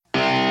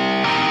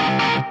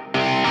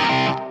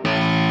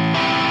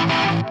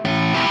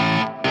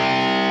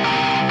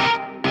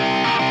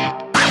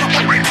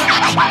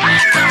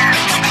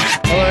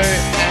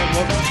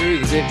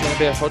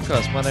Bear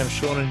podcast. My name is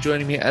Sean, and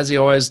joining me, as he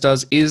always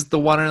does, is the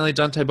one and only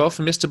Dante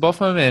Boffin. Mr.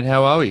 Boffin, man,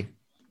 how are we?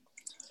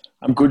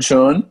 I'm good,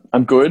 Sean.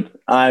 I'm good.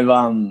 I've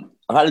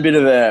had a bit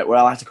of what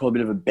I like to call a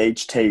bit of a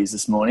beach tease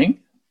this morning.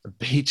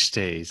 Beach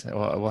tease.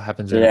 What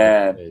happens?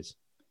 Yeah, beach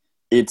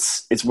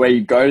it's where you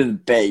go to the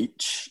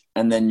beach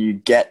and then you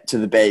get to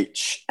the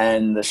beach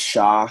and the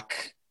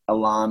shark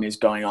alarm is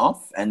going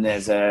off and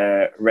there's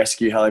a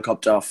rescue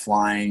helicopter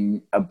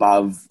flying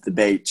above the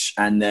beach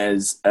and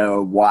there's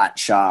a white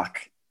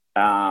shark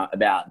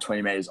about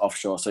 20 meters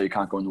offshore, so you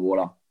can't go in the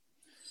water.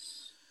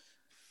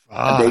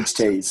 A beach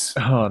tease.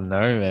 Oh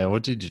no, man!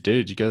 What did you do?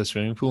 Did you go to the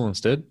swimming pool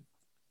instead?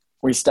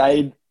 We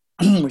stayed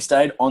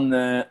on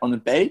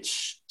the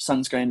beach.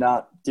 Sun screened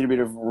up. Did a bit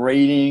of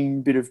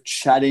reading, bit of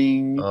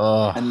chatting,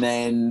 and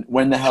then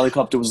when the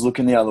helicopter was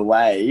looking the other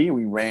way,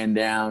 we ran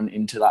down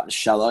into like the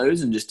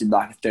shallows and just did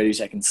like a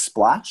 30-second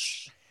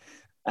splash.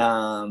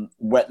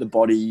 Wet the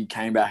body,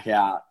 came back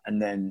out, and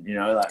then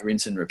like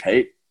rinse and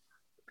repeat.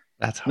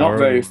 That's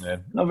horrible,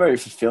 man. Not very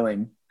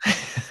fulfilling.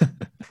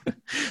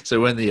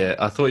 So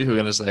I thought you were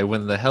going to say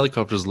when the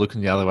helicopter's looking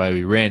the other way,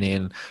 we ran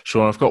in.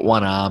 Sean, I've got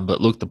one arm, but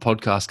look, the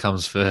podcast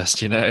comes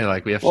first.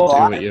 Like we have to do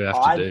what you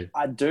have to do.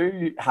 I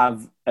do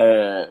have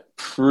a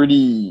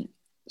pretty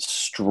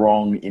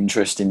strong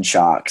interest in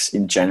sharks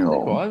in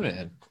general. Why,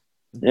 man?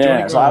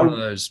 Yeah, so one of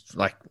those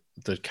like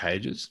the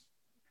cages.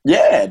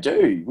 Yeah,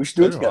 dude, we should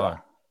do it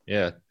together.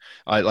 Yeah,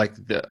 I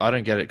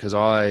don't get it because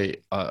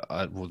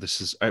well,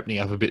 this is opening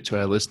up a bit to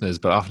our listeners,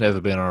 but I've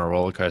never been on a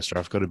roller coaster.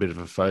 I've got a bit of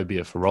a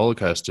phobia for roller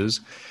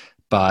coasters,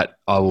 but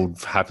I will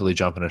happily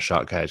jump in a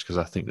shark cage because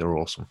I think they're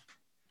awesome.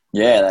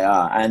 Yeah, they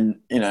are, and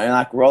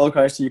like roller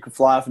coaster, you could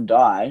fly off and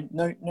die.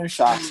 No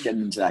sharks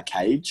getting into that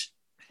cage.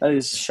 That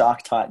is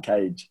shark tight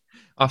cage.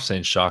 I've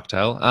seen Shark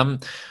Tale.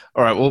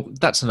 All right, well,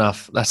 that's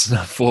enough. That's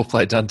enough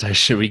foreplay, Dante.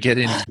 Should we get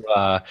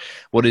into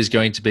what is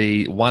going to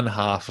be one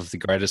half of the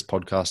greatest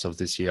podcast of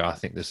this year? I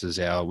think this is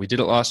we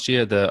did it last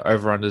year, the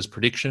over-unders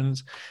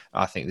predictions.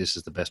 I think this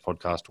is the best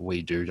podcast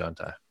we do,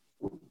 Dante.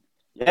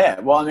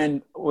 Yeah, well, I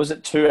mean, was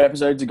it 2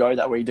 episodes ago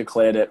that we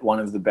declared it one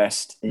of the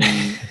best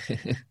in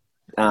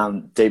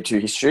Deep 2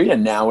 history,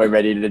 and now we're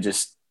ready to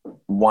just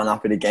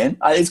one-up it again?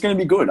 It's going to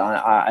be good.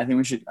 I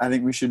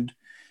think we should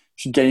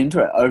get into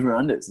it. Over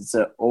unders. It's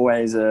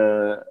always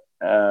a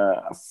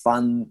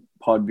fun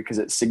pod because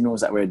it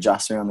signals that we're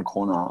just around the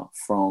corner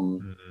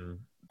from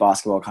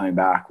basketball coming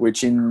back,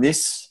 which in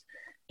this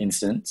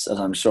instance, as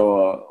I'm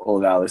sure all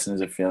of our listeners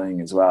are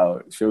feeling as well,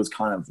 it feels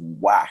kind of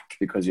whack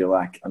because you're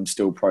like, I'm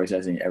still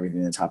processing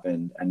everything that's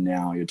happened and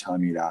now you're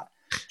telling me that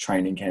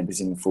training camp is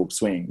in full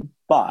swing.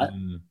 But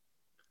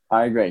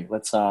I agree.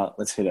 Let's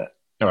hit it.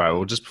 All right,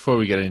 well, just before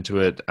we get into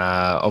it,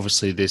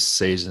 obviously this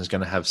season is going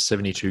to have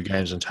 72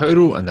 games in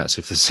total, and that's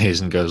if the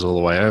season goes all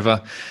the way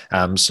over.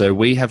 So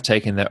we have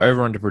taken the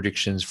over-under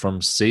predictions from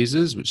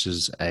Caesars, which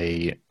is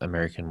a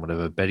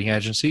American betting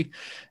agency.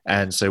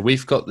 And so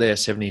we've got their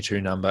 72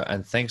 number,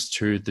 and thanks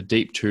to the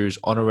Deep 2's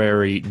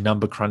honorary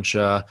number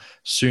cruncher,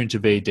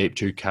 soon-to-be Deep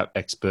 2 cap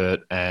expert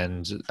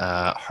and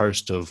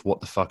host of What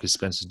the Fuck is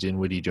Spencer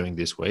Dinwiddie doing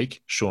this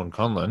week, Sean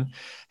Conlon,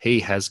 he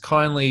has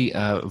kindly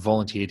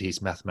volunteered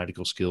his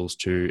mathematical skills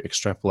to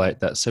extrapolate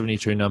that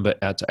 72 number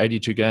out to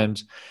 82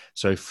 games.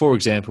 So, for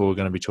example, we're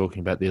going to be talking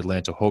about the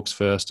Atlanta Hawks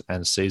first,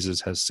 and Caesars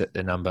has set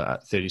their number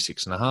at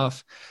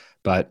 36.5.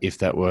 But if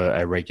that were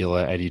a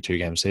regular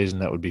 82-game season,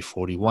 that would be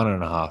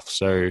 41.5.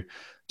 So,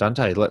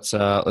 Dante, let's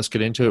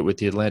get into it with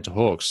the Atlanta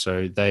Hawks.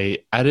 So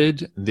they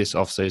added this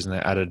offseason, they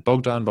added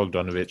Bogdan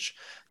Bogdanovic,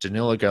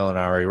 Danilo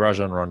Gallinari,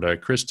 Rajon Rondo,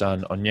 Chris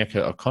Dunn,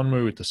 Onyeka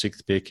Okongwu with the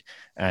 6th pick,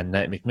 and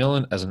Nate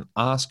McMillan as an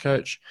arse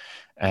coach.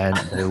 And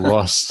they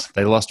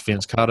lost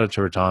Vince Carter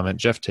to retirement,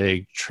 Jeff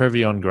Teague,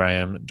 Trevion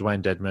Graham,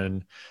 Dwayne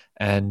Dedman,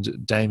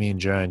 and Damian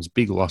Jones.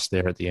 Big loss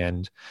there at the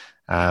end.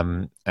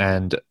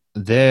 And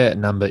their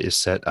number is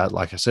set at,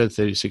 like I said,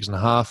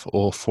 36.5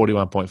 or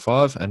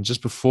 41.5. And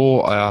just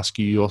before I ask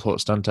you your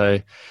thoughts,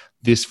 Dante,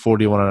 this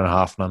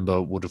 41.5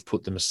 number would have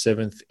put them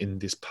 7th in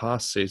this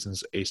past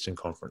season's Eastern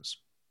Conference.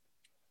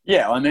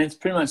 Yeah, I mean, it's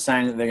pretty much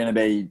saying that they're going to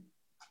be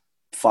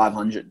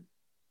 500.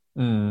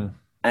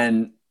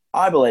 And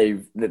I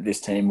believe that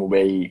this team will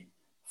be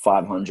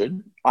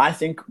 500. I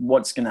think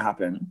what's going to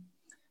happen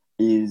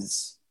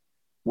is,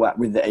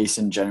 with the East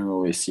in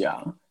general this year,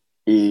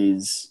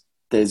 is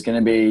there's going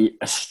to be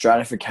a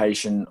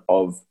stratification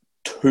of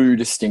 2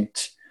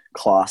 distinct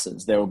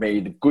classes. There will be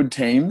the good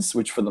teams,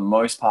 which for the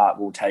most part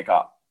will take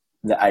up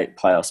the 8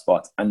 playoff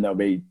spots, and there'll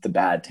be the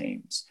bad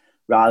teams,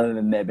 rather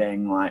than there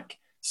being like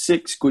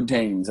 6 good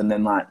teams and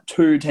then like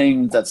 2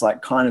 teams that's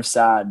like kind of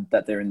sad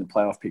that they're in the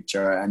playoff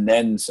picture and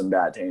then some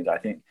bad teams. I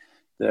think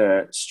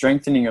the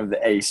strengthening of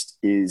the East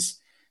is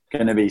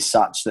going to be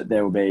such that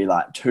there will be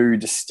like 2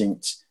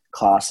 distinct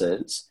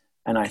classes.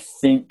 And I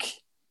think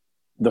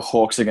the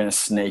Hawks are going to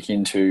sneak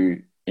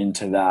into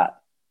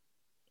that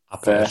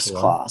first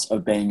class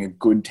of being a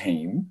good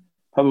team,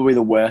 probably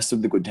the worst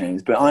of the good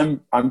teams. But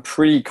I'm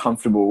pretty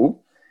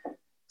comfortable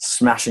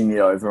smashing the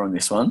over on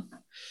this one.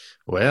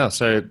 Wow.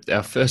 So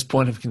our first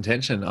point of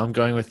contention, I'm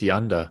going with the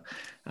under.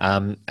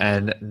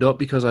 And not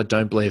because I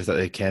don't believe that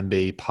they can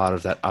be part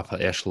of that upper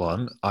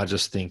echelon. I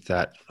just think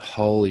that,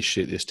 holy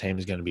shit, this team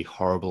is going to be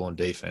horrible on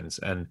defense.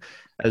 And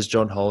as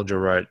John Hollinger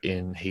wrote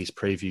in his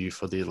preview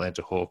for the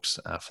Atlanta Hawks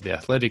for The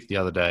Athletic the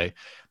other day,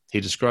 he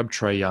described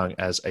Trae Young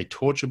as a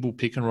torchable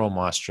pick-and-roll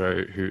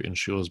maestro who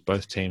ensures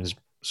both teams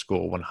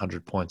score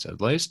 100 points at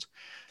least.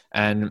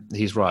 And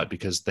he's right,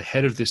 because the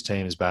head of this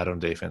team is bad on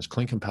defense.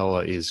 Clint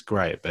Capella is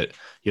great, but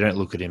you don't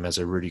look at him as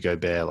a Rudy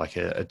Gobert, like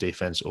a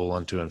defense all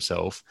unto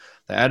himself.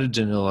 They added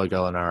Danilo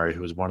Gallinari,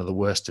 who was one of the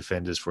worst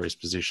defenders for his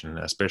position,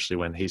 especially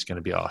when he's going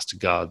to be asked to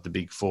guard the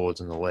big forwards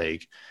in the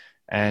league.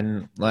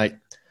 And they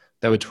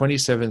were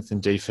 27th in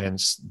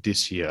defense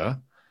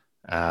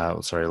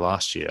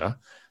last year.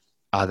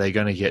 Are they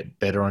going to get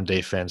better on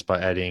defense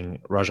by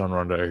adding Rajon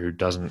Rondo, who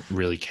doesn't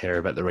really care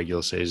about the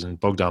regular season,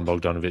 Bogdan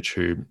Bogdanovic,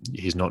 who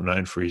he's not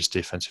known for his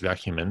defensive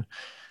acumen?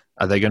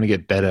 Are they going to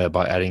get better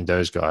by adding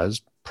those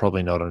guys?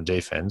 Probably not on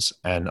defense.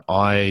 And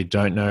I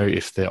don't know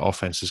if their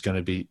offense is going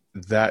to be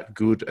that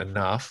good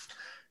enough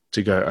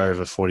to go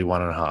over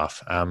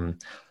 41.5.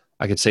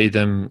 I could see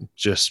them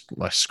just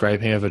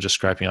scraping over, just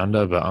scraping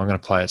under, but I'm going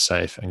to play it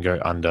safe and go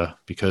under,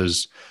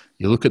 because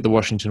you look at the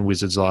Washington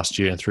Wizards last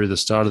year, and through the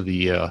start of the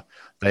year,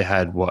 they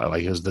had it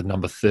was the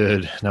number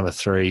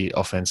 3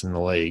 offense in the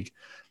league,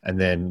 and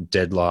then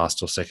dead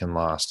last or second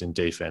last in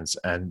defense,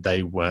 and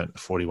they weren't a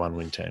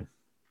 41-win team.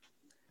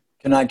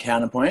 Can I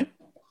counterpoint?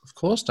 Of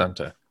course,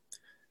 Dante.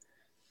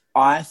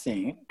 I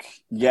think,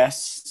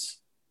 yes,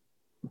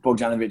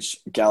 Bogdanovic,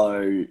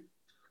 Gallo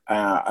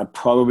are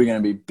probably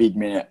going to be big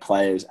minute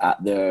players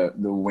at the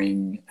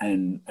wing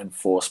and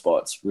 4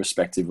 spots,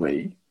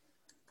 respectively.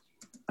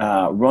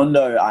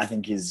 Rondo, I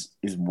think, is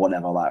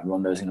whatever.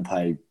 Rondo's going to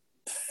play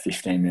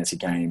 15 minutes a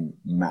game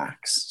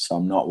max, so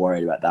I'm not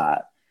worried about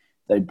that.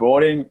 They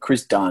brought in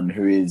Chris Dunn,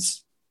 who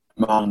is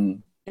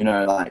among,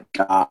 guard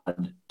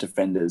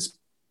defenders,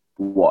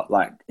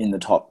 in the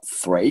top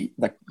 3?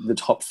 The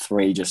top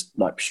 3 just,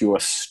 pure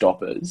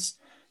stoppers.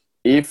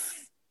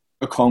 If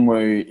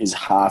Okongwu is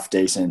half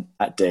decent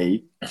at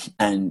D,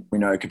 and we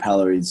know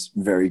Capella is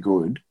very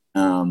good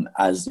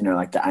as,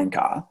 the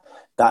anchor,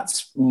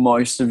 that's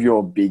most of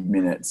your big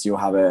minutes. You'll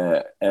have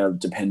a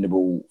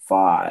dependable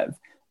 5.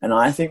 And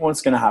I think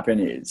what's going to happen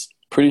is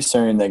pretty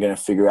soon they're going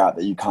to figure out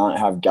that you can't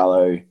have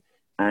Gallo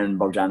and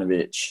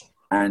Bogdanovic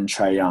and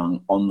Trae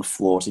Young on the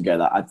floor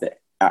together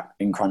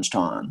in crunch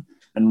time.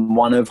 And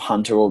one of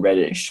Hunter or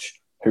Reddish,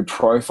 who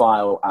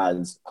profile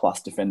as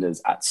plus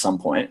defenders at some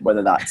point,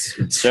 whether that's,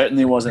 it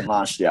certainly wasn't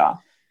last year,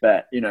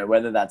 but,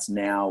 whether that's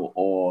now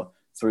or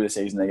through the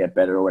season they get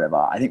better or whatever,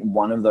 I think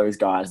one of those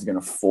guys is going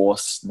to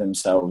force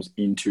themselves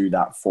into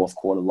that fourth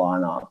quarter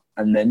lineup.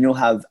 And then you'll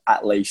have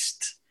at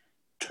least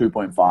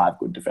 2.5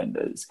 good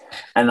defenders.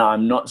 And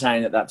I'm not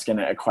saying that that's going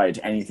to equate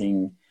to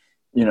anything,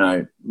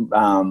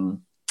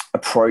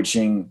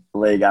 approaching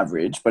league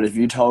average. But if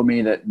you told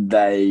me that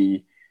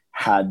they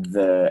had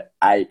the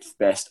 8th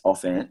best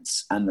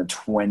offense and the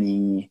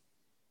 21st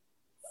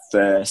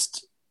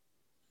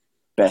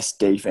best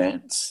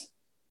defense,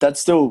 that's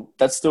still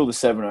the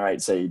 7 or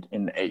 8 seed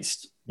in the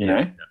East, you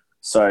know?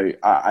 So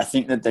I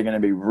think that they're going to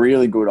be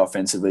really good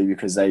offensively,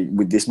 because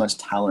with this much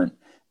talent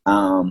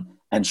and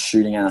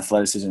shooting and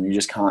athleticism,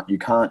 you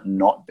can't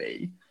not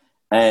be.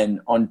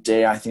 And on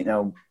D, I think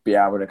they'll be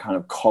able to kind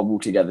of cobble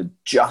together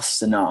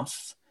just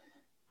enough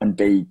and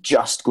be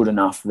just good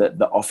enough that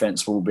the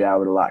offense will be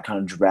able to kind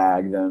of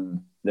drag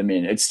them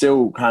in. It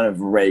still kind of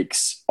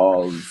reeks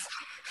of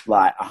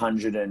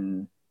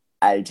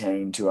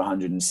 118 to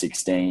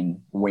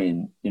 116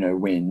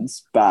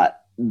 wins,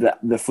 but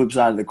the flip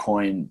side of the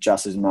coin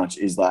just as much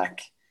is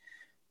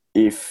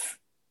if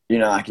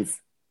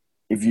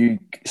you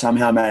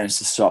somehow manage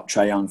to stop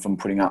Trae Young from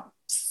putting up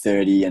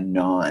 30 and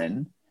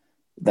 9,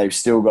 they've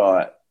still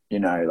got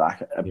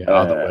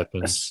other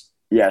weapons.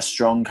 A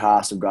strong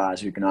cast of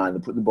guys who can either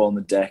put the ball on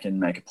the deck and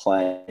make a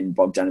play, in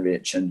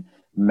Bogdanovic and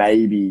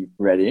maybe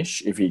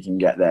Reddish if he can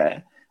get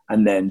there,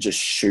 and then just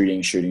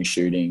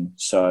shooting.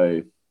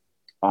 So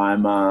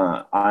I'm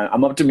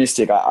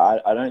optimistic.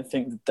 I don't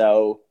think that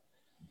they'll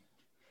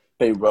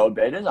be world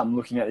beaters. I'm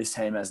looking at this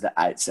team as the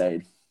 8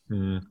 seed.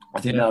 I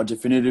think they'll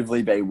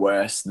definitively be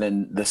worse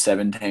than the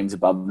 7 teams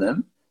above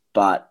them,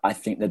 but I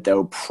think that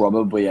there'll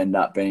probably end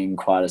up being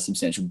quite a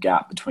substantial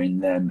gap between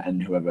them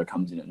and whoever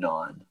comes in at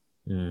 9.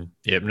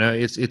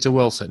 It's a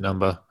well set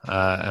number,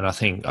 and I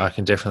think I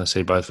can definitely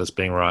see both of us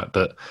being right.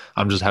 But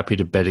I'm just happy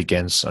to bet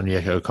against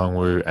Onyeka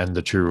Okongwu and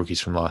the 2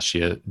 rookies from last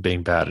year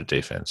being bad at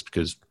defense,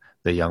 because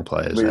they're young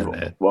players.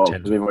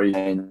 We've already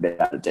seen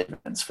bad at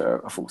defense for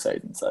a full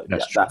season, so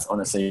that's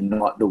honestly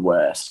not the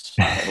worst.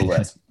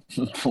 Not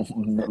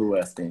the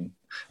worst thing.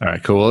 All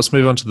right, cool. Well, let's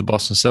move on to the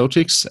Boston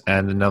Celtics,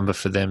 and the number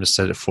for them is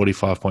set at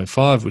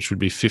 45.5, which would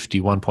be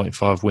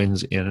 51.5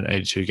 wins in an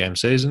 82-game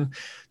season.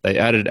 They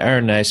added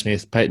Aaron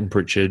Naismith, Peyton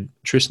Pritchard,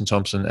 Tristan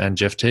Thompson, and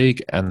Jeff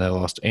Teague, and they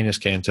lost Enes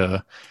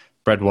Kanter,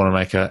 Brad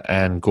Wanamaker,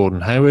 and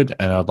Gordon Hayward.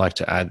 And I'd like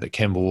to add that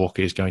Kemba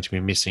Walker is going to be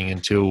missing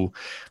until,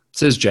 it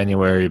says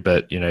January,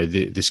 but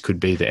this could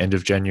be the end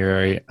of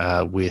January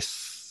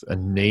with with a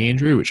knee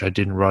injury, which I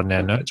didn't write in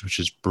our notes, which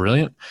is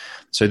brilliant.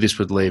 So this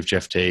would leave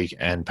Jeff Teague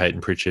and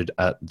Peyton Pritchard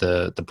at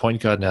the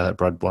point guard now that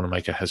Brad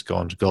Wanamaker has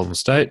gone to Golden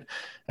State.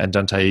 And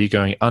Dante, are you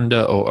going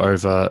under or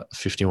over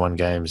 51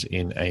 games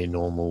in a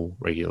normal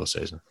regular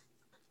season?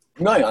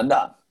 I'm going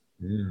under.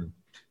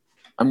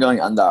 I'm going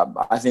under.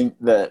 I think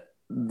that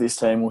this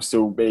team will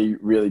still be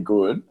really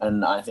good,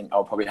 and I think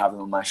I'll probably have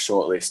them on my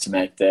short list to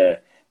make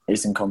their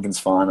Eastern Conference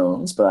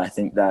Finals, but I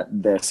think that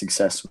their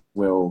success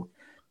will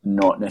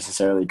not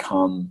necessarily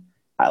come,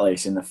 at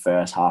least in the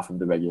first half of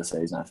the regular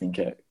season. I think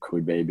it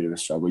could be a bit of a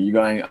struggle. You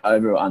going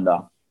over or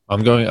under?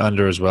 I'm going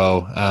under as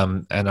well.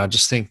 And I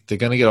just think they're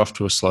going to get off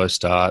to a slow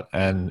start.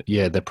 And,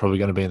 yeah, they're probably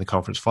going to be in the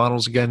conference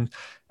finals again.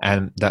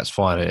 And that's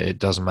fine. It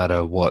doesn't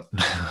matter what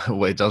 –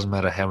 it doesn't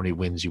matter how many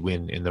wins you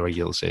win in the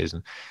regular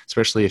season,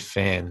 especially if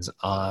fans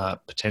are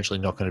potentially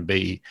not going to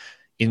be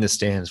in the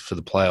stands for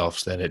the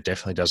playoffs. Then it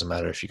definitely doesn't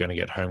matter if you're going to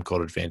get home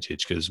court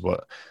advantage, because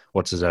what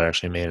does that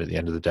actually mean at the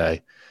end of the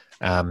day?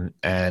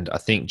 And I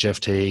think Jeff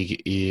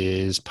Teague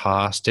is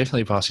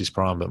definitely past his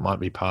prime, but might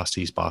be past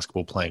his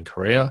basketball playing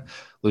career.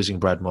 Losing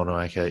Brad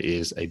Wanamaker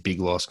is a big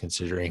loss,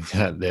 considering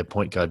that their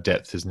point guard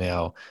depth is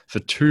now, for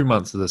 2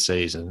 months of the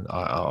season,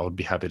 I would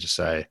be happy to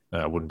say, no,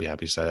 I wouldn't be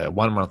happy to say that,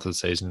 1 month of the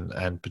season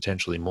and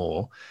potentially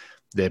more,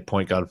 their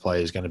point guard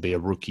play is going to be a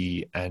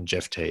rookie and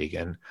Jeff Teague.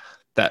 And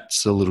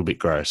that's a little bit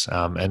gross.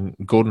 And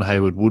Gordon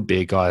Hayward would be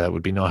a guy that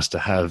would be nice to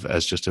have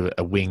as just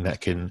a wing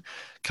that can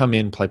come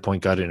in, play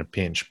point guard in a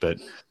pinch, but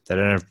they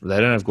don't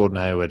have Gordon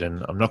Hayward,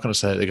 and I'm not going to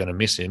say that they're going to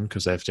miss him,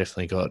 because they've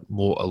definitely got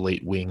more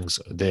elite wings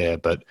there,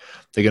 but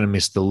they're going to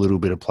miss the little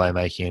bit of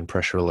playmaking and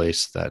pressure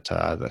release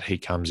that he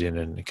comes in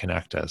and can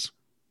act as.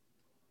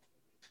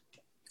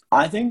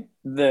 I think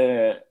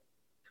that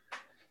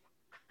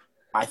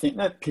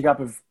pickup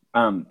of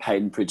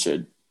Peyton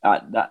Pritchard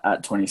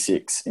at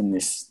 26 in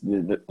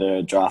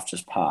the draft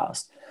just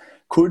passed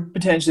could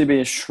potentially be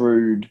a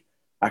shrewd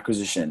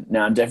acquisition.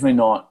 Now, I'm definitely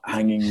not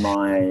hanging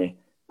my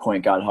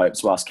point guard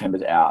hopes whilst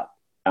Kemba's out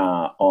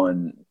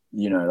on,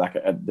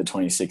 the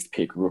 26th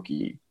pick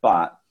rookie,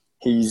 but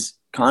he's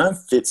kind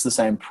of fits the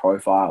same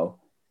profile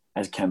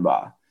as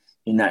Kemba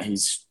in that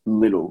he's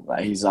little,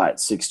 like he's like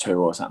 6'2"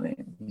 or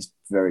something. He's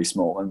very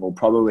small and will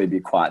probably be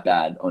quite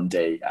bad on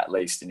D, at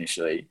least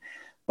initially.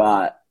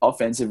 But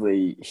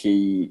offensively,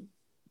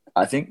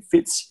 I think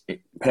fits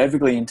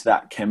perfectly into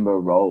that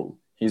Kemba role.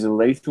 He's a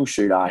lethal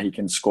shooter. He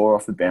can score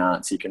off the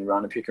bounce. He can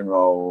run a pick and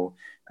roll.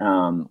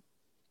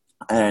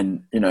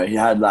 And, he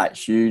had like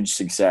huge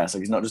success.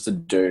 Like, he's not just a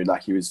dude,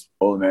 like he was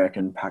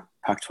All-American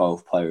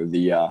Pac-12 player of the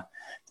year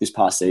this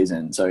past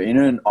season. So in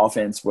an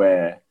offense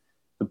where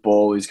the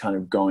ball is kind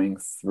of going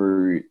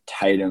through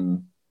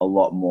Tatum a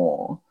lot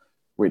more,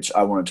 which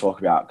I want to talk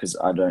about because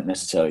I don't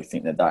necessarily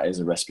think that is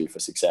a recipe for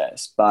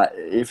success. But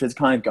if it's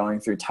kind of going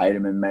through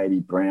Tatum and maybe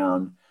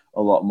Brown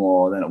a lot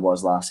more than it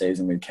was last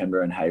season with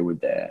Kemba and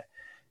Hayward there,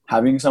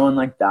 having someone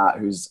like that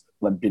who's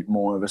a bit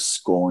more of a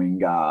scoring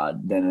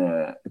guard than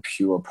a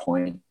pure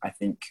point, I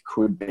think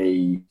could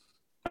be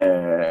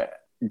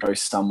go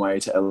some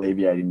way to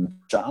alleviating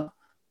pressure.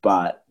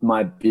 But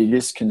my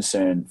biggest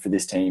concern for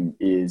this team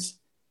is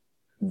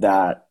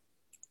that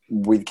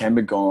with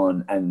Kemba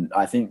gone, and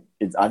I think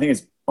it's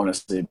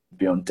honestly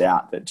beyond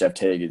doubt that Jeff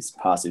Teague is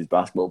past his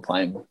basketball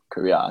playing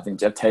career. I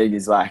think Jeff Teague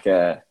is like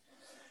I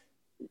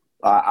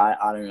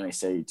don't really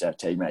see Jeff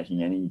Teague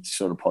making any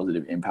sort of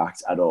positive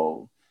impact at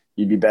all.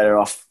 You'd be better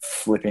off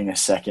flipping a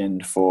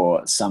second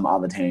for some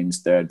other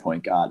team's third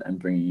point guard and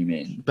bringing him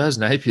in. Baz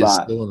Napier's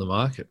still on the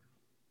market.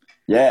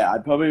 Yeah,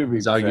 I'd probably be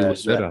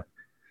arguably better.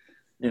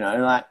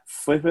 Like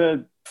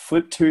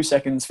flip 2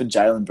 seconds for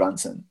Jalen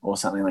Brunson or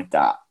something like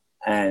that.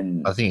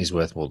 And I think he's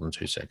worth more than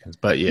 2 seconds.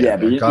 But but you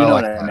know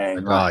what I mean.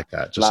 A guy like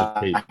that, just a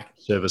cheap,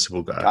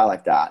 serviceable guy. A guy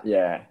like that,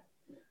 yeah.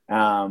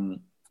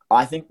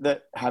 I think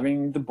that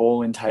having the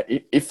ball in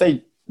if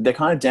they're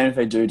kind of damned if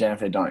they do, damned if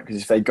they don't.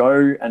 Because if they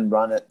go and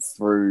run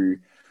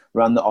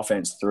the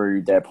offense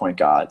through their point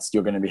guards,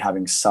 you're going to be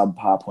having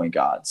subpar point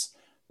guards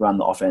run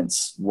the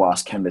offense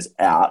whilst Kemba's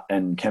out.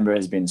 And Kemba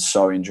has been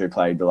so injury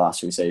plagued the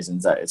last few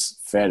seasons that it's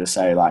fair to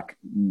say, like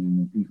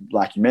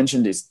you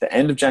mentioned, it's the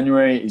end of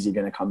January. Is he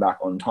going to come back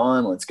on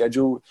time, on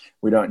schedule?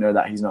 We don't know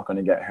that. He's not going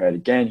to get hurt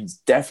again. He's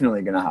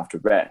definitely going to have to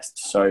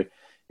rest. So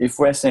if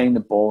we're seeing the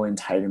ball in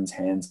Tatum's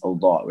hands a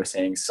lot, we're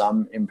seeing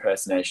some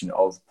impersonation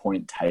of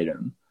point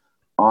Tatum,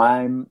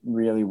 I'm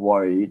really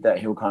worried that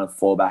he'll kind of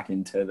fall back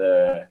into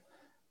the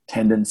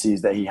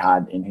tendencies that he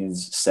had in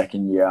his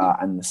second year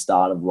and the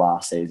start of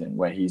last season,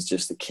 where he's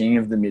just the king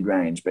of the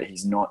mid-range, but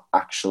he's not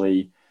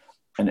actually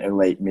an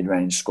elite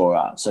mid-range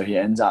scorer. So he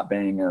ends up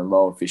being a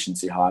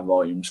low-efficiency,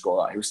 high-volume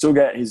scorer. He'll still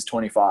get his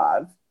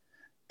 25,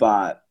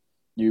 but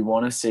you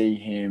want to see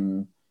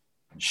him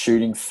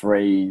shooting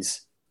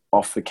threes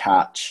off the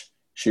catch,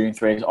 shooting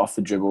threes off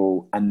the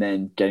dribble, and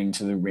then getting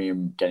to the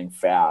rim, getting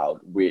fouled,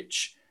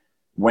 which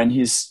when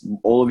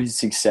all of his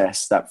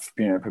success that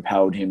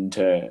propelled him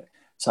to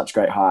such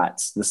great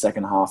heights the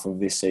second half of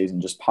this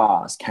season just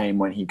passed came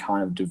when he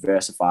kind of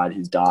diversified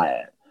his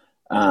diet.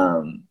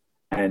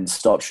 and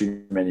stop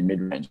shooting many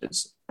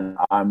mid-ranges. And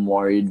I'm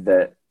worried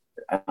that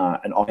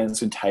an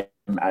offense would take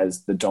him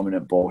as the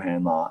dominant ball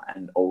handler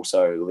and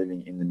also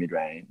living in the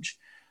mid-range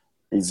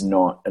is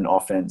not an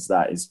offense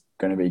that is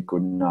going to be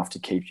good enough to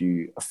keep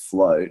you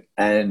afloat.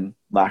 And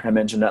like I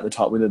mentioned at the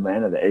top with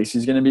Atlanta, the East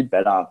is going to be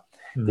better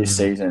this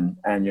season,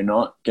 and you're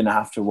not going to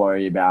have to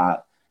worry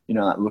about,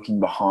 like looking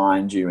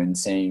behind you and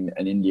seeing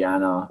an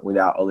Indiana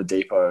without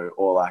Oladipo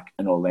or like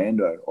an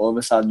Orlando. All of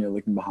a sudden you're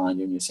looking behind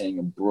you and you're seeing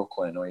a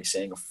Brooklyn, or you're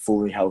seeing a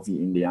fully healthy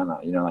Indiana,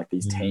 like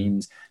these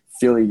teams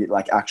Philly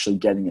like actually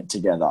getting it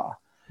together.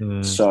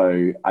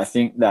 So I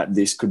think that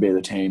this could be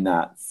the team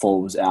that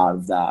falls out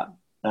of that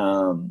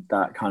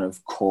kind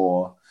of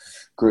core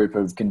group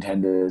of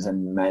contenders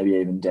and maybe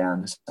even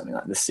down to something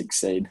like the 6th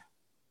seed.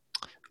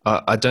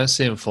 I don't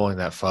see him falling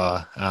that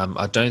far.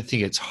 I don't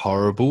think it's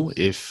horrible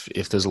if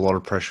there's a lot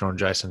of pressure on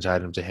Jason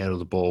Tatum to handle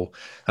the ball.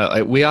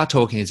 We are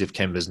talking as if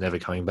Kemba's never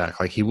coming back.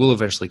 Like, he will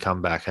eventually come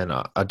back, and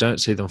I don't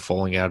see them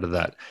falling out of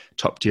that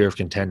top tier of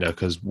contender,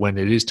 because when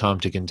it is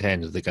time to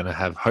contend, they're going to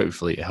have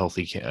hopefully a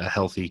healthy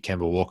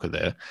Kemba Walker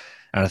there.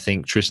 And I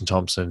think Tristan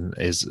Thompson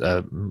is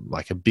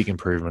like a big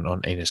improvement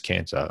on Enes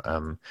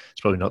Kanter. It's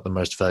probably not the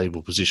most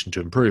valuable position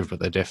to improve, but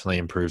they definitely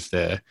improved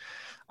there.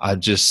 I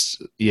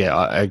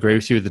agree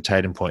with you with the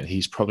Tatum point.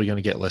 He's probably going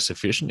to get less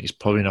efficient. He's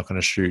probably not going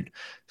to shoot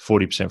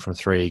 40% from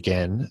three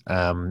again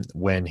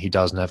when he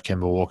doesn't have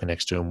Kemba Walker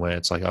next to him, where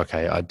it's like,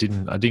 okay, I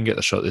didn't get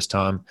the shot this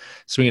time.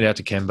 Swing it out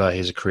to Kemba.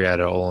 He's a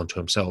creator all onto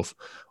himself.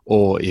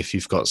 Or if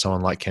you've got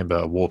someone like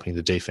Kemba warping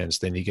the defense,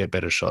 then you get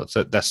better shots.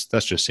 That's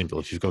just simple.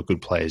 If you've got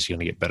good players, you're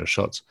going to get better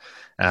shots.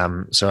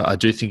 So I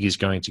do think he's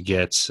going to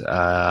get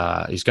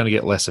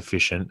less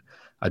efficient.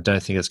 I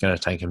don't think it's going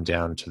to take him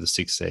down to the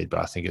 6th seed,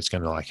 but I think it's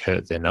going to like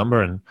hurt their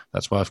number, and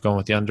that's why I've gone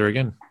with the under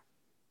again.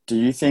 Do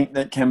you think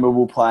that Kemba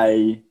will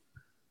play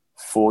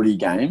 40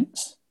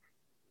 games?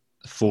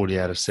 40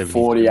 out of 72.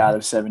 40 out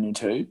of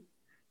 72?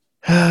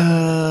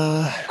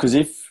 Because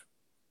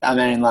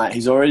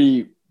he's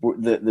already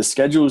the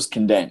schedule's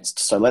condensed.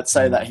 So let's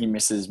say that he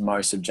misses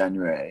most of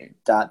January.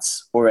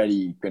 That's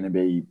already going to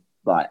be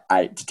like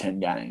 8 to 10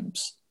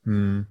 games.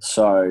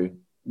 So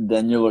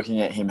then you're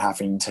looking at him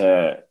having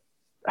to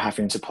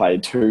play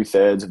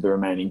 2/3 of the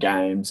remaining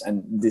games,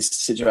 and this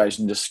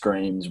situation just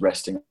screams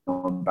resting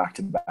on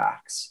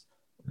back-to-backs.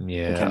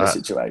 Yeah, kind of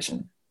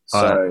situation.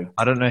 So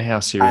I don't know how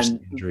serious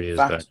the injury is,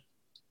 though.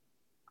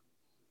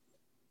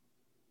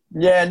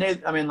 Yeah,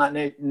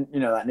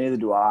 neither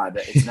do I.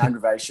 But it's an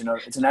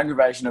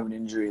aggravation of an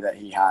injury that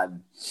he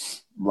had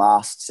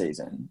last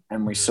season,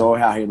 and we saw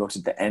how he looked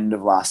at the end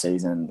of last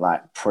season,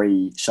 like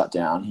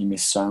pre-shutdown. He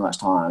missed so much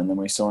time, and then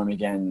we saw him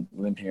again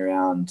limping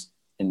around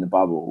in the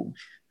bubble.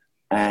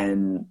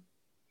 And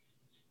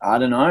I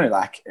don't know,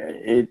 like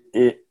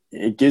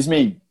it gives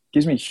me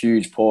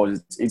huge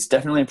pause. It's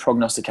definitely a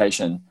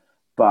prognostication,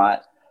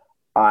 but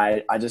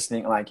I just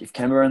think, like, if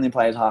Kemba only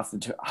plays half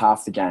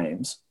the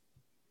games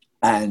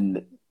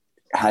and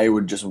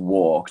Hayward just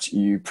walked,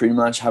 you pretty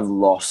much have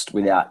lost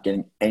without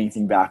getting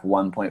anything back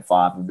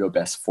 1.5 of your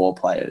best 4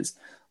 players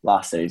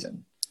last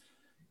season,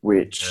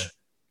 which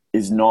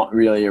is not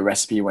really a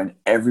recipe when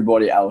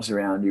everybody else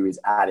around you is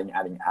adding,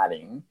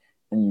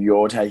 and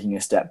you're taking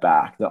a step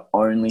back. The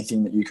only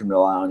thing that you can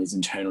rely on is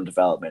internal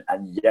development.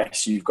 And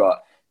yes, you've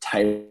got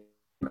Tatum,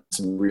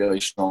 some really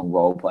strong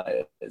role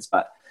players,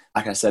 but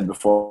like I said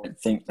before, I don't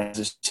think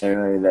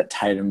necessarily that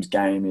Tatum's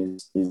game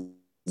is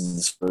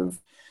sort of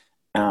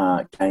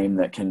game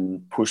that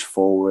can push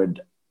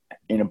forward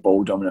in a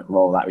ball dominant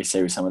role like we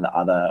see with some of the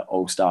other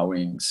all-star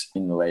wings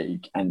in the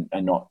league, and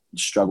not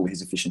struggle with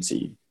his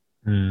efficiency.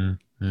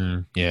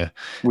 Yeah.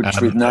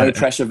 With no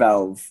pressure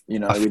valve,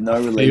 with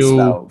no release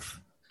valve.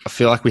 I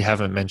feel like we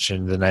haven't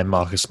mentioned the name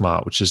Marcus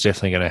Smart, which is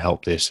definitely going to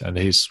help this, and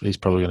he's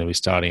probably going to be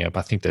starting up.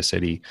 I think they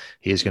said he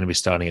is going to be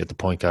starting at the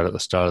point guard at the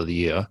start of the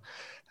year.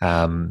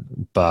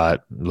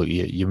 But look,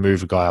 you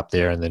move a guy up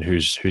there, and then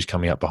who's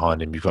coming up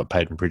behind him? You've got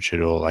Peyton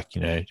Pritchard, or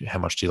how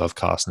much do you love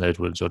Carson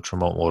Edwards or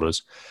Tremont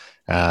Waters?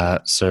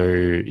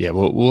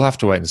 We'll have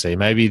to wait and see.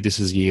 Maybe this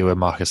is a year where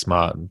Marcus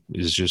Smart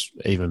is just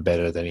even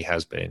better than he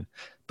has been.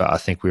 But I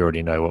think we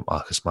already know what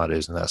Marcus Smart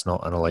is, and that's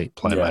not an elite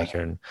playmaker.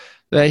 Yeah. And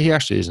he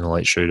actually is an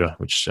elite shooter,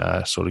 which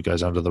sort of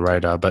goes under the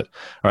radar. But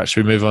all right,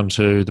 should we move on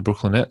to the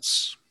Brooklyn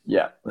Nets?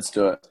 Yeah, let's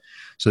do it.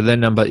 So their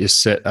number is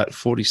set at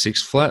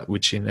 46 flat,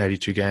 which in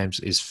 82 games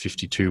is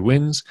 52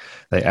 wins.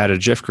 They added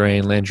Jeff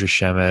Green, Landry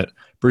Shamet,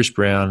 Bruce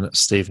Brown,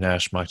 Steve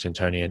Nash, Mike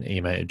D'Antoni, and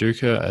Ime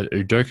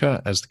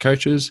Udoka as the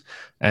coaches.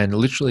 And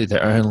literally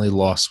their only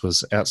loss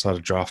was outside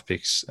of draft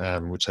picks,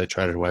 which they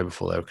traded away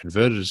before they were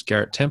converted, as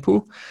Garrett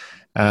Temple.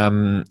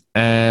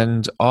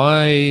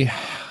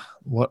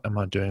 What am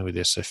I doing with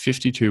this? So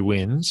 52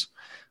 wins.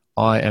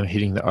 I am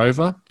hitting the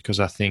over, because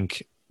I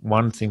think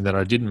one thing that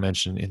I didn't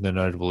mention in the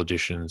notable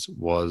additions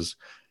was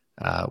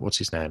what's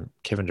his name?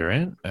 Kevin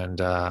Durant.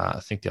 And I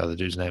think the other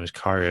dude's name is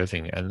Kyrie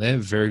Irving. And they're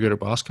very good at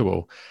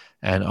basketball.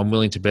 And I'm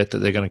willing to bet that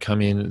they're going to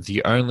come in.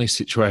 The only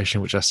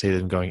situation which I see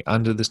them going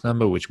under this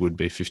number, which would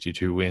be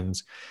 52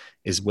 wins,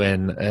 is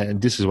when,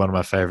 and this is one of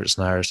my favorite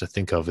scenarios to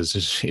think of,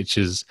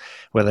 is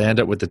where they end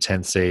up with the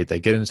 10th seed, they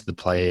get into the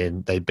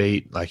play-in, they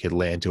beat like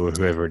Atlanta or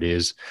whoever it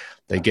is,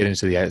 they get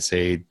into the 8th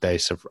seed,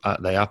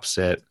 they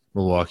upset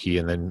Milwaukee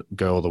and then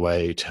go all the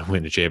way to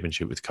win a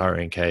championship with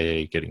Kyrie and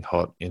KD getting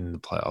hot in the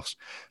playoffs.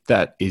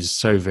 That is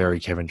so very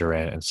Kevin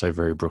Durant and so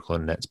very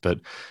Brooklyn Nets. But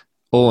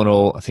all in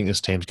all, I think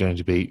this team's going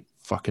to be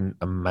fucking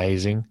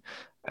amazing,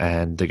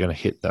 and they're going to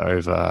hit the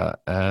over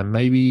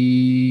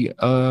maybe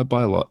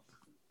by a lot.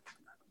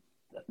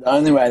 The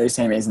only way this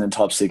team is in the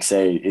top 6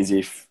 seed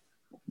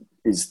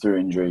is through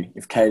injury.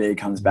 If KD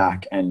comes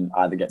back and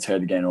either gets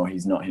hurt again or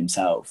he's not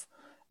himself,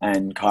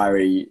 and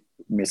Kyrie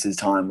misses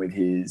time with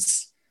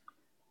his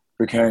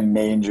recurring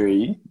knee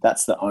injury,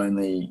 that's the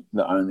only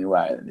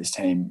way that this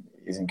team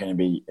isn't going to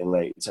be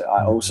elite. So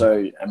I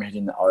also am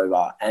hitting the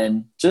over,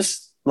 and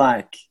just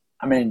like,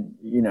 I mean,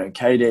 you know,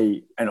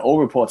 KD, and all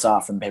reports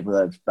are from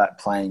people that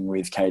playing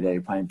with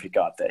KD, playing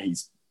pickup, that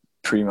he's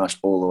pretty much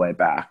all the way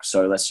back.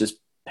 So let's just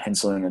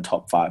pencil in a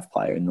top 5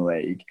 player in the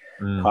league.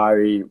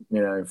 Kyrie, you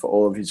know, for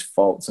all of his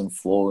faults and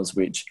flaws,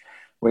 which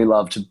we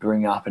love to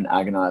bring up and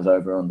agonize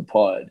over on the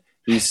pod,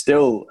 he's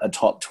still a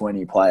top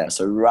 20 player.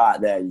 So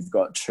right there, you've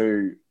got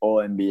 2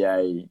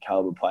 All-NBA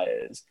caliber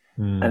players.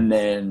 And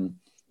then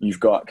you've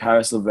got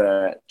Caris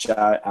LeVert,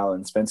 Jarrett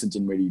Allen, Spencer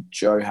Dinwiddie,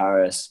 Joe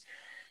Harris,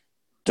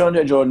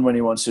 DeAndre Jordan, when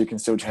he wants to, can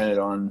still turn it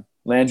on.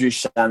 Landry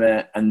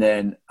Shamet, and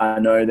then I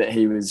know that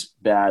he was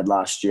bad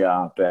last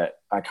year, but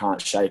I can't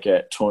shake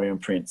it.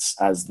 Taurean Prince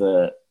as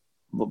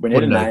we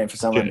need a name for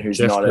someone who's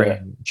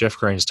Jeff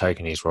Green's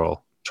taken his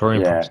role.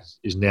 Taurean Prince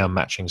is now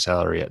matching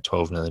salary at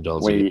 $12 million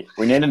a year.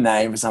 We need a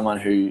name for someone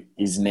who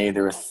is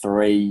neither a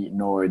 3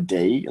 nor a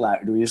D.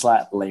 Like, do we just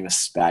leave a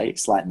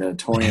space? Like the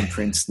Taurean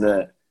Prince,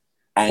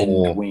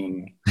 and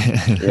wing.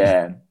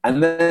 Yeah.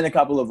 And then a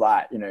couple of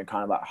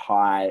kind of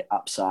high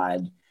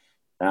upside,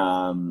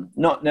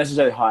 not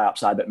necessarily high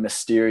upside, but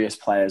mysterious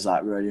players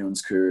like Rodion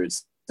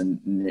Kurucs and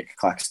Nick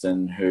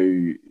Claxton,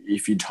 who,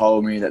 if you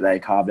told me that they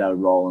carved out a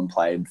role and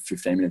played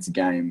 15 minutes a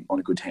game on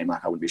a good team,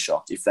 I would be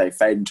shocked. If they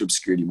fade into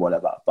obscurity,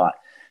 whatever. But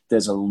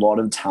there's a lot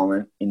of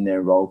talent in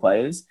their role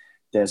players.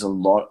 There's a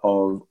lot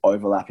of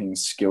overlapping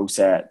skill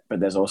set, but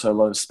there's also a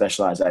lot of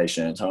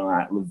specialization. So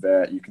like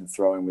LeVert, you can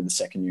throw in with the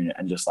second unit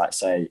and just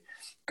say,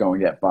 go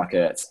and get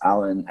buckets.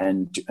 Allen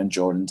and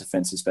Jordan,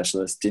 defensive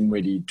specialists.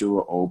 Dinwiddie, do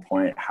it all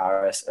point.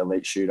 Harris,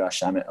 elite shooter.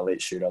 Shamet,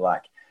 elite shooter.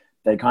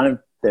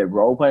 Their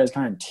role players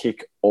kind of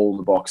tick all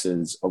the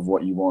boxes of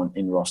what you want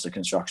in roster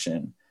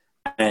construction.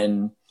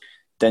 And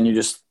then you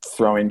just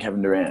throw in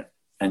Kevin Durant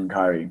and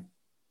Kyrie.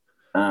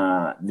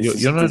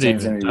 You're not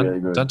even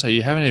really Dante.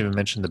 You haven't even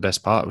mentioned the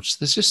best part, which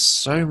there's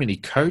just so many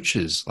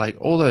coaches. Like,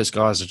 all those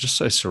guys are just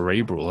so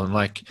cerebral, and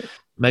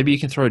maybe you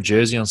can throw a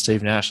jersey on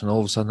Steve Nash, and all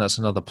of a sudden that's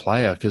another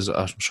player. Because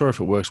I'm sure if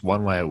it works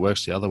one way, it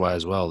works the other way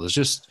as well. There's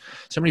just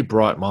so many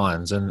bright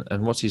minds, and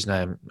what's his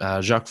name?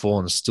 Jacques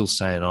Vaughn is still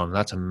staying on.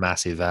 That's a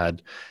massive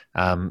ad.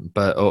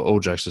 But all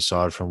jokes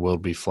aside, from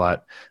World Be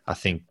Flat, I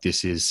think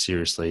this is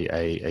seriously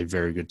a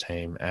very good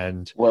team.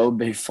 And World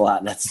Be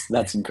Flat,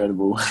 that's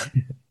incredible.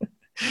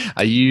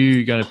 Are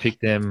you going to pick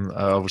them?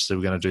 Obviously,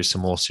 we're going to do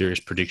some more serious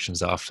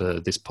predictions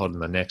after this pod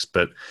and the next,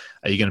 but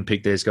are you going to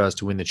pick these guys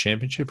to win the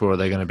championship, or are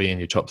they going to be in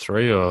your top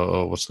 3,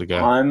 or what's the go?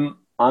 I'm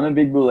a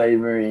big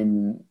believer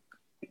in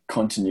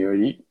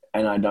continuity,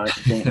 and I don't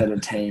think that a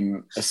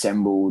team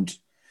assembled,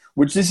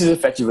 which this is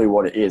effectively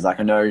what it is. I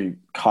know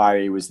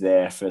Kyrie was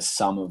there for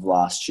some of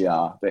last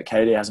year, but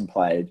KD hasn't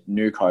played.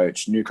 New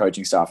coach, new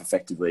coaching staff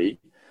effectively.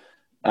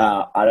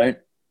 I'm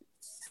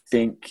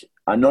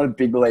not a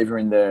big believer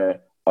in the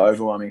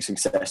overwhelming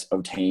success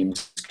of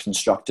teams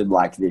constructed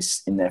like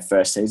this in their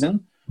first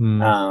season.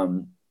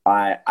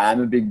 I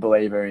am a big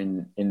believer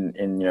in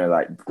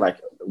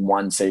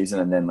one season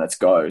and then let's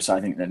go. So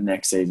I think that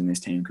next season this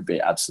team could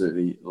be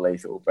absolutely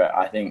lethal. But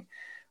I think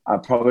I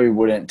probably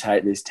wouldn't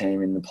take this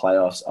team in the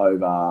playoffs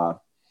over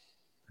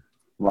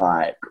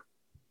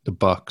the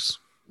Bucks.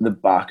 The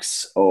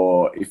Bucks,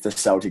 or if the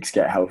Celtics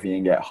get healthy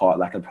and get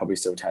hot, I'd probably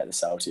still take the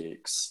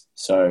Celtics.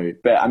 So,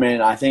 but I mean,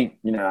 I think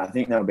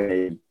they'll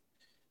be.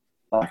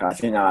 I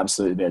think they'll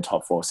absolutely be a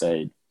top 4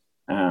 seed,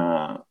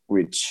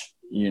 which,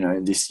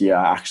 this year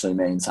actually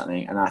means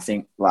something. And I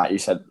think, like you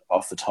said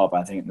off the top,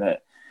 I think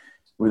that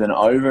with an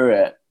over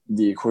at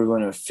the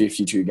equivalent of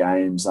 52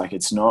 games,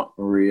 it's not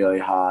really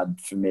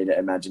hard for me to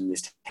imagine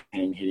this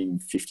team hitting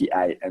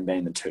 58 and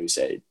being the 2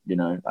 seed.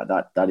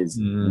 That is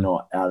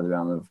not out of the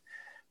realm of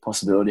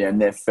possibility. And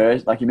their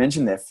first, like you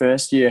mentioned, their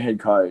first year head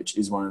coach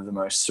is one of the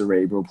most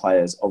cerebral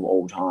players of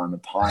all time, a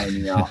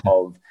pioneer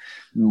of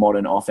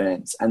modern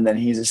offense. And then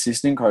his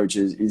assistant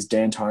coaches is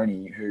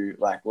D'Antoni, who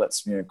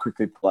let's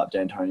quickly pull up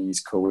D'Antoni's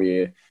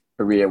career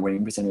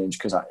winning percentage,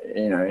 because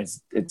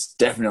it's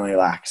definitely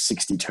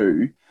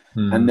 62.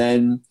 And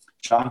then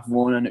Jacques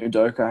Vaughn and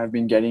Udoka have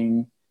been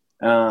getting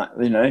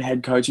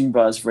head coaching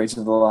buzz for each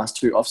of the last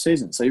 2 off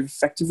seasons. So you've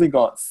effectively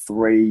got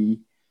 3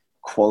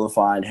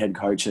 qualified head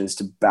coaches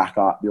to back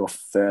up your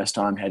first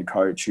time head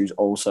coach, who's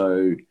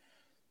also,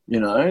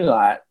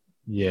 like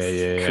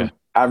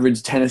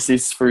averaged 10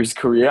 assists for his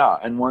career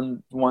and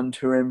won 2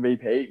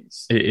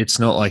 MVPs. It's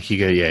not like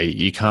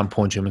you can't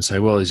point to him and say,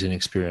 well, he's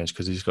inexperienced,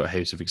 because he's got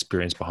heaps of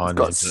experience behind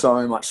him. He's got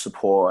so much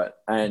support,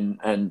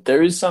 and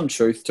there is some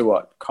truth to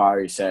what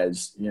Kyrie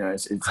says.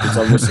 It's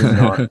obviously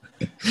not.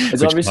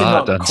 It's obviously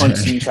not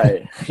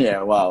concentrate.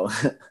 Yeah, well,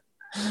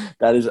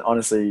 that is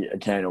honestly a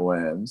can of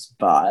worms,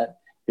 but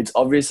it's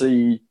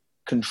obviously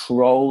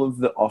control of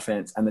the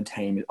offense, and the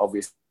team is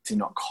obviously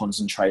not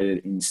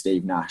concentrated in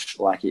Steve Nash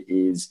like it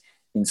is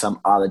in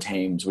some other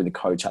teams with a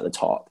coach at the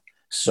top.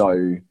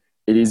 So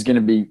it is going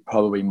to be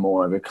probably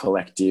more of a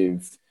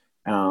collective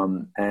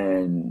and,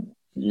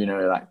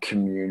 like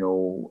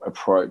communal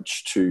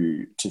approach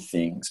to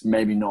things.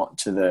 Maybe not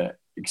to the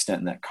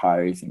extent that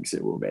Kyrie thinks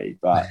it will be,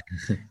 but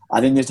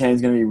I think this team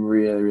is going to be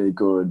really, really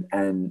good.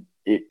 And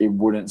it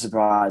wouldn't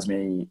surprise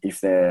me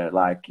if they're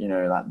like,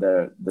 like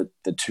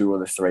the 2 or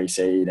the 3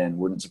 seed, and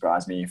wouldn't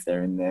surprise me if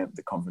they're in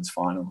the conference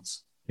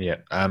finals. Yeah.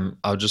 I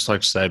would just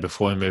like to say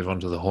before we move on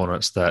to the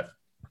Hornets that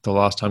the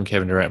last time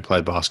Kevin Durant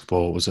played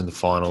basketball was in the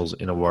finals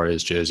in a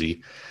Warriors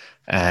jersey.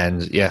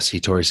 And yes, he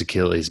tore his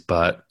Achilles,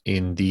 but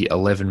in the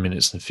 11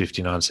 minutes and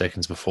 59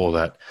 seconds before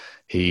that,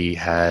 he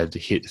had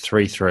hit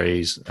 3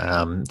 threes,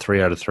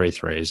 3 out of 3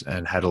 threes,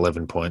 and had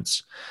 11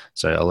 points.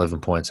 So 11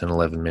 points in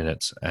 11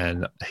 minutes.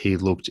 And he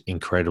looked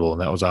incredible.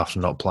 And that was after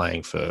not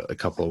playing for a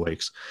couple of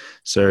weeks.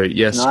 So,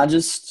 yes. Can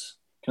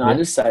I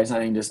just say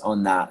something just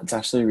on that? It's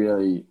actually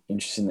really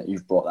interesting that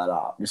you've brought that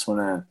up.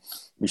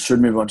 We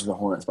should move on to the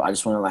Hornets, but I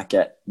just want to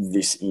get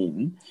this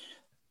in.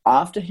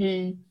 After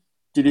he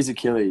did his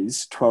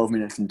Achilles 12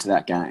 minutes into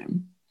that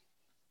game,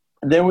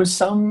 there was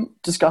some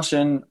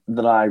discussion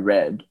that I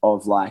read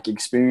of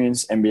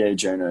experienced NBA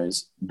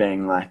journos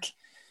being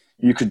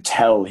you could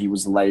tell he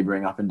was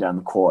laboring up and down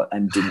the court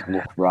and didn't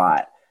look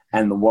right.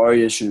 And the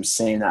Warriors should have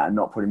seen that and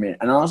not put him in.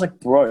 And I was like,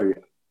 bro,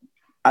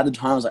 at the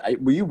time I was like,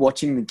 were you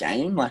watching the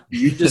game?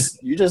 You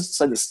just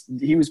said this.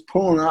 He was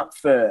pulling up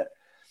for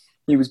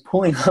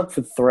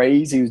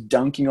threes. He was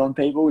dunking on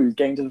people. He was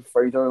getting to the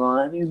free throw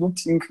line. He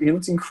looked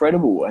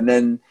incredible. And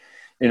then,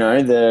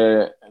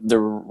 the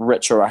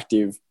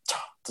retroactive,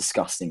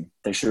 disgusting.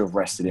 They should have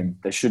rested him.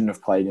 They shouldn't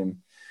have played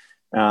him.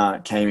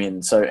 Came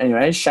in. So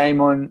anyway,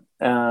 shame on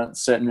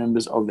certain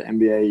members of the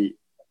NBA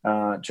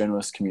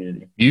journalist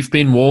community. You've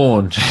been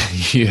warned.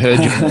 You heard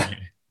your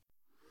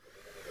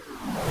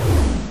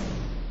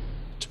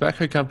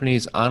Tobacco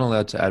companies aren't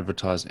allowed to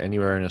advertise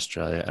anywhere in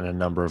Australia and a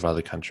number of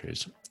other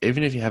countries.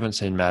 Even if you haven't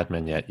seen Mad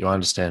Men yet, you'll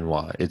understand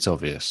why. It's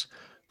obvious.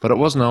 But it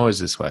wasn't always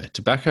this way.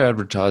 Tobacco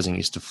advertising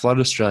used to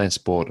flood Australian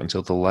sport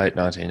until the late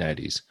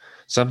 1980s.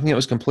 Something that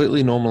was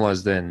completely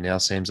normalised then now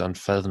seems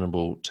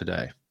unfathomable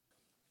today.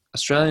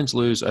 Australians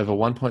lose over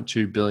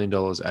 $1.2 billion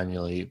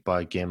annually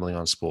by gambling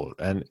on sport,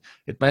 and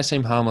it may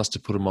seem harmless to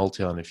put a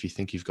multi on if you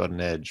think you've got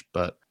an edge,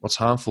 but what's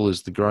harmful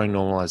is the growing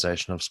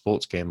normalisation of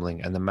sports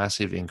gambling and the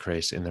massive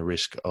increase in the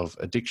risk of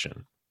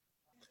addiction.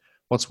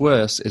 What's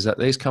worse is that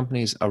these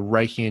companies are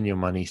raking in your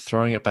money,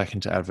 throwing it back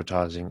into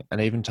advertising, and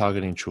even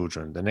targeting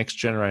children, the next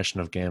generation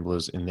of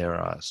gamblers in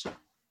their eyes.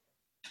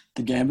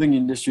 The gambling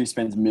industry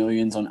spends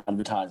millions on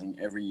advertising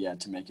every year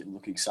to make it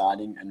look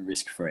exciting and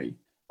risk-free,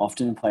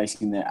 often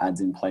placing their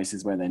ads in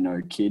places where they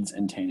know kids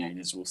and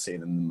teenagers will see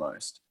them the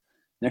most.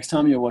 Next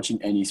time you're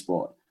watching any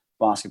sport,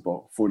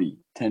 basketball, footy,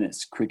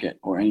 tennis, cricket,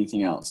 or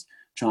anything else,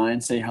 try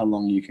and see how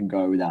long you can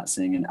go without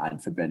seeing an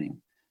ad for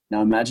betting.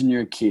 Now imagine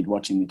you're a kid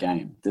watching the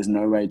game. There's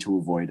no way to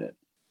avoid it.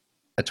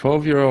 A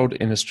 12-year-old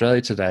in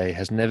Australia today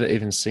has never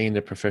even seen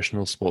a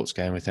professional sports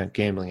game without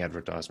gambling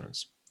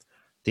advertisements.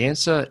 The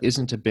answer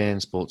isn't to ban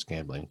sports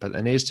gambling, but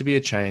there needs to be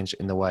a change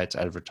in the way it's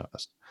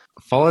advertised.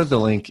 Follow the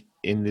link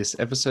in this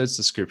episode's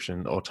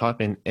description or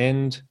type in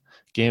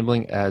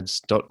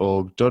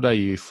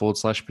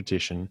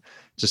endgamblingads.org.au/petition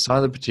to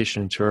sign the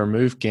petition to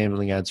remove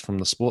gambling ads from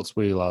the sports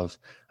we love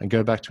and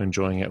go back to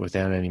enjoying it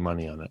without any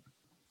money on it.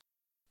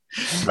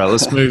 Right,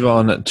 let's move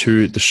on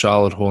to the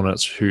Charlotte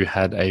Hornets, who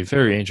had a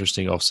very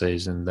interesting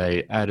offseason.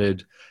 They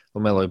added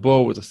LaMelo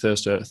Ball with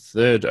the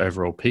third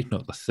overall pick,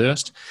 not the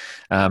first.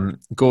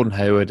 Gordon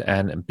Hayward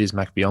and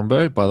Bismack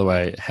Biyombo. By the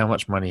way, how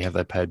much money have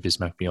they paid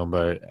Bismack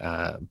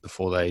Biyombo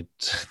before they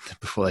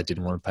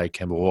didn't want to pay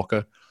Kemba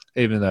Walker,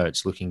 even though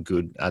it's looking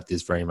good at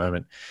this very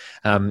moment?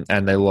 And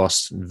they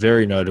lost,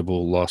 very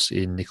notable loss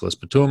in Nicholas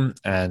Batum,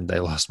 and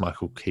they lost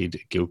Michael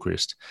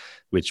Kidd-Gilchrist,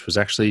 which was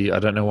actually, I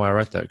don't know why I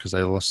wrote that, because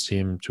they lost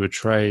him to a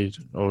trade,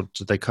 or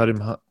did they cut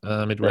him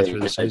midway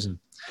through the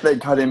season? They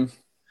cut him.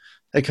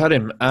 They cut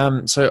him.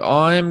 So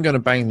I'm going to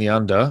bang the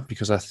under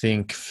because I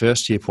think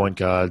first-year point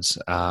guards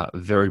are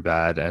very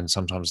bad, and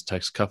sometimes it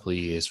takes a couple of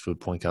years for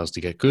point guards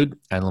to get good.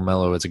 And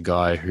LaMelo is a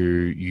guy who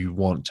you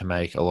want to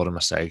make a lot of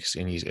mistakes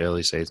in his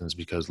early seasons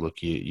because, look,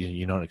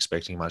 you're not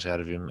expecting much out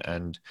of him.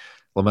 And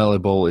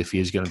LaMelo Ball, if he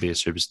is going to be a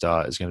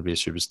superstar, is going to be a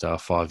superstar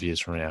 5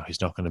 years from now.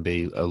 He's not going to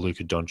be a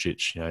Luka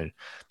Doncic,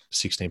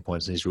 16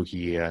 points in his rookie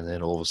year, and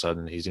then all of a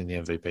sudden he's in the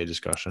MVP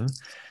discussion.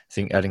 I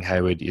think adding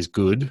Hayward is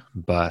good,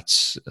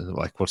 but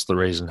like, what's the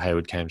reason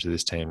Hayward came to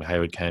this team?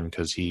 Hayward came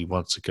because he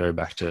wants to go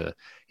back to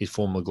his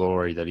former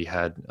glory that he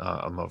had.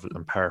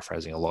 I'm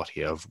paraphrasing a lot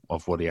here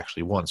of what he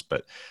actually wants,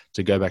 but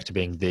to go back to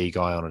being the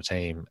guy on a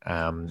team.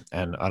 And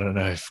I don't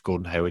know if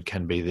Gordon Hayward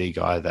can be the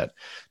guy that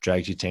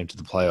drags your team to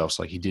the playoffs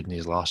like he did in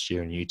his last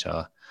year in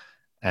Utah.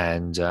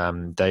 And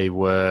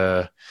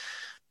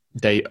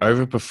they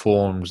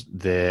overperformed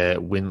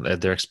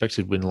their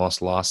expected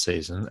win-loss last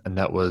season, and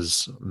that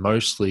was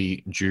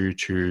mostly due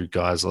to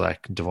guys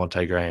like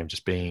Devontae Graham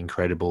just being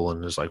incredible.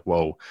 And it was like,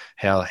 whoa,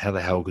 how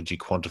the hell could you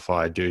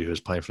quantify a dude who was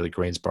playing for the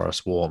Greensboro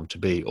Swarm to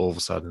be all of a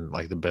sudden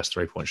like the best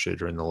three-point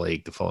shooter in the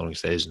league the following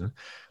season?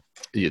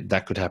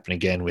 That could happen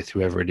again with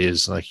whoever it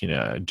is. Like,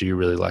 do you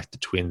really like the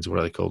Twins? What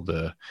are they called?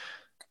 The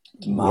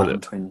Martin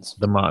Twins.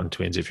 The Martin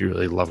Twins. If you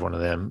really love one of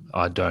them,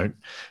 I don't.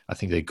 I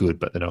think they're good,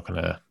 but you're not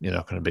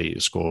gonna be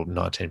score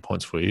 19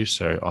 points for you.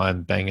 So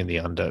I'm banging the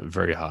under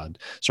very hard.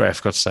 Sorry, I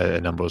forgot to say their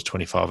number was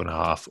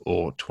 25.5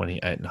 or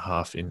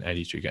 28.5 in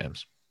 82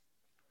 games.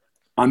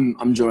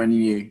 I'm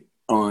joining you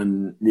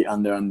on the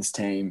under on this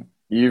team.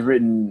 You've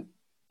written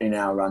in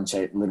our run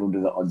sheet, little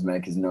do the odds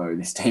makers know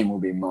this team will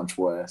be much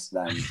worse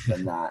than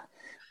that.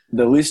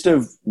 The list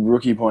of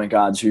rookie point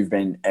guards who've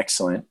been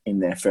excellent in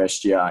their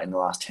first year in the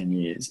last 10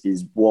 years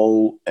is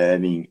Wall,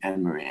 Irving,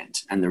 and Morant.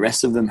 And the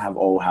rest of them have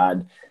all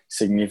had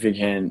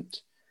significant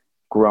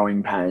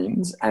growing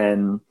pains.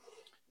 And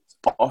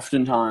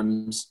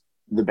oftentimes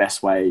the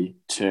best way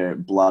to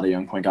blood a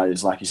young point guard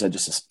is, like you said,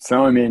 just to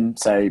throw him in,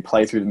 say,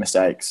 play through the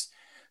mistakes.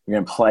 We're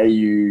going to play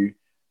you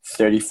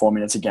 34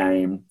 minutes a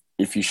game.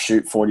 If you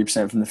shoot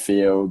 40% from the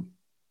field,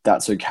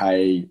 that's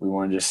okay. We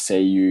want to just see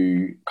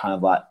you kind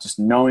of like just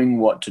knowing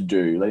what to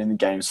do, letting the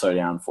game slow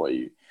down for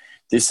you.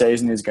 This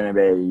season is going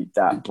to be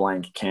that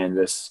blank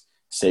canvas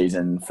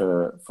season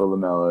for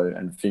LaMelo,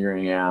 and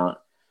figuring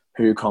out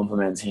who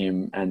complements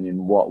him and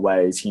in what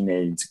ways he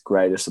needs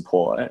greater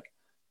support.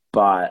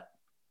 But,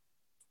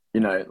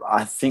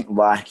 I think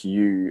like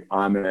you,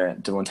 I'm a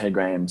Devontae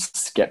Graham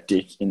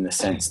skeptic in the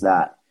sense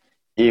that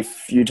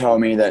if you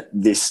told me that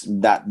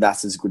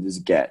that's as good as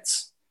it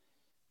gets,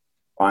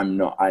 I'm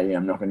not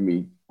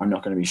going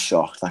to be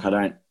shocked. Like, I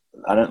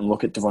don't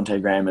look at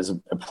Devontae Graham as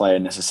a player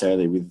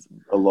necessarily with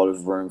a lot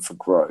of room for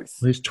growth.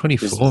 Well, he's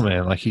 24,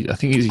 man. Like, I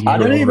think he's. I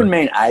don't even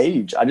mean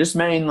age. I just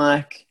mean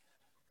like,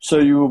 so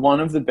you were one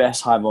of the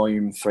best high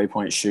volume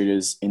 3-point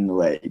shooters in the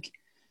league.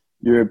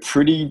 You're a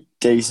pretty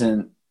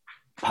decent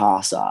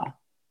passer.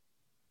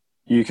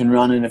 You can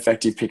run an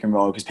effective pick and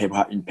roll because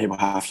people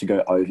have to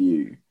go over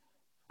you,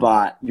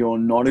 but you're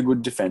not a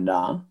good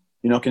defender.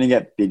 You're not going to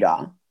get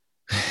bigger.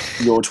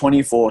 You're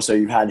 24, so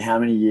you've had how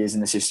many years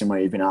in the system where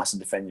you've been asked to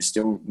defend? You're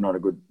still not a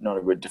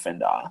good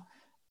defender,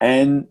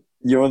 and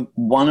you're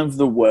one of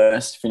the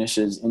worst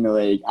finishers in the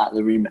league at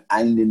the rim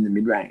and in the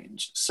mid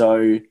range.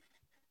 So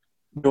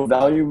your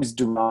value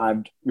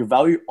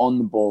on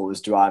the ball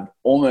is derived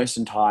almost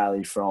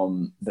entirely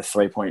from the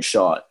 3-point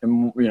shot.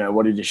 And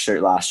what did you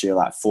shoot last year?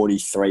 Like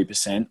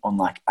 43% on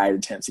like 8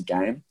 attempts a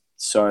game.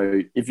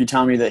 So if you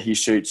tell me that he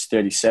shoots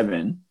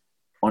 37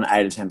 on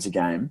 8 attempts a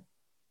game,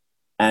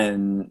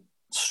 and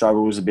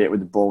struggles a bit with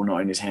the ball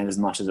not in his hand as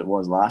much as it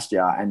was last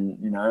year, and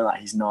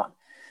he's not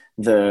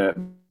the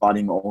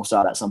budding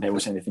all-star that some people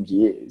seem to think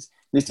he is,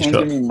 this team's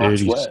going to be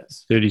much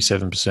worse.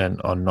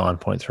 37% on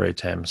 9.3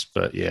 attempts,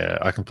 but yeah,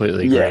 I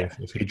completely agree. Yeah.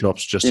 If he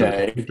drops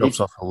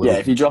off a little,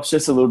 if he drops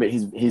just a little bit,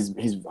 his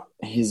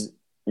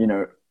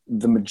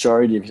the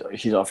majority of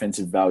his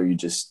offensive value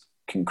just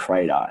can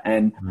crater.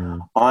 And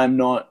I'm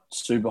not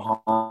super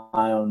high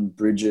on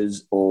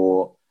Bridges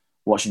or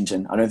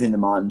Washington. I don't think the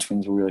Martin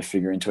Twins will really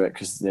figure into it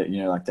because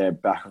they're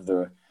back of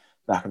the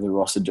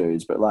roster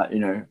dudes. But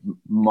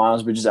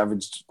Miles Bridges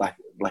averaged like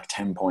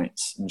 10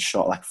 points and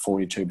shot like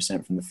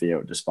 42% from the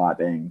field despite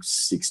being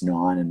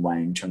 6'9" and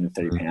weighing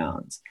 230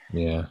 pounds.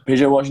 Yeah.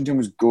 PJ Washington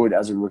was good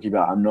as a rookie,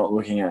 but I'm not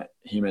looking at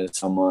him as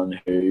someone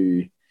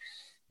who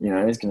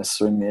is going to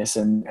swing this.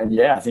 And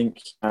yeah, I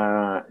think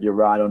you're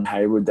right on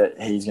Hayward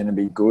that he's going to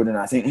be good. And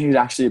I think he's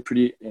actually a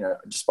pretty,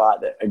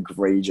 despite the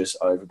egregious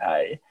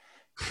overpay,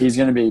 he's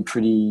going to be a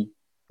pretty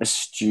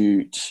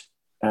astute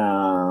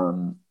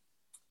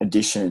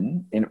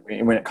addition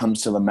when it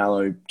comes to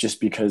LaMelo, just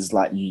because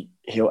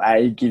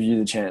he'll give you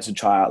the chance to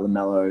try out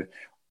LaMelo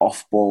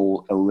off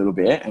ball a little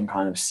bit and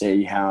kind of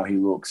see how he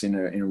looks in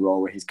a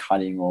role where he's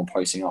cutting or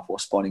posting up or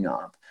spotting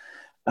up.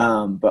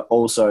 But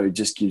also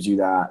just gives you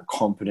that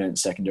competent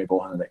secondary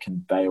ball handler that can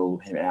bail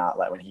him out,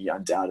 like when he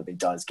undoubtedly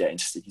does get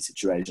into sticky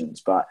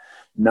situations. But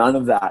none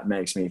of that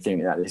makes me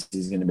think that this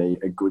is going to be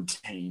a good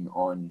team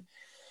on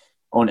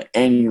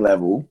any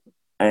level,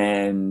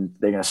 and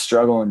they're going to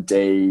struggle on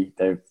D.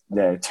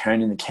 They're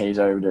turning the keys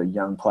over to a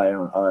young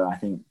player on O. I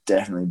think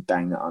definitely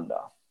bang the under.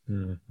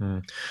 Mm-hmm.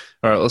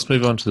 All right, let's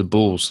move on to the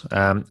Bulls.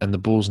 And the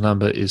Bulls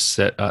number is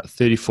set at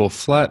 30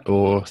 flat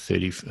or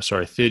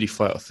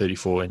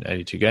 34 in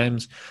 82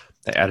 games.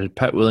 They added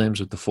Pat Williams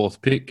with the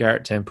 4th pick,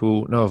 Garrett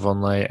Temple, Noah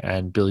Vonleh,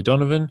 and Billy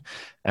Donovan.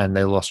 And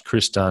they lost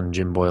Chris Dunn,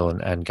 Jim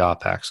Boylan, and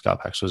Garpax.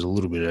 Garpax was a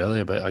little bit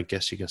earlier, but I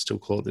guess you can still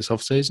call it this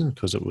offseason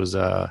because it was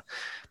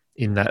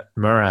in that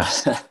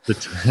morass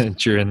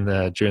during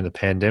the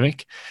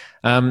pandemic.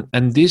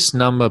 And this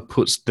number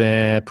puts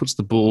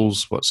the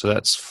Bulls, so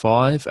that's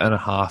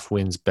 5.5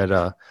 wins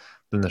better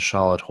than the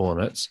Charlotte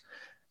Hornets.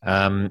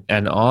 And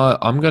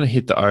I'm going to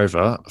hit the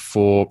over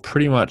for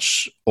pretty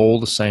much all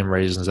the same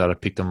reasons that I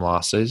picked them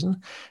last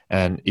season.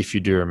 And if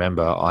you do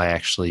remember, I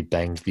actually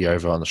banged the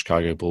over on the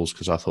Chicago Bulls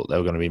because I thought they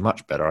were going to be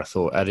much better. I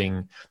thought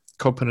adding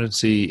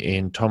competency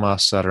in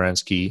Tomas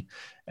Satoransky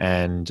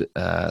and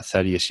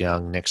Thaddeus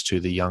Young next to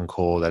the young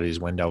core that is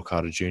Wendell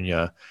Carter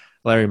Jr.,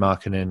 Larry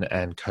Markkinen,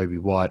 and Kobe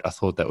White, I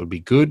thought that would be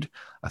good.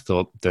 I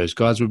thought those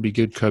guys would be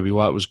good. Kobe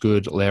White was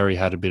good. Larry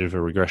had a bit of a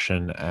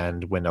regression,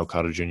 and Wendell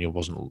Carter Jr.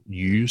 wasn't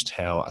used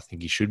how I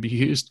think he should be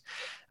used.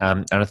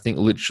 And I think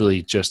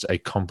literally just a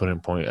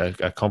competent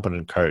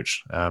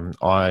coach.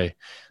 I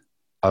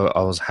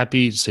was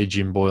happy to see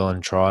Jim Boylan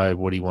try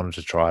what he wanted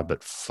to try,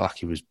 but fuck,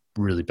 he was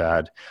really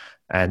bad.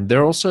 And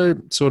they're also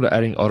sort of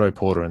adding Otto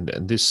Porter,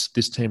 and this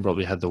team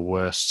probably had the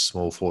worst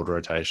small forward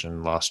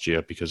rotation last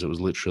year because it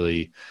was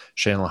literally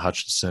Chandler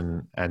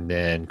Hutchinson and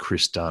then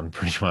Chris Dunn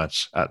pretty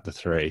much at the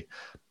 3.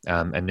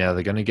 And now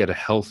they're going to get a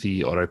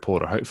healthy Otto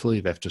Porter.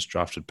 Hopefully, they've just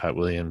drafted Pat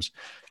Williams.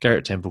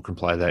 Garrett Temple can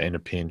play that in a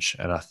pinch,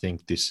 and I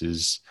think this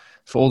is,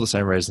 for all the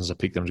same reasons I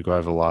picked them to go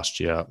over last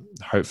year,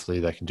 hopefully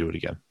they can do it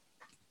again.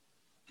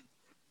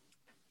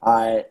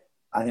 I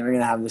think we're going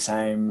to have the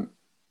same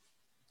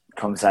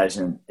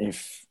conversation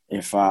if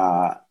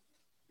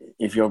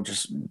you're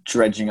just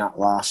dredging up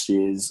last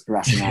year's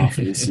rationale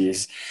for this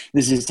year's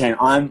team.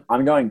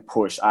 I'm going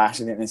push. I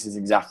actually think this is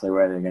exactly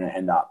where they're going to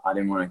end up. I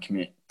didn't want to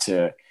commit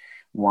to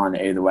one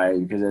either way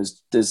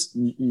because there's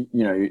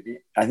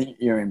I think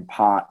you're in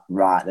part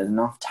right. There's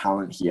enough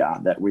talent here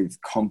that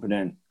with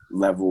competent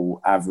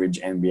level average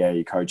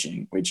NBA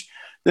coaching, which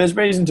there's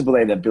reason to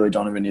believe that Billy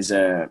Donovan is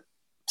a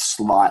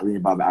slightly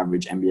above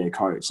average NBA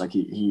coach. Like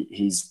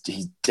he's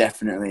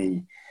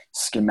definitely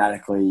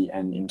schematically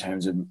and in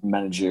terms of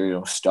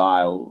managerial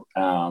style,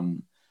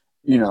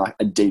 like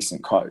a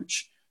decent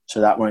coach.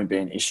 So that won't be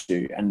an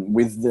issue. And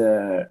with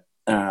the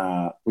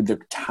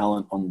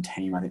talent on the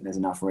team, I think there's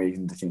enough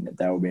reason to think that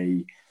they'll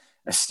be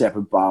a step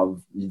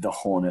above the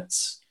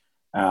Hornets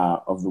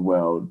of the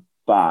world.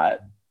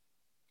 But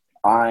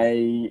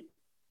I'm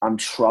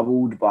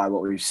troubled by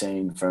what we've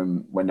seen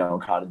from Wendell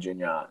Carter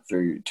Jr.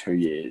 through 2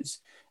 years,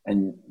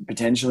 and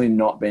potentially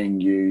not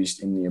being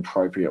used in the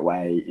appropriate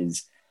way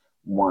is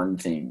one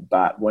thing.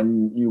 But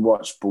when you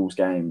watch Bulls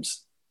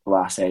games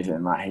last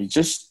season, he's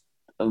just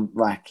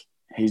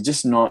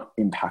not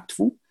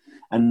impactful.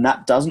 And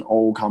that doesn't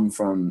all come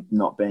from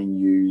not being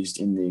used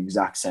in the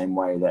exact same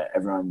way that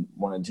everyone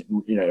wanted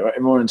to,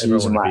 everyone wanted to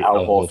use him like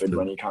Al Horford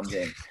when he comes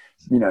in.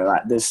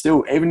 There's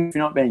still, even if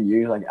you're not being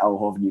used like Al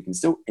Horford, you can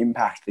still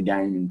impact the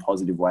game in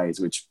positive ways,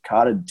 which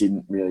Carter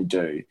didn't really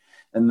do.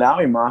 And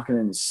Larry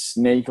Markkinen is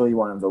sneakily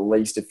one of the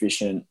least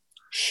efficient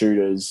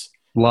shooters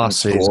last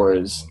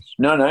season.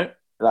 No,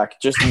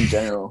 just in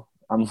general.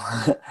 I'm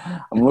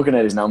looking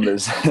at his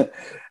numbers,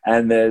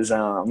 and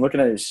I'm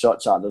looking at his shot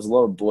chart. There's a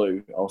lot of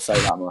blue. I'll say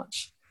that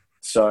much.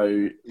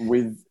 So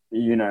with I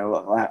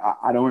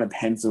don't want to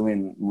pencil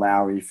in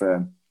Lowry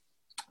for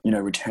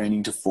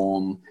returning to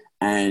form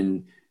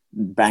and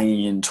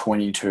banging in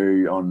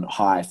 22 on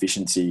high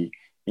efficiency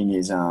in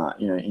his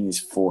in his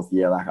 4th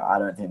year. I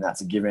don't think that's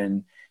a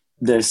given.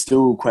 There's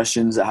still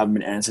questions that haven't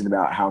been answered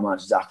about how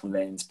much Zach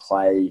LaVine's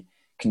play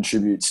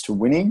contributes to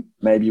winning.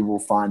 Maybe we'll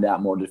find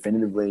out more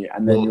definitively.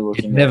 And then you're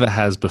looking. It never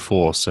has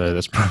before, so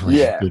that's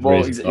probably a good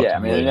reason.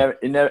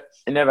 It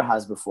never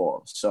has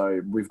before.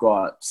 So we've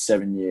got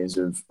 7 years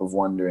of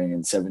wondering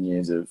and 7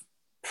 years of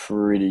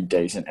pretty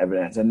decent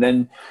evidence. And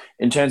then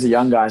in terms of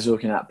young guys, you're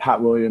looking at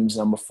Pat Williams,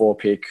 number 4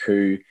 pick,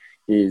 who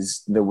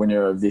is the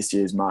winner of this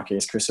year's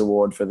Marquise Chris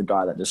Award for the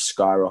guy that just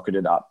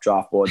skyrocketed up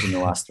draft boards in the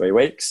last 3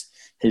 weeks.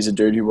 He's a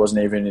dude who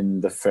wasn't even in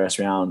the first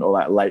round or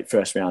that late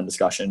first round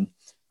discussion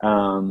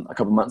a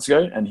couple of months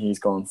ago, and he's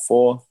gone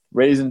 4th.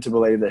 Reason to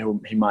believe that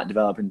he might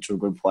develop into a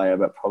good player,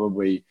 but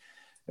probably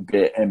a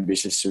bit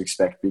ambitious to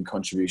expect big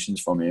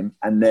contributions from him.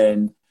 And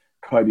then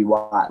Kobe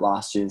White,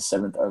 last year's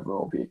 7th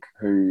overall pick,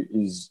 who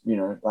is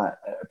a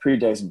pretty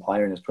decent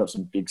player and has put up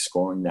some big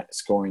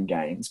scoring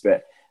games.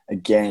 But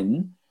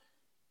again,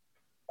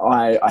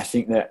 I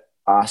think that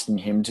asking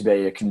him to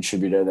be a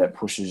contributor that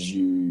pushes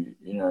you,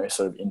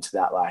 sort of into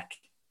that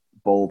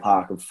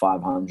ballpark of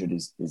 500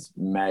 is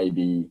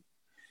maybe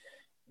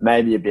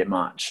a bit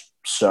much.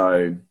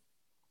 So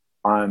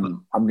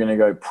I'm going to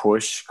go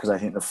push because I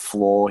think the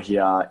floor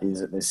here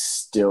is that there's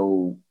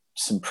still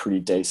some pretty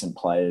decent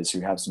players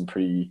who have some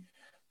pretty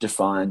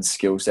defined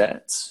skill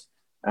sets,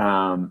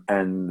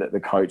 and that the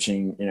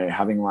coaching,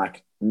 having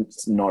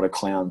not a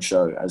clown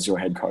show as your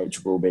head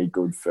coach will be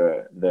good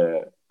for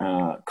the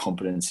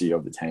competency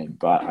of the team.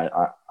 But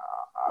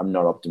I'm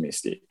not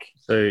optimistic.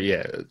 So,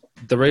 yeah,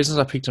 the reasons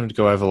I picked him to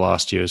go over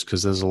last year is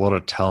because there's a lot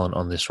of talent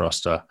on this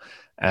roster.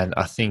 And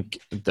I think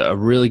a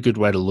really good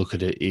way to look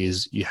at it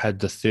is you had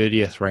the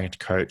 30th ranked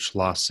coach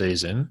last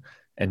season,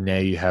 and now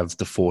you have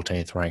the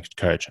 14th ranked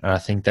coach. And I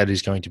think that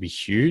is going to be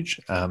huge.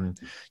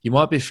 You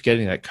might be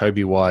forgetting that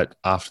Kobe White,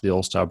 after the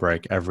All-Star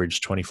break,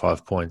 averaged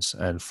 25 points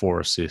and 4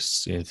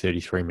 assists in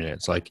 33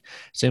 minutes. Like, it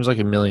seems like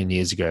a million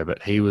years ago,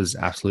 but he was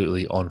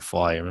absolutely on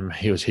fire. Remember,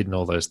 he was hitting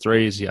all those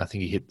threes. I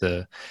think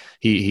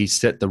he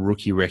set the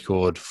rookie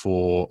record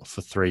for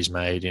threes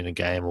made in a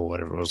game or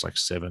whatever. It was like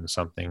 7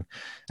 something.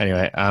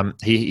 Anyway,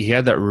 he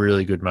had that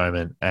really good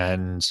moment,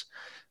 and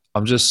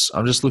I'm just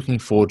looking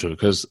forward to it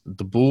because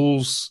the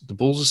Bulls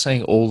are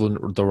saying all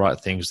the right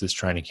things this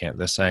training camp.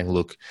 They're saying,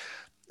 look,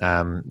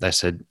 they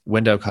said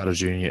Wendell Carter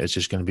Jr. is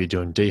just going to be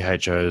doing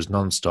DHOs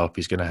nonstop.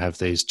 He's going to have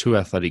these 2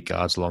 athletic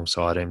guards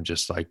alongside him,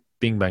 just like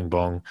bing, bang,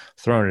 bong,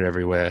 throwing it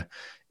everywhere.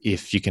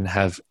 If you can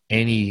have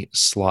any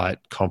slight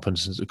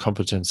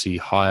competency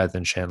higher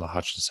than Chandler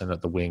Hutchinson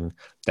at the wing,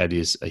 that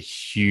is a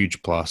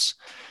huge plus.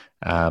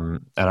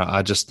 And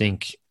I just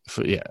think,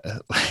 we're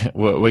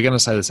going to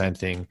say the same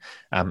thing.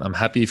 I'm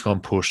happy you've gone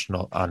push,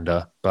 not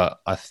under,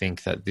 but I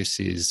think that this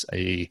is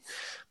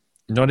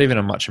not even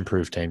a much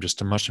improved team,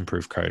 just a much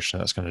improved coach, and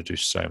that's going to do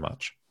so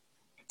much.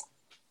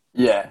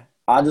 Yeah,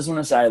 I just want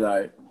to say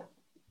though,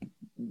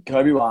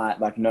 Kobe White,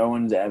 like no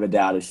one's ever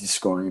doubted his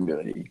scoring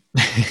ability.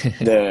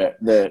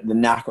 the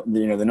knock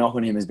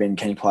on him has been,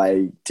 can he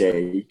play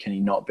D? Can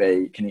he not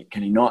be? Can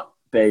he not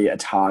be a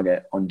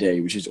target on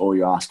D, which is all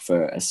you ask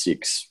for a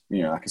 6,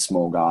 like a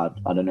small guard.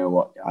 I don't know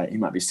what, he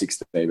might be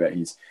 6'3", but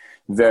he's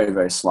very,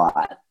 very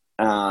slight.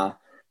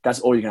 That's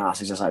all you can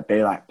ask, is just like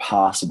be like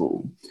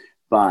passable.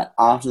 But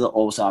after the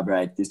All-Star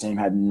break, this team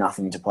had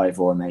nothing to play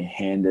for, and they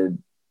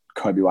handed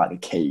Kobe White the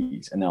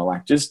keys, and they were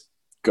like, just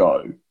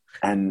go.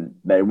 And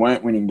they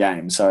weren't winning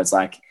games. So it's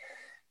like,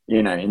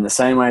 in the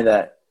same way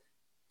that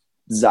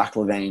Zach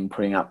LaVine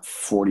putting up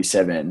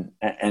 47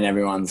 and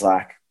everyone's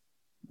like,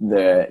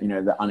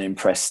 the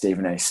unimpressed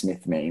Stephen A.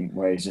 Smith meme,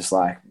 where he's just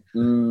like,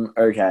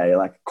 okay,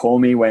 like call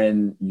me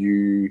when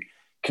you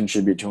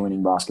contribute to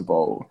winning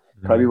basketball.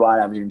 Mm-hmm. Kobe White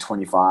averaging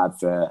 25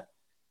 for,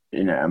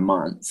 a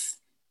month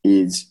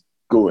is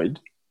good,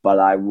 but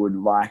I would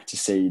like to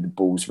see the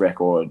Bulls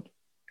record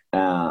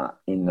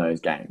in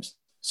those games.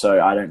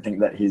 So I don't think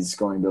that his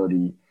scoring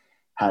ability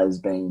has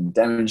been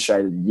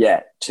demonstrated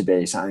yet to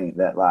be something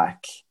that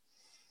like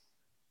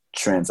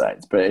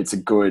translates, but it's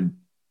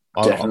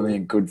definitely a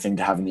good thing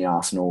to have in the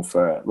arsenal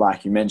for,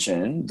 like you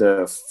mentioned,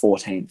 the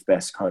 14th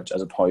best coach,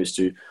 as opposed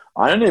to,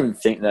 I don't even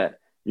think that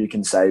you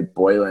can say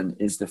Boylen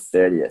is the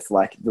 30th.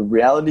 Like the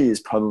reality is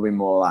probably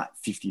more like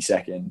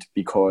 52nd,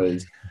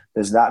 because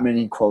there's that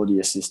many quality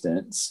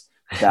assistants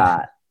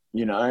that,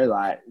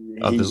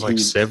 there's like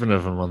 7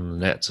 of them on the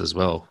Nets as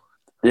well.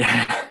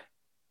 Yeah.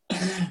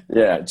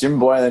 Yeah. Jim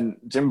Boylen,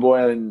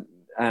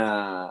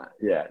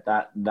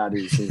 that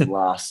is his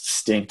last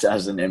stint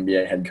as an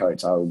NBA head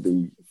coach. I would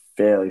be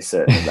fairly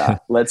certain of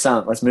that. Let's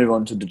move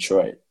on to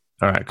Detroit.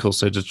 All right, cool.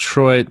 So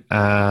Detroit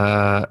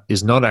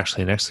is not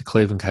actually next. The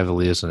Cleveland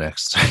Cavaliers are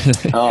next.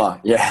 Oh,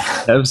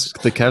 yeah.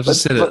 The Cavs have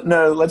said it.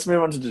 No, let's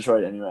move on to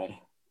Detroit anyway.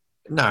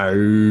 No,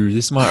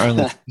 this might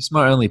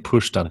only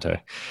push Dante.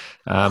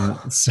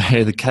 So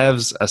the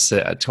Cavs are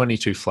set at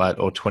 22 flat,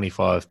 or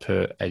 25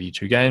 per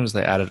 82 games.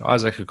 They added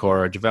Isaac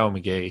Okoro,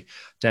 JaVale McGee,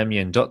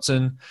 Damian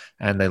Dotson,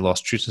 and they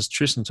lost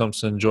Tristan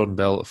Thompson, Jordan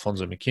Bell,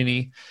 Alfonso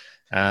McKinney.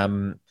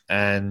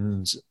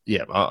 And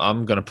yeah,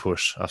 I'm going to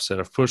push.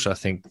 I've pushed. I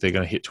think they're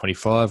going to hit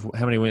 25.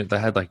 How many wins? They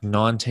had like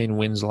 19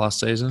 wins last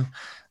season.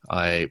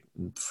 I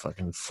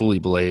fucking fully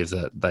believe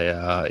that they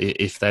are.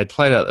 If they had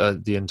played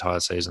out the entire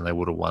season, they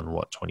would have won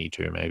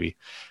 22 maybe.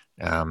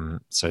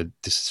 So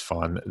this is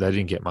fine. They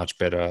didn't get much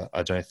better.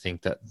 I don't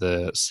think that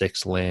the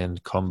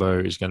Sex-Land combo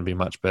is going to be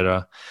much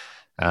better.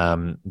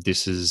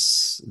 This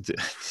is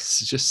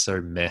just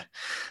so meh.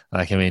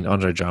 Like, I mean,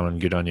 Andre Drummond,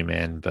 good on you,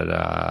 man,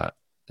 but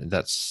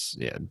this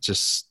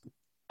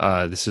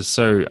is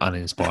so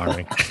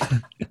uninspiring.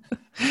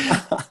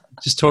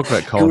 Just talk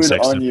about Colin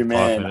Sexton for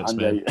 5 minutes,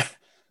 man.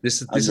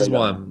 This is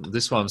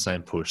why I'm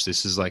saying push.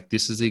 This is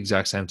the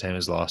exact same team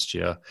as last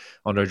year.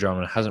 Andre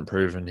Drummond hasn't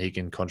proven he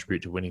can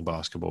contribute to winning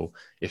basketball.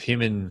 If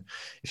him and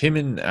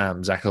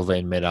Zach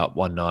LaVine met up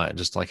one night and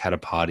just like had a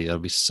party, that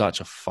would be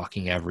such a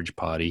fucking average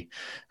party.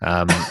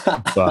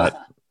 But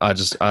I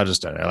just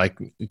don't know. Like,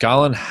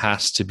 Garland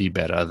has to be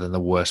better than the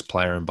worst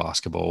player in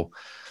basketball.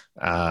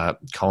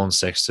 Colin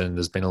Sexton,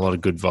 there's been a lot of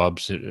good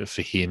vibes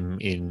for him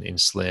in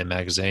Slam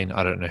magazine.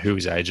 I don't know who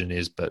his agent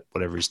is, but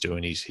whatever he's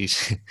doing,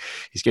 he's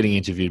getting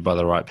interviewed by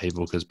the right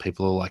people, because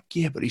people are like,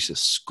 yeah, but he's a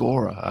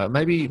scorer.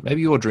 Maybe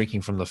you're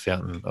drinking from the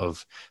fountain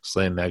of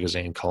Slam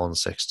magazine Colin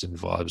Sexton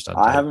vibes.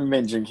 I haven't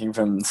been drinking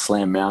from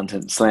Slam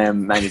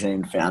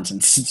magazine fountain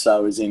since I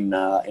was in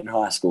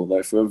high school,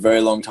 though. For a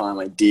very long time,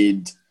 I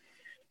did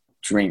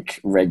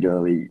drink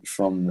regularly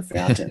from the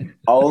fountain.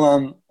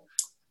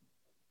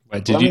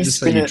 Wait, did you just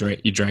say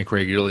you drank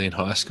regularly in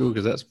high school?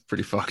 Because that's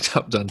pretty fucked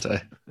up, Dante.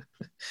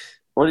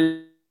 What do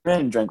you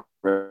mean, drank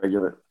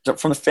regular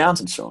from the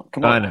fountain, Sean.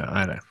 Come on.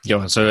 I know. Go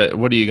on. So,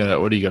 what do you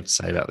got to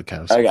say about the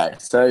Cavs? Okay,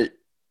 so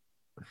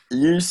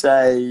you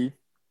say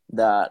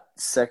that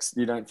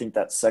you don't think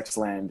that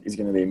Sexland is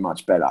going to be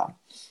much better,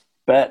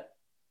 but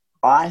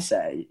I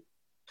say,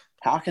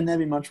 how can they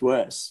be much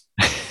worse?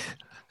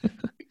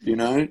 You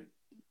know,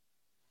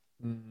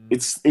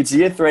 it's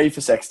year 3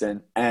 for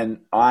Sexton,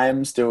 and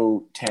I'm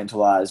still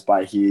tantalized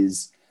by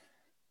his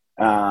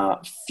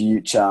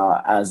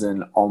future as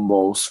an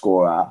on-ball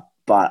scorer.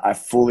 But I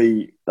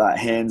fully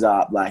hands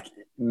up, like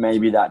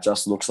maybe that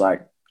just looks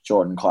like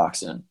Jordan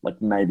Clarkson.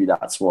 Like maybe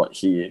that's what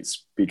he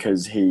is,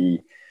 because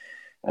he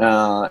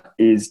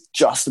is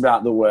just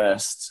about the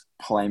worst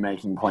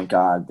playmaking point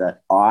guard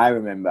that I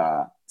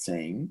remember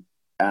seeing.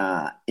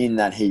 In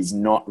that he's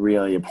not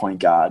really a point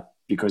guard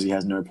because he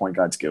has no point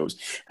guard skills,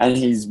 and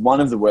he's one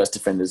of the worst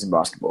defenders in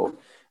basketball.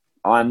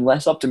 I'm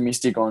less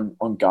optimistic on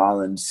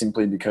Garland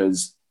simply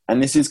because,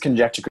 and this is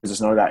conjecture because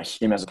it's not about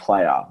him as a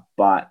player,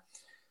 but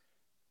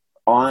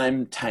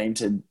I'm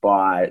tainted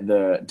by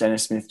the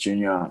Dennis Smith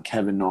Jr.,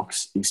 Kevin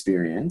Knox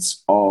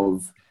experience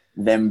of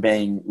them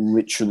being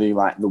literally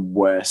like the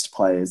worst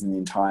players in the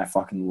entire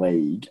fucking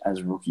league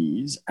as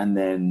rookies, and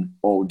then,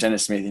 or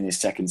Dennis Smith in his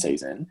second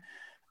season,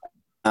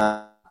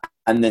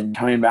 and then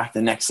coming back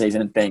the next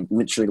season and being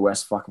literally the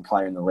worst fucking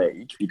player in the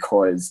league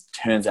because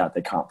turns out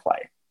they can't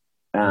play.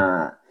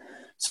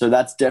 So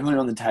that's definitely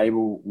on the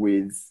table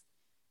with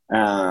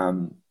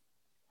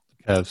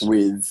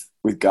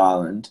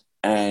Garland.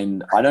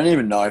 And I don't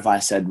even know if I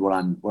said what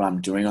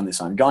I'm doing on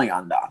this. I'm going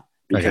under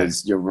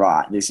because You're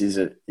right. This is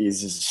a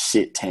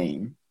shit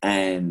team,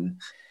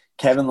 and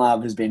Kevin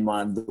Love has been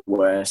one of the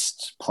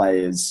worst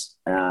players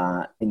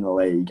in the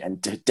league, and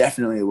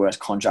definitely the worst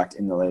contract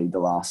in the league the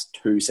last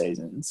 2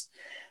 seasons.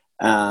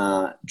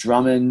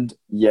 Drummond,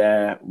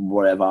 yeah,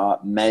 whatever.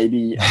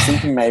 Maybe I'm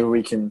thinking maybe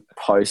we can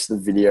post the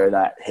video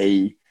that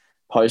he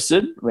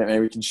posted. Maybe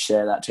we can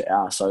share that to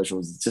our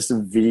socials. It's just a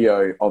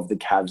video of the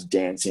Cavs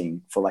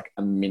dancing for like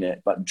a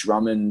minute, but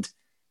Drummond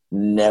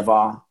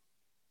never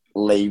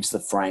leaves the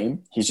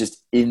frame. He's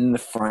just in the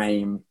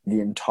frame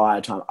the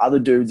entire time. Other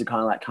dudes are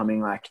kind of like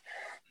coming like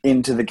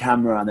into the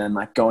camera and then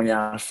like going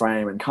out of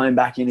frame and coming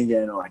back in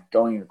again, or like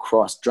going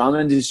across.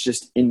 Drummond is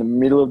just in the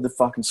middle of the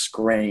fucking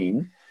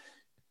screen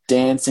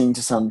dancing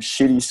to some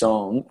shitty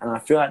song. And I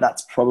feel like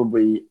that's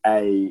probably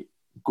a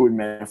good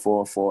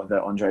metaphor for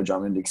the Andre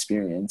Drummond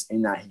experience,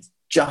 in that he's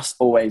just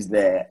always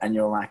there and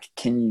you're like,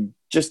 can you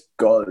just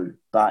go?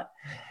 But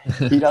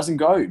he doesn't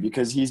go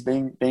because he's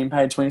being paid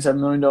 $27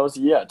 million a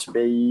year to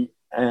be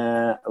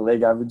a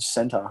league average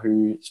center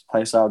whose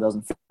play style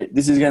doesn't fit.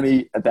 This is going to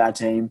be a bad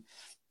team.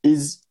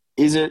 Is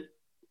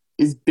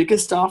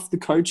Bickerstaff the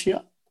coach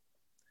here?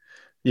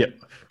 Yep.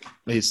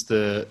 It's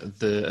the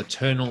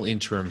eternal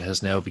interim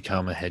has now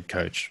become a head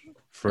coach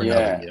for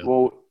another year.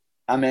 Well,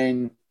 I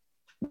mean,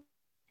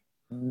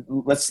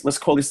 let's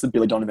call this the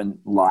Billy Donovan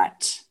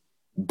light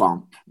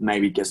bump.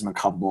 Maybe it gives them a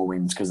couple more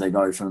wins because they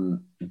go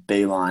from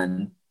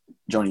Beeline,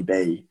 Johnny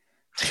B,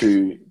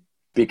 to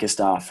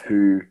Bickerstaff,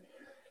 who,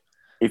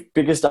 if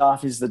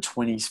Bickerstaff is the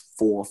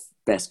 24th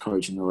best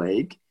coach in the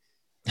league,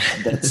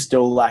 that's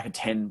still like a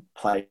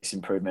 10-place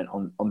improvement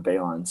on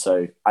Beeline.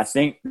 So I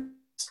think the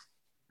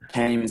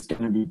team is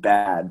going to be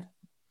bad,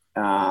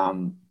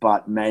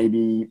 but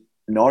maybe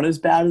not as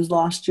bad as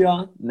last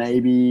year.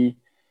 Maybe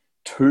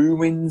 2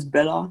 wins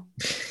better,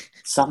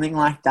 something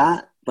like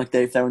that. Like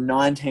if they were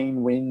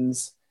 19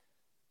 wins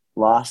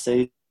last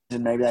season,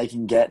 maybe they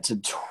can get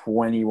to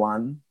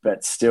 21,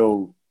 but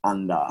still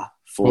under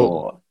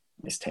for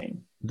this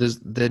team.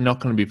 They're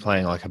not going to be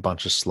playing like a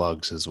bunch of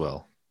slugs as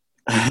well.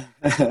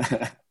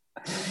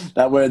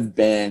 That word's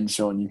banned,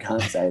 Sean. You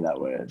can't say that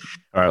word.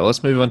 All right,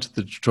 let's move on to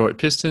the Detroit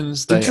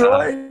Pistons.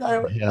 I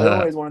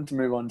always wanted to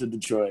move on to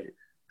Detroit.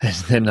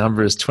 Their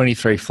number is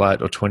 23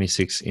 flat or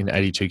 26 in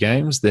 82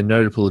 games. Their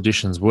notable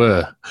additions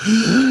were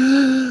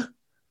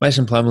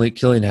Mason Plumlee,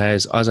 Killian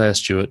Hayes, Isaiah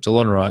Stewart,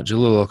 DeLon Wright,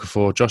 Jahlil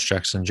Okafor, Josh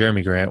Jackson,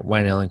 Jeremy Grant,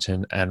 Wayne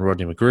Ellington, and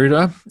Rodney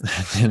McGruder.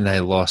 And then they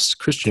lost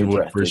Christian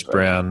Wood, Bruce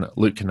Brown,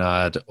 Luke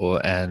Kennard,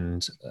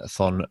 and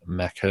Thon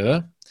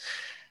Maker.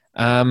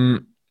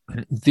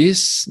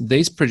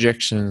 These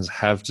projections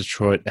have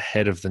Detroit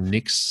ahead of the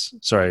Knicks.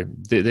 Sorry,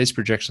 these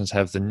projections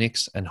have the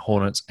Knicks and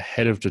Hornets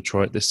ahead of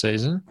Detroit this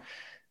season.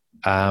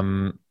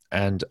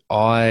 And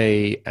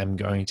I am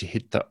going to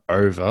hit the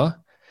over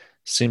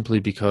simply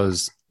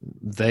because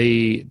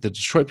the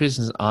Detroit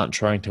Pistons aren't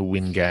trying to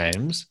win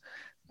games.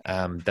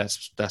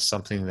 That's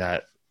something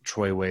that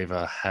Troy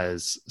Weaver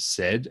has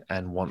said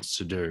and wants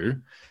to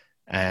do.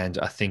 And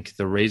I think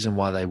the reason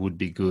why they would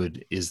be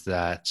good is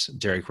that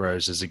Derrick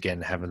Rose is,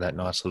 again, having that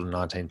nice little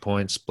 19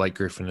 points. Blake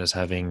Griffin is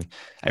having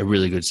a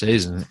really good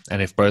season.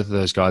 And if both of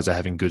those guys are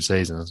having good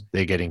seasons,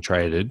 they're getting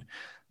traded.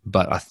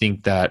 But I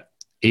think that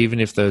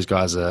even if those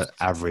guys are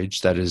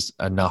average, that is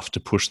enough to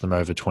push them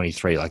over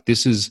 23. Like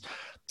this is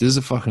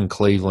a fucking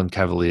Cleveland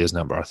Cavaliers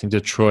number. I think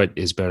Detroit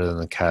is better than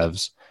the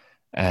Cavs.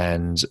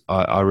 And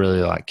I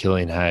really like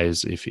Killian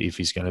Hayes if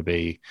he's going to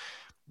be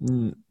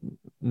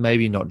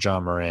maybe not Ja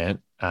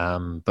Morant,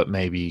 but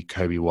maybe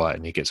Kobe White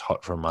and he gets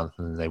hot for a month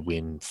and then they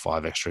win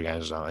 5 extra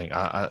games or something.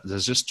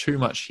 There's just too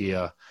much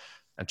here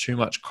and too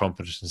much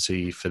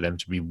competency for them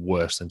to be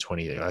worse than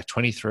 20. Like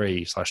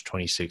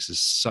 23/26 is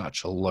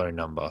such a low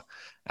number,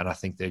 and I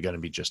think they're going to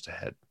be just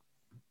ahead.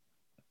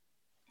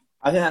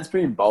 I think that's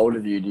pretty bold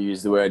of you to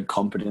use the word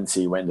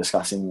competency when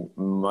discussing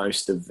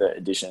most of the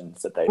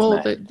additions that they've made.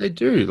 Well, they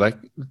do. Like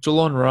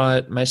Delon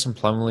Wright, Mason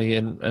Plumlee,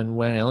 and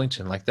Wayne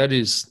Ellington. Like that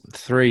is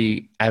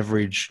 3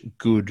 average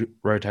good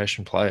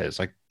rotation players.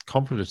 Like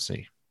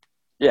competency.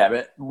 Yeah,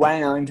 but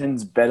Wayne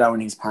Ellington's better when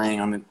he's playing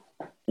on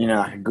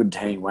like a good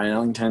team. Wayne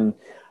Ellington,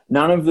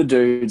 none of the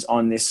dudes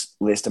on this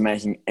list are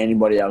making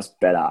anybody else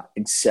better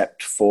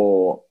except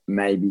for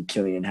maybe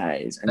Killian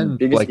Hayes. And the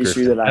biggest Blake issue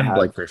Griffin, that I have...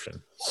 Blake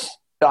Griffin.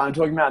 I'm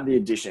talking about the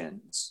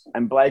additions.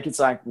 And Blake, it's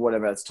like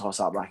whatever, it's a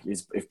toss-up. Like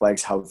if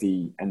Blake's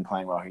healthy and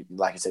playing well,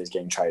 like I said, he's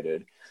getting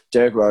traded.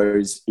 Derrick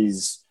Rose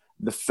is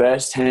the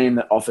first team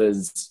that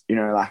offers,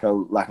 like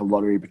a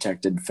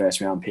lottery-protected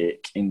first-round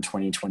pick in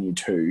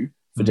 2022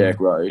 for Derrick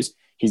Rose.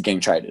 He's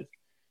getting traded.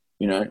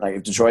 Like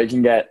if Detroit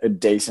can get a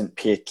decent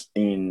pick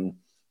in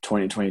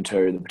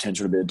 2022, the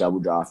potential to be a double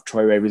draft,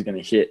 Troy Weaver's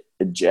going to hit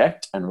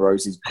eject and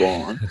Rose is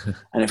gone.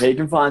 And if he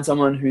can find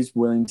someone who's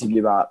willing to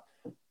give up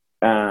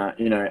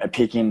a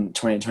pick in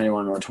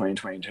 2021 or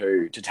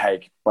 2022 to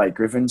take Blake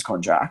Griffin's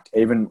contract,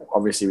 even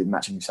obviously with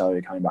matching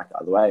salary coming back the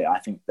other way, I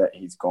think that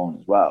he's gone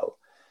as well.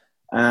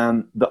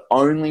 The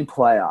only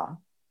player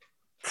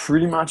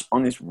pretty much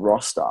on this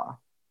roster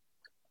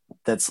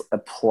that's a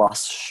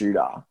plus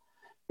shooter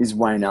is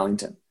Wayne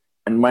Ellington.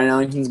 And Wayne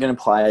Ellington's going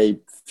to play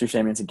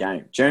 15 minutes a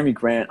game. Jeremy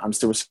Grant, I'm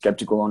still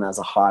skeptical on as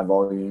a high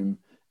volume,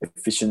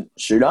 efficient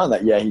shooter.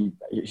 That he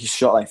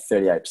shot like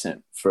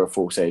 38% for a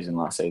full season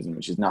last season,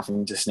 which is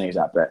nothing to sneeze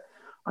at, but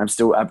I'm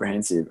still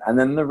apprehensive. And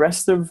then the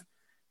rest of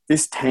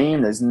this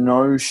team, there's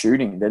no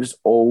shooting. They're just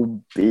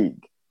all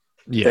big.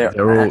 Yeah,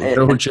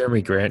 they're all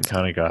Jeremy Grant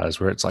kind of guys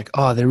where it's like,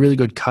 oh, they're really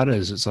good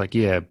cutters. It's like,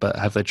 yeah, but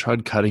have they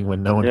tried cutting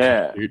when no one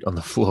can shoot on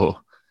the floor?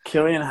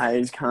 Killian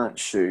Hayes can't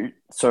shoot.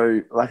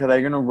 So, like, are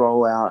they going to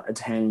roll out a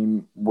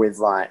team with,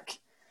 like,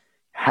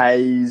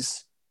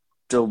 Hayes,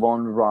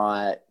 Delon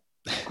Wright,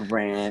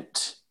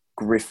 Grant,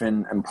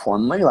 Griffin, and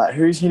Plumlee? Like,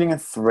 who's hitting a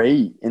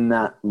 3 in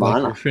that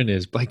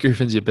lineup? Blake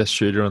Griffin's your best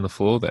shooter on the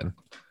floor then.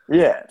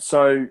 Yeah,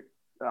 so,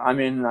 I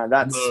mean,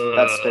 that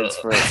speaks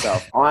for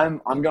itself.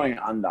 I'm going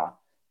under.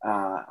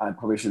 I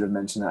probably should have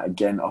mentioned that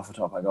again off the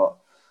top. I got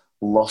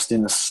lost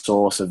in the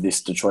source of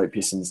this Detroit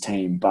Pistons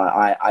team. But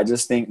I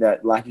just think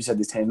that, like you said,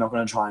 this team's not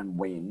going to try and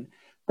win.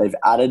 They've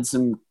added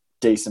some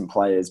decent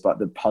players, but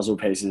the puzzle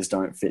pieces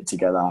don't fit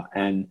together.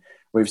 And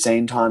we've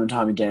seen time and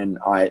time again,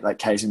 like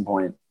case in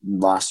point,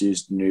 last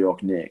year's New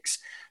York Knicks,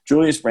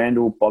 Julius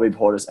Randle, Bobby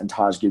Portis, and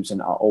Taj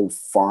Gibson are all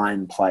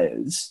fine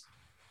players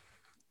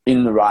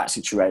in the right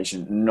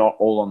situation, not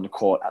all on the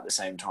court at the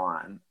same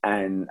time.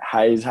 And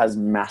Hayes has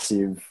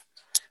massive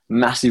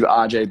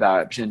RJ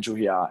Barrett potential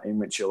here, in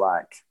which you're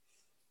like,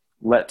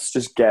 let's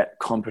just get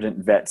competent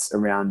vets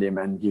around him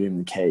and give him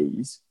the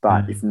keys.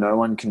 But if no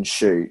one can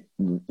shoot,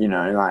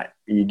 like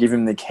you give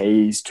him the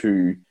keys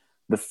to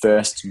the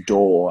first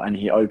door and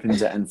he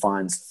opens it and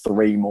finds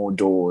 3 more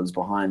doors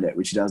behind it,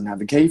 which he doesn't have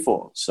the key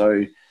for.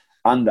 So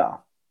under.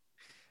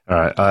 All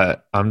right.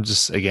 I'll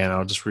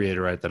just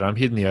reiterate that I'm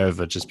hitting the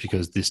over just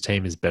because this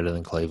team is better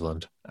than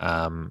Cleveland.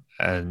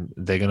 And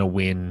they're going to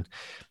win.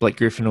 Blake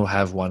Griffin will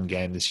have one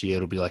game this year.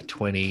 It'll be like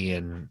 20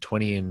 and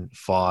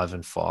 5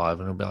 and 5.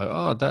 And it'll be like,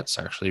 oh, that's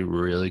actually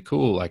really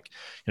cool. Like,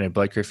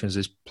 Blake Griffin's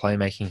this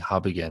playmaking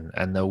hub again,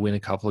 and they'll win a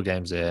couple of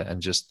games there.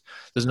 And just,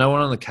 there's no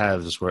one on the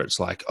Cavs where it's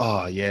like,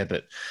 oh yeah,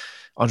 but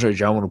Andre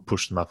Drummond will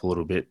push them up a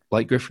little bit.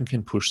 Blake Griffin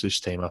can push this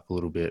team up a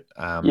little bit.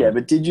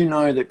 But did you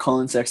know that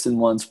Colin Sexton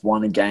once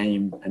won a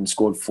game and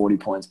scored 40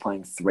 points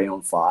playing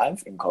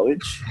 3-on-5 in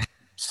college?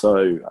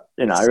 So,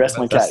 I rest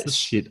my case. That's the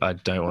shit I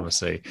don't want to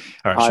see.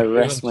 All right, I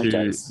rest my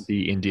case.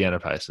 The Indiana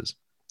Pacers.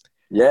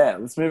 Yeah,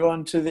 let's move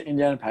on to the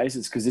Indiana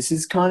Pacers, because this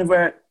is kind of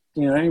where,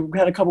 we've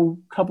had a couple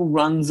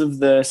runs of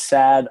the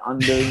sad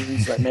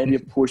unders, like maybe a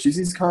push. This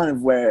is kind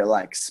of where it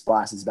like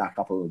spices back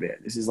up a little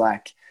bit. This is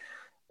like,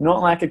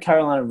 not like a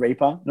Carolina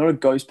Reaper, not a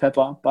Ghost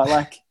Pepper, but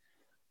like,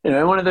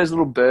 one of those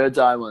little bird's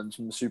eye ones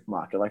from the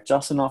supermarket, like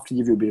just enough to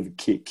give you a bit of a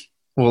kick.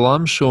 Well,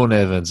 I'm Sean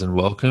Evans, and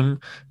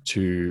welcome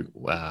to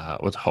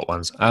what's Hot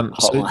Ones.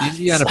 The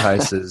Indiana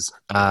Pacers.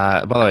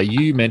 By the way,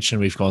 you mentioned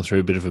we've gone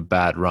through a bit of a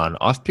bad run.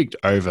 I've picked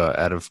over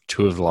out of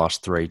 2 of the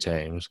last 3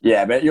 teams.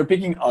 Yeah, but you're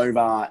picking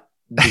over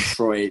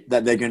Detroit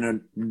that they're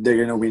gonna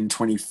win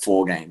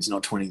 24 games,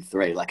 not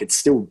 23. Like, it's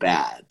still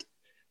bad.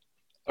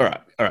 All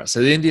right.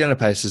 So the Indiana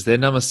Pacers, their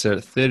number set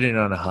at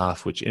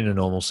 39.5, which in a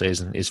normal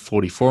season is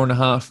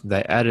 44.5.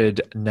 They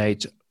added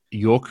Nate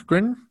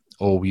Yorkgren,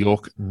 or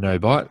York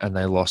Nobite, and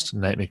they lost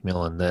Nate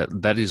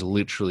McMillan. That is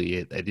literally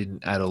it. They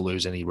didn't add or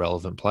lose any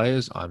relevant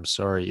players. I'm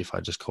sorry if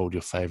I just called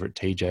your favorite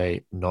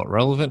TJ not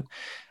relevant.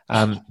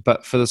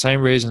 But for the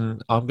same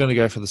reason, I'm going to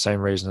go for the same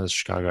reason as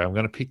Chicago. I'm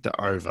going to pick the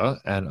over,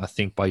 and I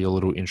think by your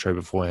little intro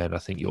beforehand, I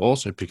think you're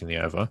also picking the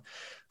over.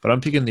 But I'm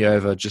picking the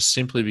over just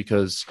simply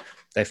because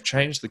they've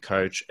changed the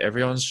coach.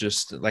 Everyone's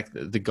just like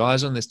the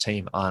guys on this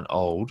team aren't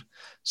old.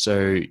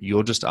 So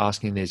you're just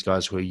asking these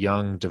guys who are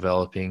young,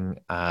 developing,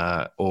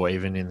 or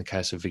even in the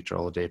case of Victor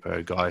Oladipo,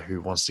 a guy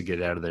who wants to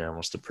get out of there and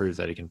wants to prove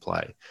that he can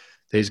play.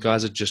 These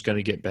guys are just going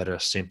to get better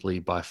simply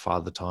by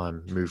Father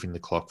Time moving the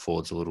clock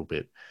forwards a little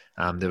bit.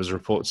 There was a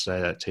report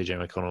today that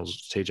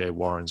TJ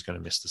Warren's going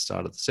to miss the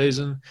start of the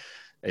season.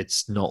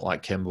 It's not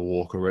like Kemba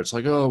Walker where it's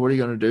like, oh, what are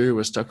you going to do?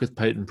 We're stuck with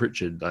Peyton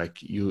Pritchard. Like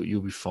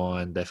you'll be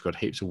fine. They've got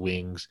heaps of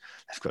wings.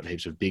 They've got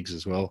heaps of bigs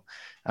as well.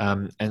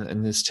 And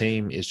this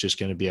team is just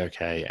going to be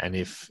okay. And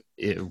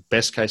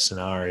best case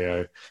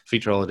scenario,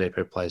 Victor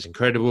Oladipo plays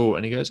incredible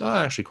and he goes, oh,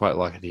 I actually quite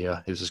like it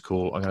here. This is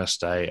cool. I'm going to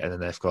stay. And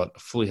then they've got a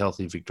fully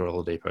healthy Victor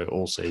Oladipo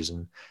all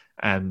season.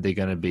 And they're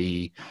going to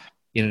be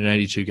in an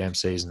 82-game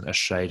season, a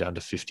shade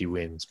under 50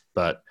 wins,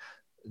 but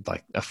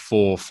like a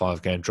 4 or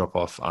 5 game drop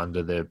off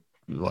under their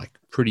like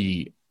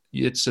pretty.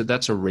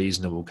 That's a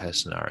reasonable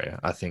case scenario.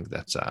 I think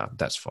that's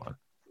fine.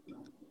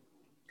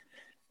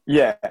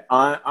 Yeah,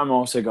 I'm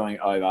also going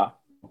over,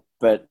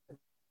 but I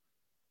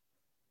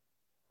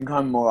think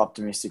I'm more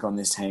optimistic on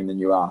this team than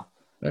you are.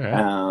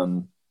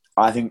 Okay.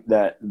 I think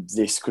that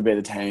this could be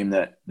the team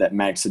that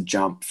makes a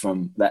jump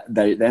from that.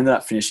 They ended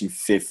up finishing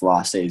 5th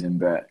last season,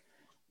 but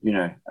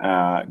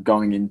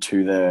going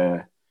into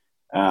the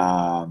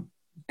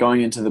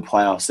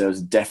playoffs, there was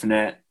a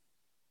definite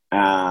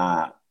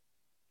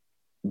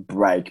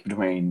break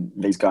between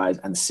these guys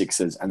and the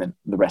Sixers, and then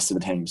the rest of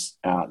the teams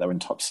that were in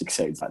top 6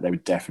 seeds. Like they were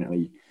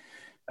definitely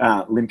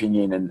limping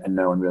in, and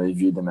no one really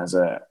viewed them as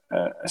a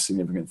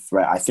significant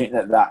threat. I think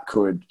that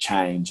could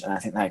change, and I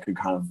think they could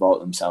kind of vault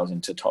themselves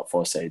into top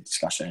 4 seed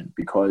discussion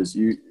because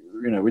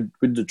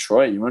with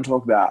Detroit, you want to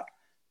talk about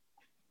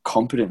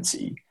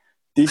competency.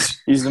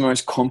 This is the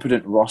most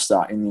competent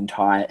roster in the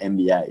entire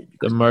NBA.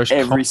 The most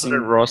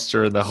competent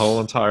roster in the whole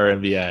entire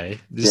NBA.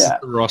 This is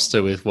the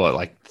roster with what,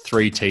 like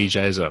 3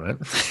 TJs on it?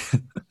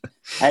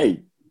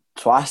 Hey,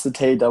 twice the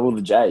T, double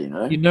the J,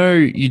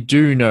 You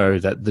do know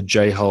that the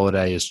J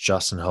Holiday is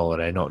Justin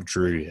Holiday, not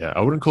Drew. Yeah.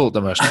 I wouldn't call it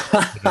the most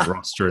competent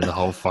roster in the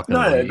whole fucking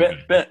league.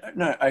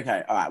 No,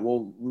 okay, all right.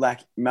 Well, like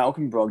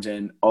Malcolm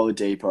Brogdon,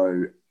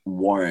 Oladipo,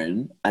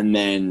 Warren, and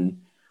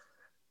then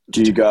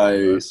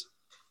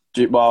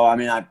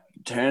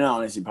Turner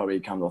honestly probably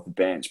comes off the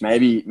bench.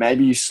 Maybe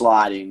you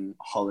slide in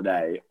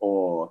Holiday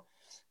or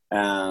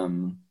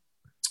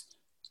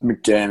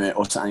McDermott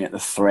or something at the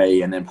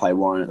 3 and then play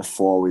Warren at the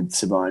 4 with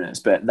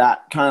Sabonis. But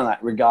that kind of like,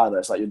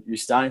 regardless, like your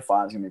starting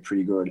 5 is going to be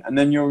pretty good. And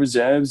then your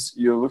reserves,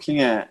 you're looking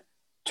at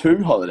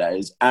 2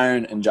 Holidays,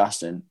 Aaron and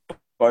Justin,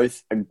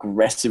 both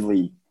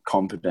aggressively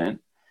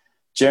competent.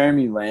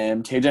 Jeremy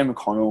Lamb, TJ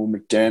McConnell,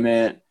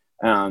 McDermott.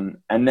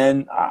 And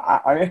then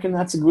I reckon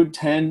that's a good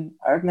 10.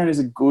 I reckon that is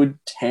a good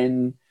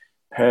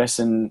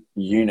 10-person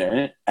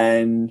unit.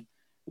 And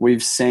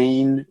we've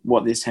seen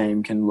what this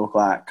team can look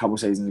like a couple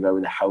seasons ago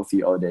with a healthy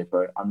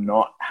Oladipo. I'm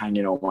not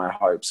hanging all my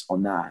hopes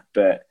on that.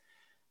 But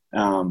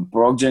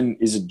Brogdon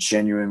is a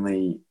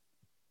genuinely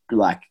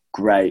like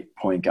great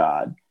point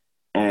guard.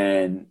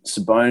 And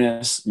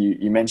Sabonis,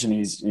 you mentioned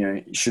he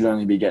should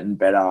only be getting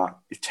better.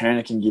 If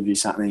Turner can give you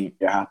something,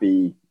 you're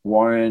happy.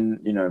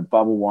 Warren,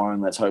 bubble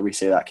Warren, let's hope we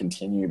see that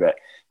continue. But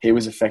he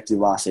was effective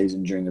last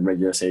season during the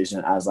regular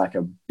season as like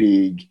a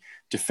big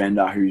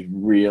defender who's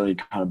really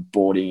kind of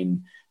bought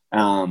in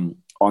on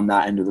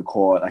that end of the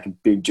court, like a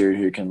big dude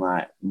who can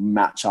like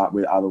match up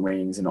with other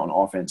wings and on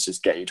offense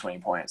just get you 20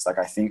 points. Like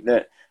I think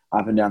that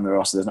up and down the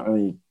roster, there's not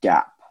really a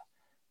gap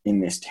in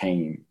this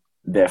team.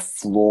 Their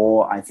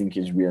floor, I think,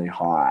 is really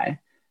high,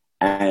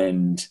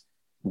 and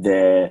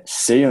their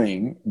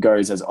ceiling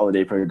goes as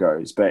Oladipo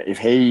goes. But if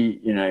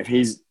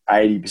he's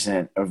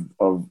 80%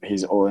 of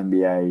his All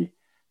NBA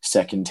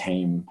second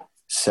team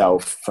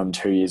self from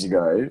 2 years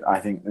ago, I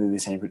think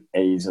this team could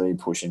easily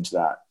push into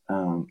that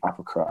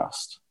upper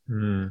crust.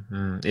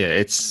 Mm-hmm. Yeah,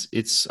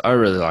 it's. I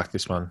really like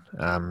this one.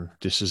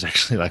 This is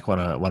actually like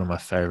one of my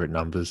favorite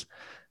numbers.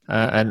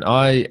 And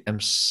I am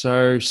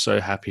so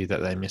happy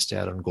that they missed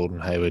out on Gordon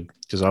Hayward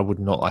because I would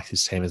not like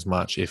this team as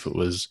much if it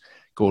was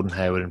Gordon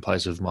Hayward in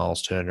place of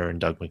Miles Turner and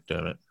Doug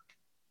McDermott.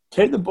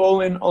 Keep the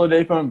ball in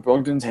Oladipo and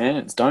Brogdon's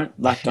hands. Don't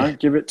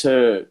give it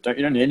to. You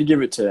don't need to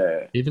give it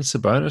to even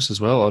Sabonis as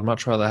well. I'd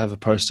much rather have a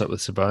post up with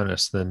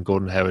Sabonis than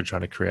Gordon Hayward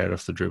trying to create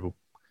off the dribble.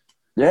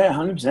 Yeah,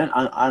 100%.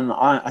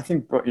 I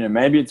think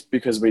maybe it's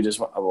because I just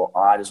want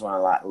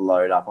to like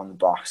load up on the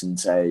Bucks and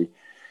say,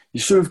 you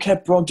should have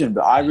kept Brogdon,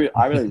 but I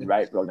really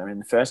rate Brogdon. I mean,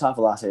 the first half of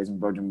last season,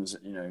 Brogdon was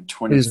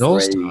 23. He's an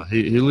all-star.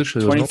 He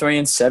literally 23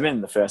 and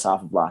 7 the first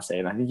half of last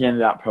season. I think he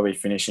ended up probably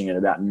finishing at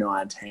about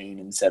 19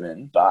 and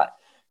 7, but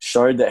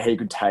showed that he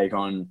could take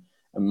on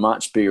a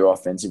much bigger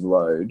offensive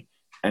load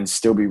and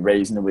still be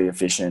reasonably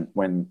efficient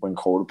when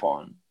called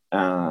upon.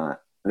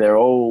 They're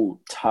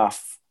all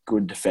tough,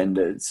 good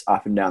defenders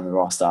up and down the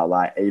roster.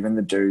 Like even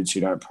the dudes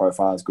who don't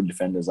profile as good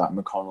defenders, like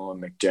McConnell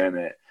and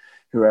McDermott,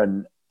 who are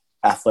an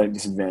athletic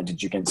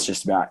disadvantage against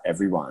just about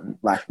everyone,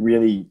 like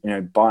really,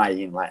 buy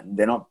in. Like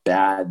they're not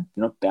bad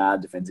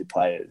defensive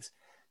players.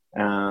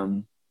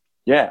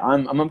 Yeah,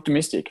 I'm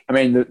optimistic. I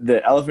mean,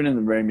 the elephant in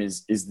the room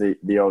is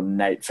the old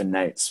Nate for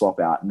Nate swap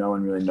out. No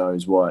one really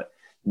knows what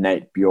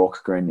Nate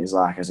Bjorkgren is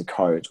like as a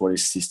coach, what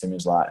his system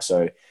is like.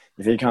 So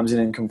if he comes in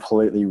and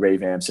completely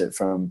revamps it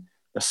from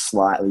a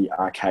slightly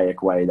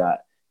archaic way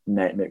that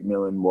Nate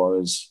McMillan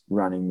was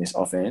running this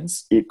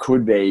offense, it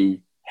could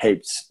be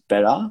heaps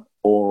better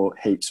or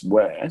heaps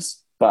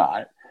worse.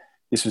 But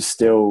this was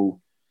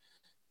still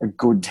a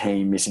good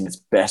team missing its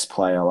best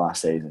player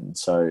last season.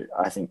 So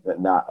I think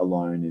that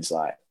alone is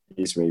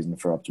reason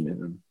for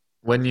optimism.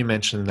 When you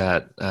mentioned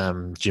that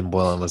Jim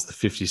Boylan was the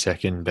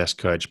 52nd best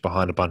coach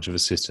behind a bunch of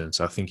assistants,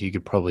 I think you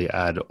could probably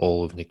add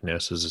all of Nick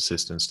Nurse's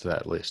assistants to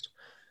that list.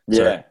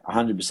 Yeah,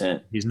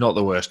 100%. He's not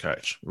the worst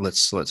coach.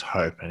 Let's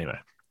hope anyway.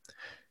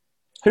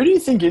 Who do you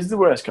think is the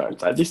worst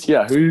coach like this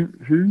year?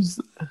 Who's?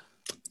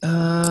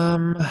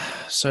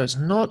 So it's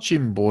not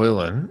Jim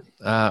Boylan.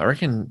 I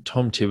reckon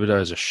Tom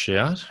Thibodeau's a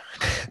shout.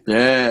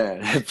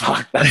 Yeah,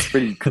 fuck, that's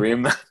pretty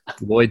grim.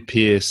 Lloyd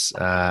Pierce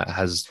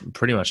has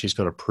pretty much, he's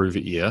got a prove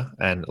it year.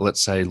 And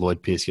let's say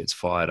Lloyd Pierce gets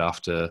fired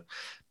after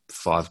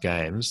 5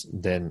 games,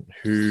 then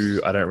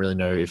who, I don't really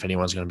know if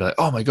anyone's going to be like,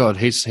 oh my God,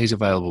 he's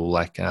available,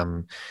 like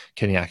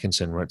Kenny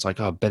Atkinson, where it's like,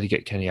 oh, better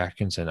get Kenny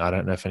Atkinson. I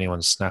don't know if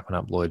anyone's snapping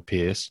up Lloyd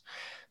Pierce.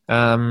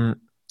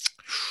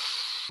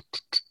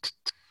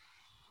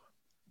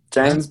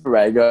 James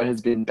Borrego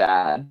has been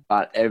bad,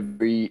 but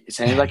it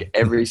seems like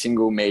every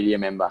single media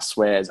member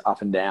swears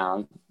up and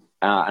down.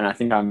 And I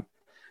think I'm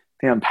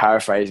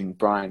paraphrasing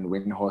Brian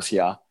Windhorse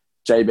here.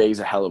 JB's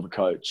a hell of a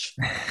coach.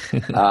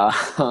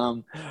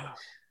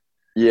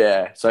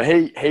 Yeah, so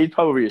he's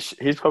probably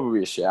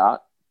a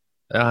shout.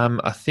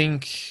 I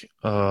think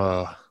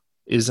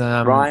is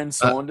Ryan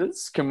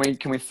Saunders. Can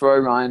we throw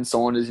Ryan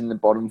Saunders in the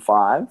bottom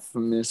 5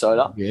 from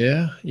Minnesota?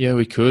 Yeah,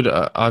 we could.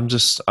 I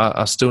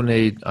still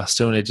need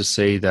to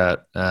see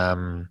that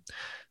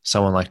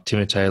someone like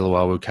Timothée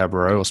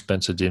Luwawu-Cabarrot or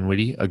Spencer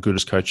Dinwiddie are good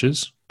as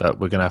coaches, but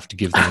we're gonna have to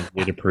give them a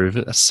year to prove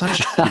it. That's such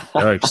a shit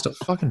joke. Stop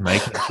fucking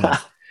making it.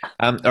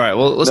 All right,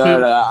 well, let's move.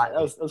 No, that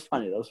was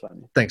funny. That was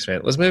funny. Thanks,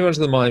 man. Let's move on to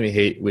the Miami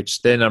Heat,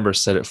 which their number is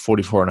set at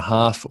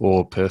 44.5,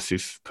 or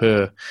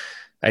per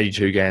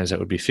 82 games, that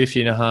would be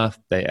 50.5.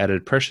 They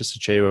added Precious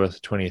Achiuwa with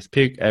the 20th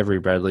pick, Avery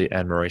Bradley,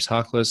 and Maurice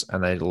Harkless,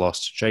 and they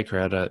lost Jay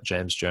Crowder,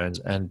 James Jones,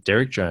 and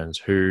Derek Jones,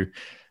 who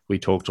we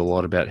talked a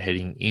lot about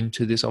heading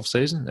into this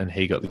offseason, and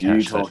he got the cash.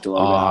 You talked a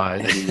lot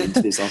about heading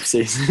into this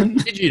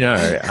offseason. Did you know,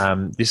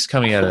 this is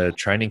coming out of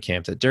training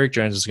camp, that Derek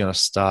Jones is going to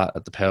start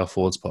at the power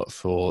forward spot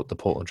for the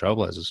Portland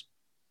Trailblazers?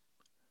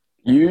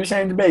 You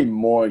seem to be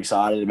more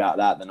excited about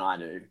that than I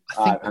do.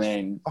 I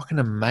mean, fucking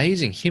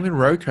amazing. Him and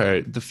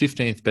Rocco, the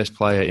 15th best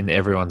player in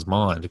everyone's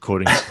mind,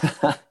 according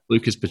to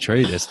Lucas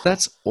Petridis.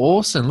 That's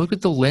awesome. Look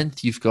at the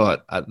length you've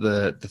got at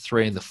the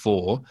 3 and the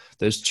 4.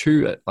 There's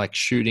 2 like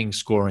shooting,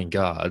 scoring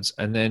guards,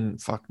 and then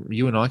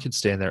you and I could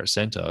stand there at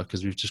center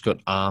because we've just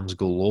got arms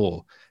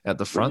galore at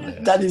the front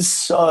there. That is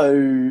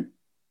so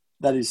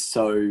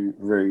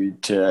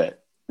rude to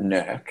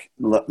Nurk.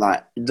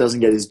 Like, it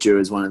doesn't get his due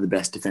as one of the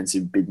best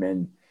defensive big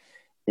men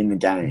in the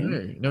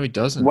game. No, he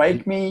doesn't.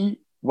 Wake me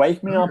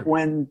up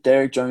when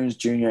Derek Jones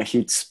Jr.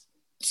 hits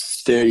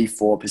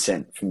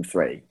 34% from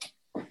 3.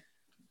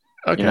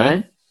 Okay. You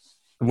know?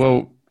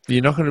 Well,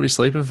 you're not going to be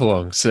sleeping for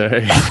long, so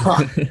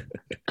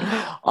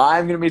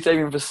I'm going to be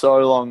sleeping for so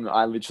long.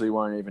 I literally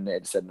won't even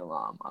need to set an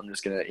alarm. I'm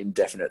just going to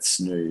indefinite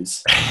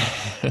snooze.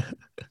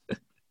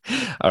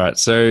 All right,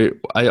 so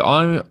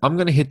I'm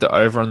going to hit the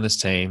over on this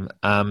team,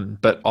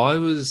 but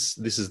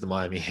this is the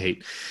Miami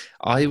Heat.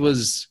 I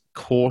was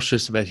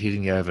cautious about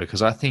hitting the over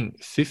because I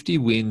think 50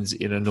 wins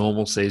in a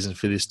normal season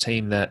for this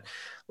team that,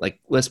 like,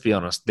 let's be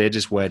honest, they're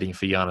just waiting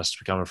for Giannis to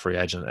become a free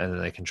agent and then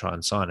they can try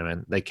and sign him.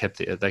 And they kept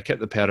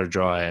the powder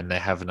dry and they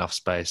have enough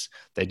space.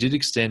 They did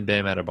extend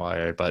Bam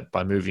Adebayo, but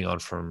by moving on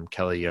from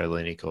Kelly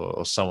Olynyk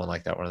or someone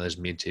like that, one of those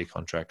mid-tier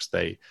contracts,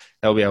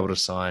 they'll be able to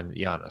sign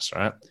Giannis,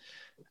 right?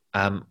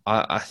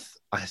 I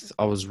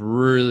was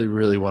really,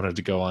 really wanted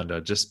to go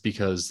under just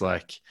because,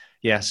 like,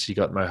 yes, you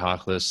got Mo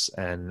Harkless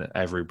and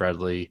Avery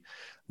Bradley.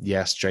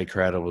 Yes, Jay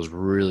Crowder was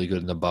really good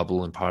in the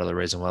bubble and part of the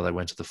reason why they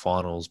went to the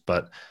finals,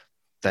 but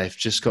they've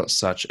just got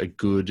such a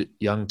good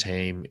young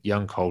team,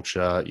 young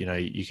culture. You know,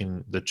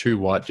 the 2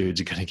 white dudes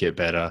are going to get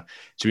better.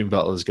 Jimmy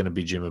Butler is going to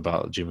be Jimmy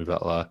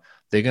Butler.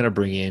 They're going to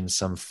bring in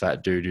some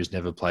fat dude who's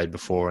never played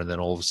before, and then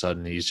all of a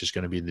sudden he's just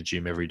going to be in the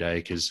gym every day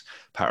because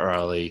Pat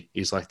Riley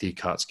is like the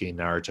Akatsuki in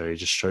Naruto. He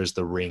just shows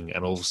the ring,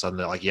 and all of a sudden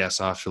they're like,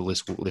 yes, I have to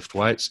lift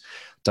weights.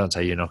 Don't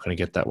say you're not going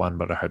to get that one,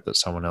 but I hope that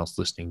someone else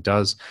listening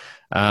does.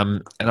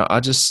 And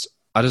I just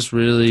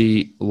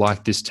really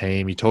like this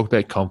team. You talk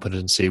about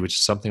competency, which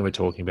is something we're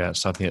talking about,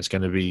 something that's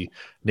going to be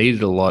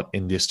needed a lot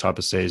in this type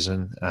of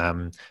season,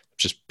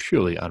 just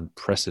purely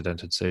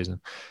unprecedented season.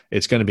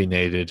 It's going to be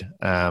needed.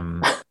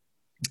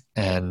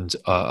 And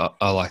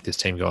I like this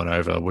team going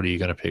over. What are you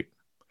going to pick?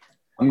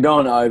 I'm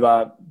going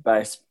over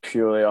based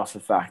purely off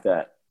the fact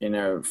that,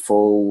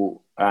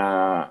 full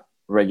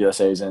regular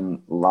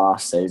season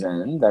last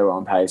season, they were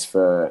on pace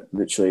for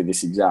literally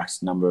this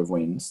exact number of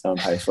wins. They were on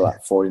pace for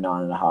like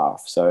 49.5.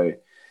 So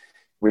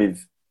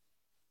with,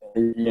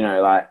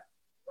 like,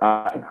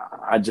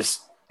 I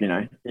just,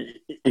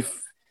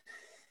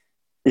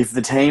 if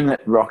the team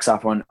that rocks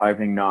up on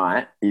opening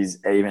night is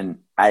even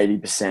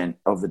 80%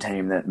 of the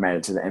team that made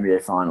it to the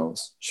NBA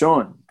Finals,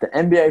 Sean, the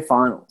NBA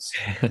Finals,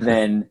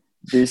 then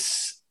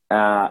this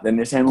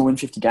team will win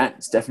 50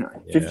 games,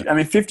 definitely. Yeah. 50. I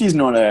mean, 50 is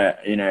not a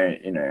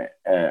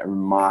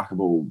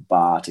remarkable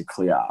bar to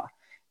clear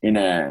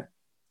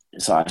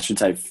so I should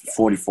say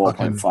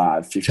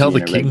 44.5, 50 tell the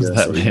in a Kings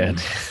regular that,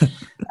 season.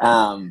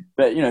 man.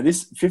 But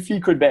this 50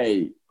 could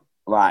be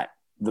like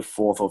the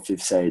 4th or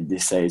 5th seed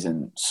this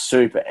season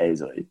super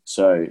easily.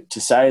 So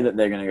to say that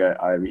they're going to go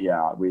over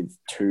here with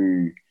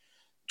two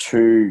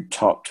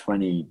top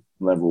 20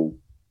 level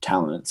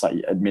talents, like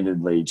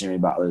admittedly Jimmy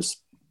Butler's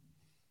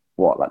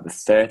like the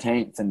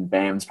 13th and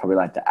Bam's probably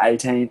like the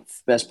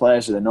 18th best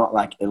player. So they're not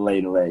like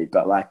elite,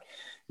 but like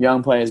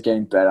young players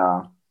getting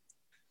better.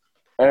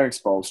 Eric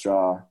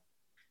Spoelstra,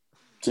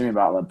 Jimmy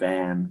Butler,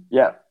 Bam.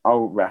 Yeah,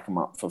 I'll rack them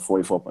up for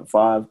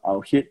 44.5.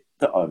 I'll hit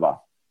the over.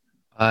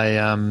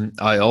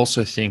 I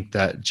also think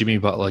that Jimmy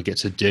Butler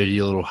gets a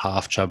dirty little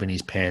half chub in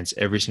his pants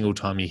every single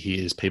time he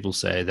hears people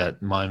say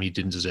that Miami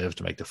didn't deserve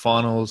to make the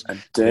finals. A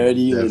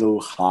dirty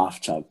little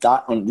half chub.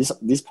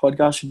 This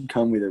podcast should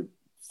come with a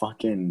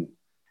fucking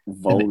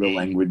vulgar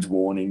language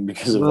warning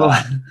because of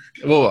that.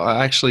 Well,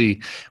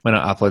 actually, when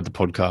I upload the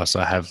podcast,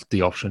 I have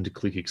the option to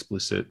click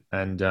explicit,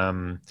 and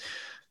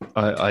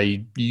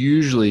I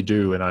usually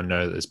do, and I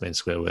know there's been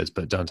swear words,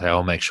 but Dante,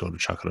 I'll make sure to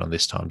chuck it on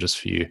this time just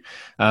for you.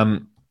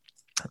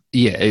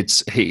 Yeah,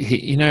 it's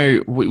he.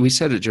 We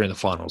said it during the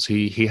finals.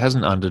 He has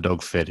an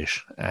underdog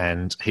fetish,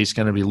 and he's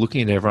going to be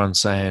looking at everyone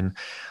saying,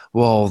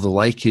 "Well, the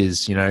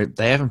Lakers,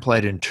 they haven't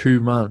played in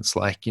 2 months.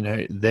 Like,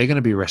 they're going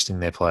to be resting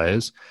their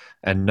players."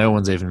 And no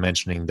one's even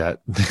mentioning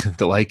that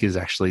the Lakers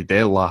actually,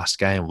 their last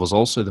game was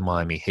also the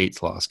Miami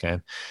Heat's last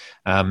game.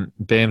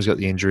 Bam's got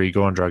the injury.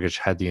 Goran Dragic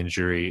had the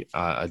injury.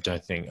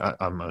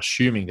 I'm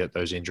assuming that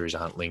those injuries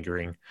aren't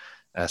lingering,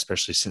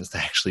 especially since they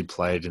actually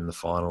played in the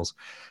finals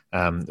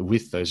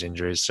with those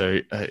injuries.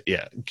 So,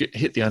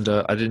 hit the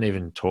under. I didn't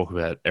even talk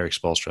about Eric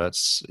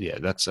Spoelstra.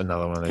 That's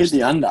another one of those. Hit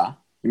the under?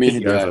 You mean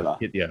hit the over?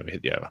 Hit the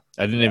over.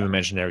 I didn't even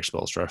mention Eric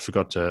Spoelstra. I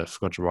forgot to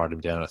write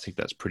him down. I think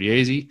that's pretty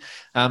easy.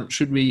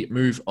 Should we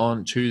move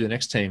on to the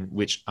next team,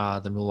 which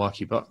are the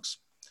Milwaukee Bucks?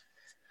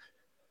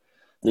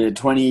 The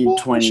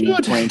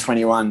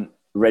 2020-2021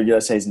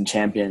 regular season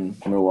champion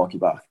Milwaukee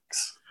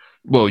Bucks.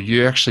 Well,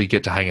 you actually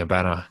get to hang a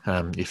banner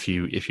if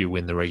you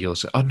win the regular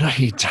season. Oh, no,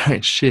 you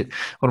don't. Shit.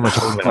 What am I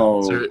talking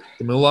about? So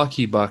the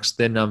Milwaukee Bucks,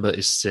 their number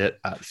is set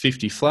at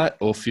 50 flat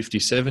or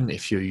 57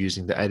 if you're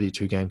using the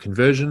 82-game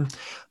conversion.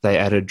 They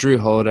added Drew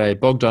Holiday,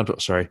 Bryn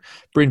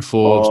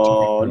Forbes,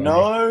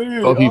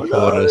 Bobby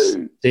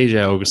Portis,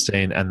 DJ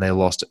Augustine, and they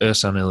lost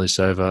Ersan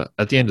Ilyasova.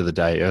 At the end of the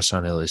day,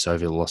 Ersan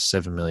Ilyasova lost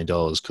 $7 million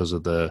because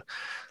of the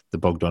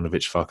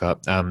Bogdanovich fuck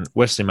up.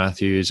 Wesley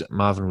Matthews,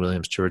 Marvin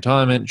Williams to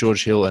retirement,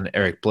 George Hill and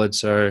Eric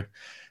Bledsoe.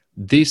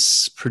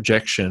 This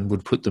projection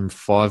would put them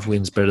 5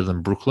 wins better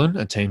than Brooklyn,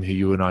 a team who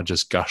you and I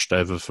just gushed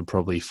over for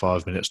probably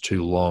 5 minutes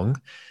too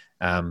long.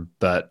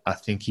 But I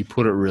think he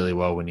put it really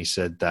well when he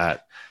said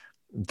that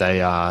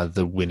they are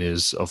the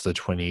winners of the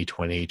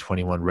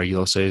 2020-21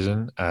 regular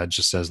season,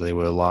 just as they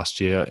were last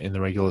year in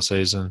the regular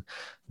season.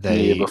 The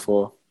year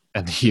before.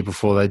 And the year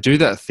before. They do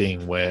that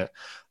thing where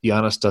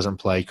Giannis doesn't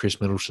play,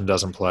 Chris Middleton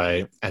doesn't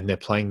play, and they're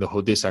playing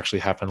this actually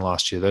happened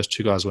last year. Those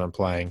two guys weren't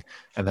playing,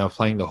 and they were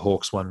playing the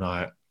Hawks one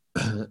night,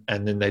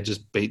 and then they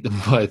just beat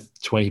them by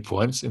 20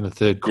 points in the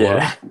third quarter.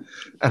 Yeah.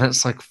 And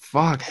it's like,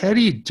 fuck, how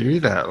do you do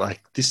that?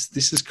 Like, this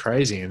is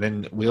crazy. And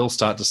then we all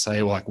start to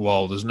say, like,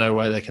 well, there's no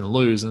way they can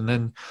lose, and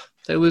then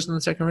they lose in the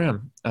second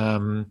round.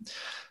 I'm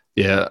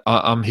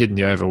hitting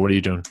the over. What are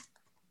you doing?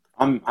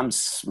 I'm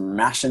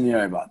smashing the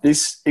over.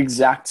 This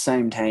exact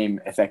same team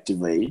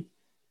effectively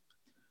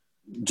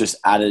just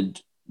added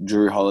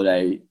Drew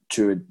Holiday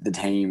to the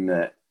team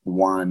that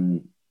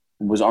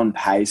was on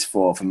pace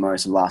for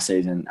most of last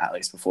season, at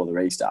least before the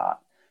restart.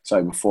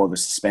 So before the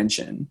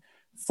suspension,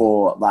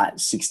 for like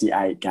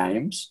 68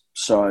 games.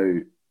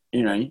 So,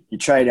 you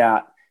trade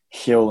out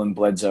Hill and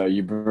Bledsoe,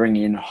 you bring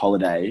in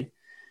Holiday,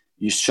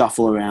 you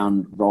shuffle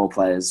around role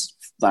players.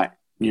 Like,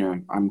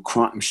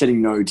 I'm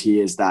shedding no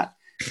tears that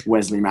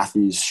Wesley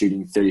Matthews,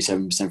 shooting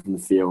 37% from the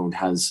field,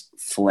 has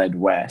fled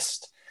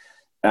west.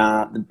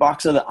 The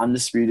Bucks are the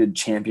undisputed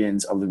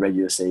champions of the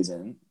regular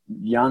season.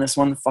 Giannis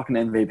won the fucking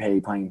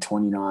MVP playing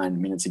 29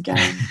 minutes a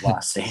game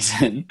last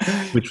season,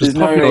 which was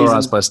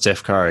popularized by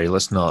Steph Curry.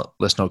 Let's not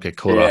get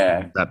caught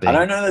up in that. I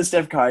don't know that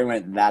Steph Curry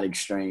went that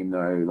extreme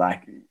though.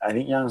 Like, I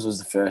think Giannis was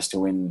the first to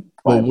win.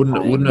 Well,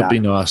 wouldn't it be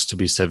nice to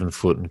be 7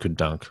 foot and could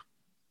dunk?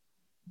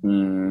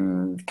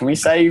 Can we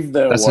save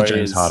the That's Warriors? a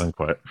James Harden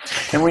quote.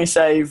 Can we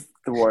save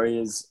the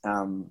Warriors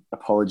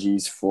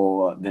apologies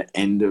for the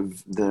end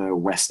of the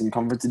Western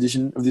Conference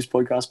edition of this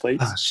podcast, please?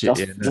 Oh,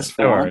 shit,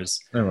 no worries.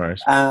 No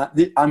worries.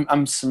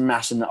 I'm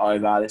smashing the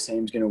over. This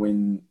team's going to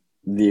win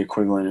the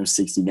equivalent of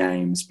 60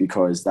 games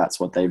because that's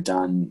what they've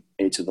done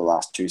each of the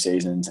last 2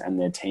 seasons, and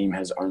their team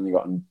has only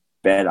gotten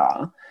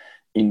better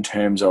in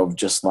terms of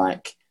just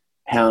like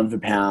pound for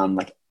pound,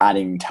 like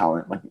adding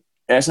talent. Like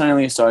Ersan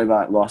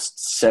Ilyasova lost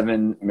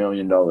 $7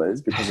 million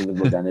because of the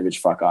Bogdanovic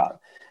fuck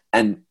up.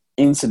 And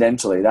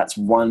incidentally, that's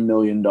 $1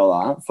 million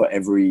for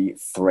every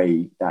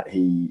 3 that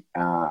he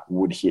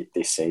would hit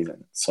this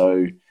season.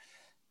 So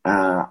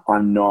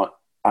I'm not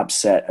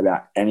upset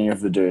about any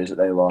of the dues that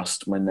they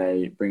lost when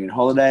they bring in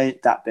Holiday.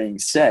 That being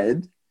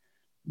said,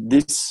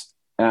 this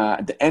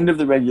at the end of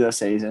the regular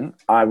season,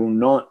 I will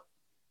not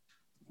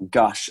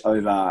gush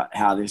over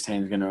how this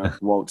team's going to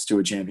waltz to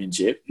a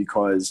championship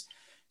because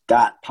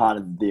that part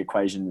of the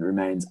equation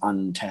remains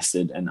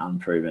untested and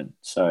unproven.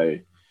 So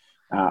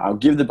I'll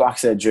give the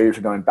Bucks their due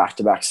for going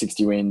back-to-back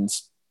 60-win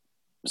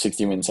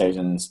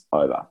seasons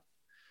over.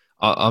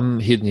 I'm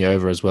hitting the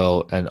over as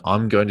well, and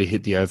I'm going to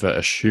hit the over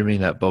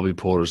assuming that Bobby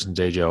Portis and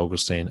DJ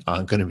Augustine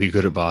aren't going to be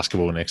good at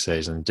basketball next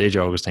season.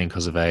 DJ Augustine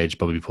because of age,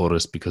 Bobby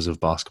Portis because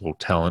of basketball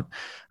talent.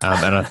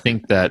 And I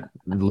think that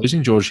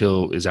losing George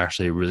Hill is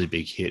actually a really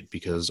big hit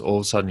because all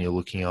of a sudden you're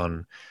looking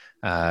on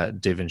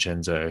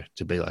DiVincenzo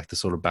to be like the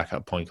sort of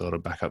backup point guard or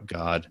backup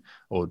guard,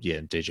 or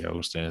DJ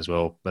Augustine as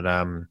well. But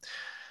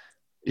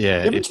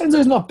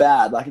DiVincenzo's not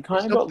bad. Like, it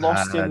kind of got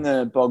lost in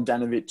the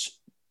Bogdanovic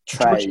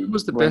trade. George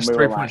was the best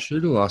three-point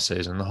shooter last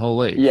season, the whole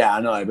league. Yeah,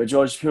 I know, but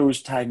George Hill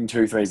was taking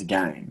 2 threes a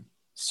game.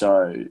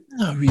 So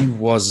no, he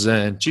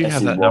wasn't. Do you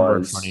have that number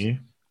in front of you?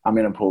 I'm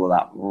going to pull it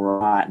up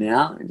right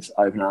now and just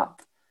open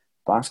up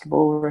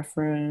Basketball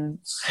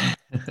Reference.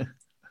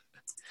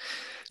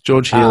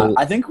 George Hill,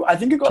 I think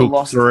it got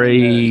lost.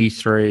 3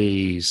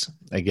 threes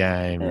a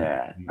game.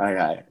 Yeah.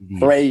 Okay.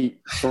 3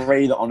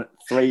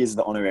 is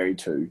the honorary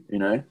 2. You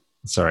know.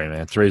 Sorry,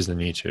 man. 3 is the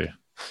new 2.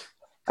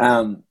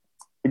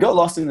 It got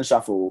lost in the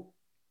shuffle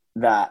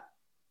that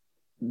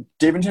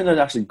DiVincenzo is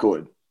actually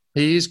good.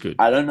 He is good.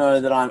 I don't know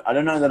that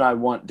I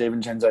want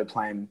DiVincenzo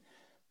playing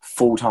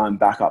full-time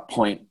backup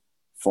point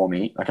for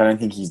me. Like, I don't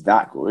think he's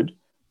that good,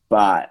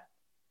 but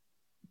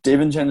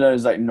DiVincenzo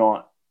is like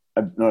not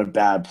a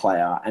bad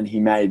player, and he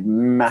made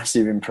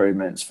massive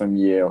improvements from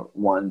year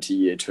 1 to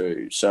year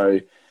 2. So,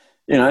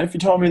 you know, if you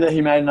told me that he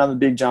made another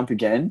big jump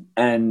again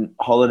and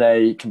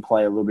Holiday can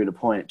play a little bit of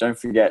point, don't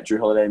forget Drew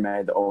Holiday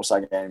made the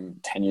All-Star game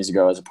 10 years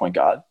ago as a point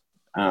guard.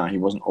 He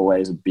wasn't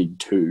always a big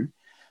 2.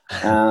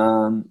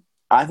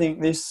 I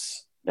think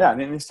this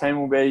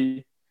team will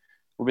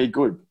be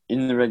good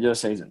in the regular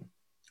season.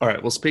 All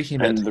right. Well,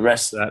 speaking about the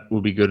rest that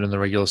will be good in the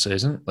regular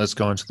season, let's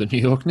go on to the New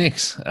York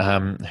Knicks,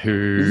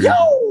 who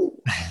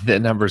their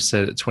number is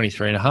set at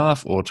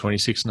 23.5 or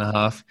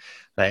 26.5.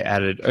 They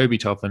added Obi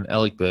Toppin,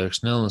 Alec Burks,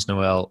 Nerlens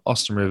Noel,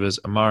 Austin Rivers,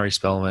 Amari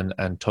Spellman,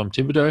 and Tom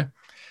Thibodeau.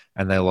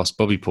 And they lost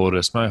Bobby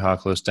Portis, Mo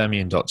Harkless,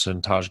 Damian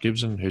Dotson, Taj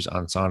Gibson, who's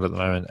unsigned at the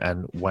moment,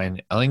 and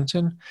Wayne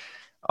Ellington.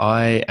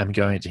 I am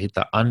going to hit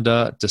the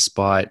under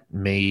despite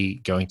me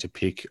going to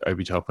pick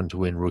Obi Toppin to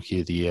win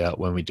Rookie of the Year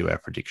when we do our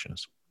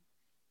predictions.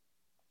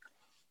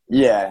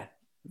 Yeah,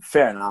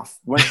 fair enough.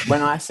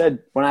 When I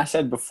said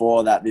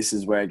before that this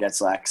is where it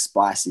gets like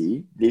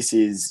spicy, this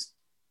is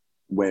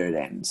where it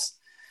ends.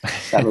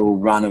 That little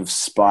run of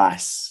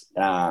spice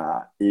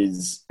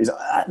is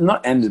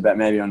not ended, but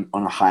maybe on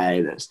a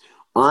hiatus.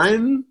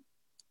 I'm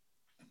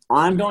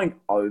going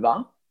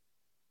over.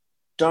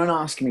 Don't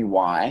ask me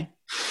why,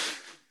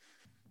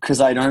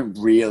 because I don't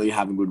really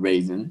have a good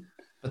reason.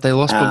 But they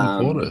lost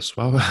Bobby Portis.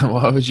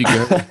 Why would you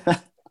go?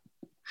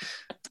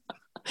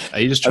 Are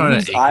you just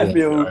trying to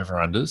equal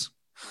over-unders?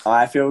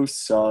 I feel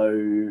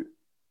so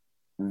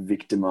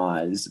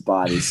victimized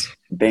by this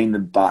being the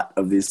butt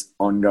of this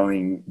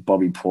ongoing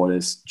Bobby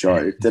Portis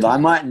joke that I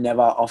might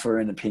never offer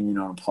an opinion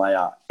on a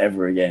player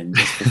ever again,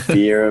 just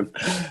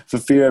for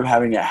fear of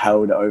having it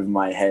held over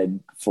my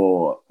head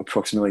for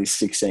approximately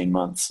 16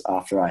 months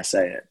after I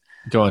say it.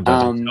 Go on,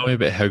 Dante. Tell me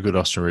about how good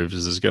Austin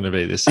Rivers is going to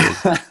be this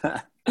season.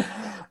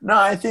 No,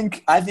 I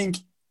think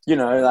you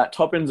know, like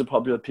Toppin's a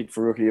popular pick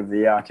for Rookie of the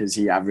Year because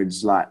he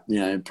averaged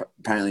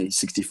apparently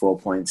 64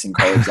 points in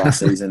college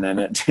last season,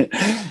 and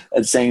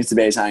it seems to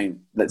be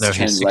something that's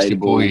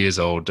translatable. He's 64 years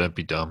old. Don't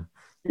be dumb.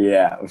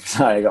 Yeah,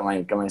 sorry, I got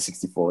my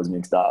 64s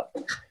mixed up.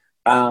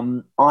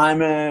 I'm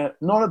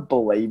not a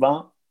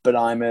believer, but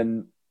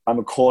I'm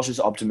a cautious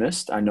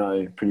optimist. I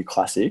know, pretty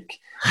classic.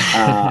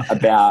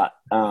 About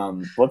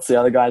what's the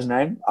other guy's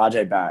name?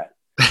 RJ Barrett,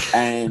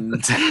 and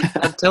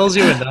that tells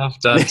you enough,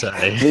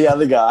 Dante. The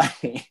other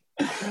guy.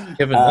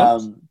 Kevin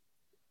Knox?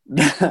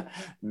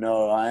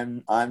 No,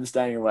 I'm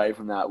staying away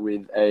from that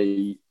with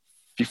a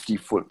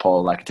 50-foot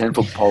pole. Like a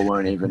 10-foot pole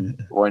won't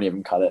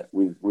even cut it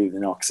with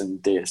Knox and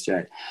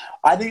DSJ.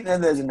 I think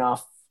that there's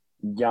enough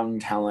young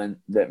talent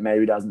that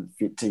maybe doesn't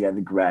fit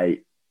together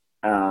great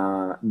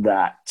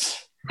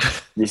that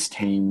this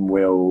team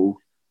will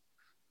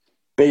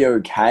be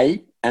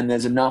okay. And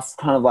there's enough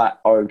kind of like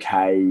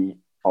okay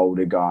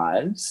older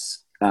guys.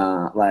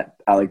 Like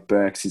Alec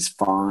Burks is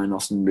fine,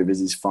 Austin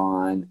Rivers is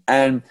fine.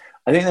 And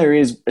I think there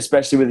is,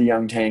 especially with the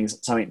young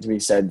teams, something to be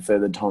said for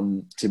the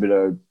Tom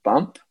Thibodeau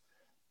bump.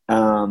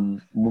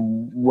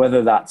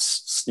 Whether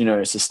that's,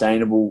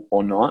 sustainable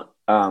or not,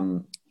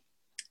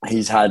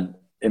 he's had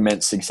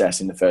immense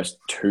success in the first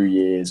 2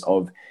 years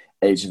of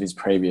each of his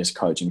previous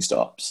coaching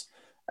stops,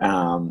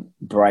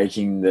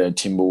 breaking the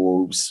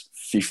Timberwolves'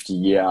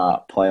 50-year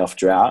playoff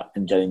drought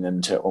and getting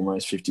them to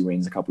almost 50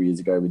 wins a couple of years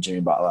ago with Jimmy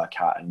Butler,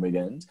 Cat, and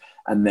Wiggins,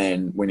 and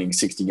then winning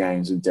 60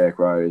 games with Derrick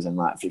Rose and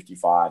like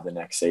 55 the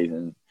next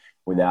season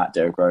without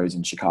Derrick Rose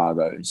in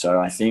Chicago. So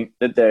I think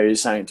that there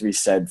is something to be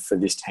said for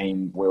this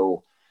team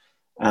will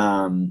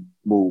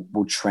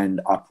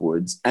trend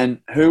upwards. And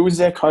who was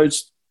their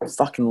coach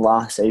fucking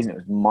last season? It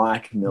was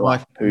Mike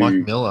Miller. Mike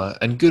Miller.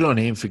 And good on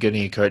him for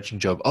getting a coaching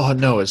job. Oh,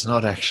 no, it's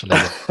not actually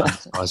a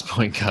nice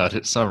point guard.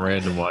 It's some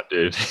random white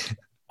dude.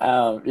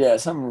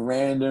 Some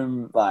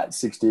random, like,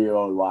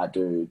 60-year-old white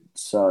dude.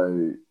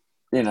 So,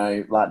 you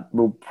know, like,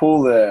 we'll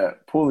pull the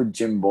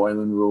Jim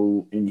Boylan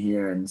rule in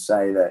here and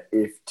say that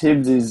if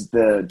Tibbs is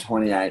the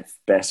 28th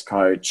best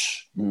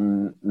coach,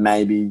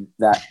 maybe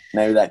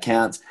that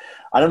counts.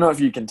 I don't know if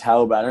you can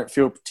tell, but I don't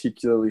feel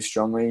particularly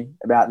strongly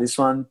about this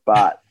one,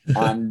 but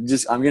I'm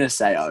going to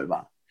say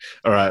over.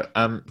 All right.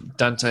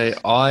 Dante,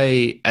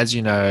 as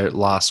you know,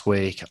 last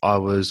week I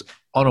was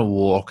on a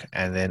walk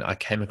and then I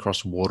came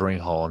across a watering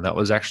hole, and that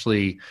was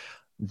actually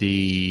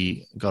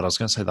I was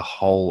going to say the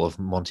hole of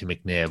Monty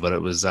McNair, but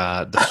it was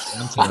the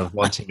fountain of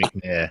Monty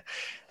McNair.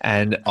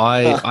 And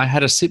I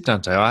had a sip,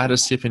 Dante. I had a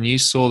sip, and you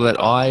saw that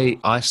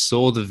I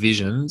saw the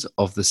visions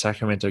of the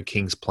Sacramento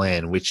Kings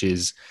plan, which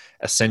is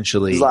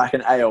essentially... It's like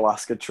an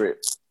ayahuasca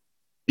trip.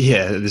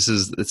 Yeah,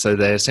 so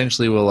they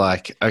essentially were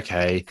like,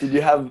 okay. Did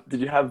you have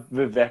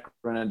Vivek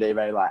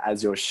Ranadive like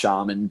as your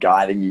shaman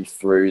guiding you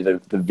through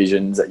the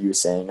visions that you were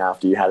seeing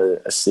after you had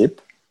a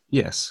sip?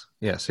 Yes.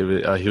 He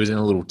was in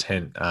a little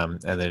tent,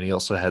 and then he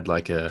also had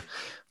like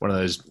one of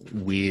those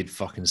weird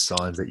fucking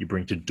signs that you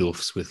bring to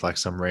doofs with like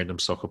some random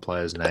soccer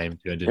player's name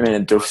turned into... You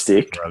mean a doof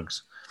stick?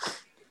 Drugs.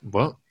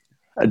 What?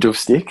 A doof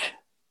stick?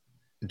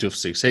 Doof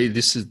stick. See,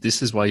 this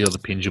is why you're the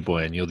Pinja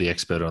boy and you're the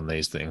expert on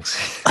these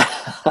things.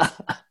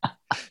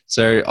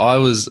 So I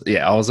was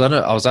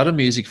at a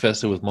music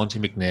festival with Monty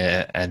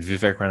McNair and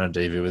Vivek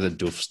Ranadive with a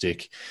doof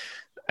stick,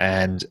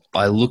 and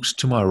I looked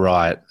to my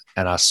right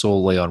and I saw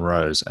Leon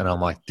Rose, and I'm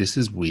like, this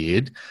is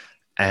weird.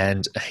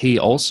 And he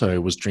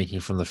also was drinking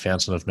from the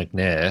fountain of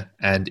McNair,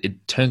 and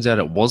it turns out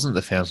it wasn't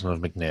the fountain of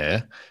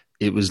McNair.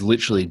 It was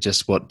literally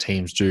just what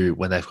teams do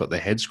when they've got their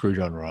head screwed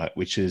on right,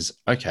 which is,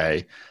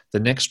 okay, the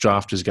next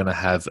draft is going to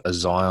have a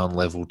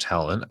Zion-level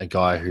talent, a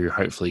guy who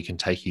hopefully can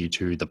take you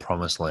to the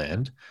promised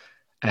land.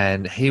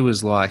 And he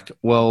was like,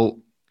 well,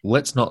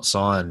 let's not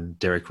sign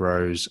Derrick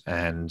Rose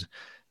and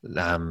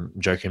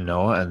Joakim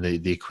Noah and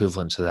the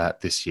equivalent to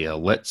that this year.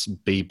 Let's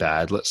be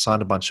bad. Let's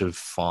sign a bunch of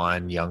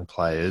fine young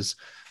players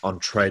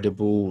on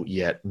tradable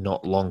yet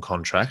not long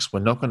contracts. We're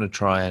not going to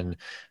try and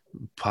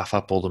puff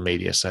up all the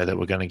media, say that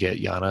we're going to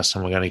get Giannis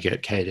and we're going to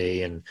get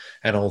KD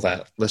and all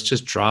that. Let's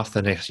just draft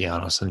the next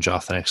Giannis and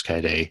draft the next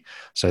KD.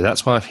 So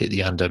that's why I've hit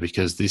the under,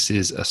 because this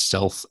is a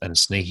stealth and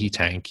sneaky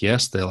tank.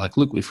 Yes, they're like,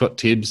 look, we've got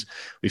Tibbs.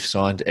 We've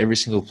signed every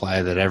single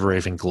player that ever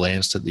even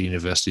glanced at the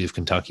University of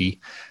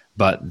Kentucky.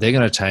 But they're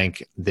going to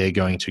tank. They're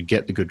going to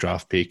get the good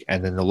draft pick.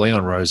 And then the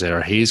Leon Rose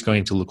era, he's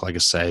going to look like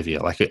a savior.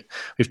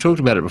 We've talked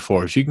about it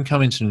before. If you can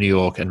come into New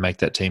York and make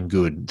that team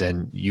good,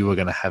 then you are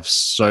going to have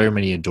so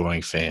many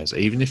adoring fans.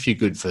 Even if you're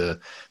good for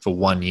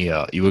 1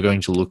 year, you are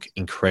going to look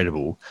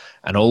incredible.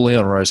 And all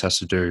Leon Rose has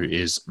to do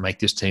is make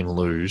this team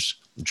lose,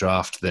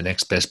 draft the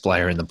next best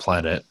player in the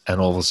planet,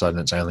 and all of a sudden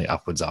it's only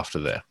upwards after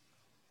there.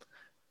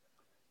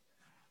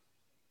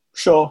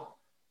 Sure.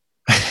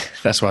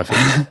 That's what I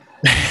feel.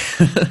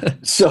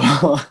 So,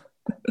 all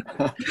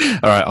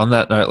right, on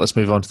that note, let's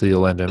move on to the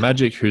Orlando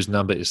Magic, whose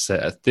number is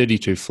set at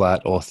 32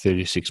 flat or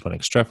 36 when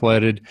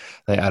extrapolated.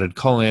 They added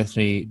Cole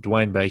Anthony,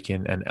 Dwayne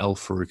Bacon, and El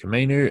Farouk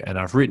Aminu, and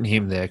I've written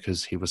him there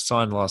because he was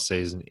signed last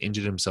season,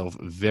 injured himself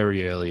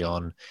very early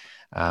on,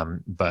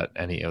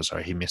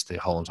 he missed the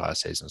whole entire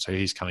season. So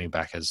he's coming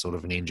back as sort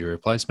of an injury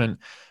replacement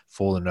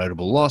for the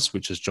notable loss,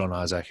 which is John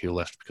Isaac, who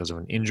left because of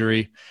an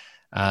injury.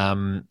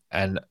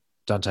 And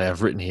Dante,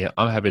 I've written here,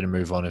 I'm happy to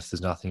move on if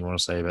there's nothing you want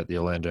to say about the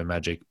Orlando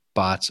Magic,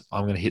 but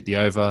I'm going to hit the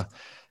over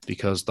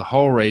because the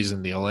whole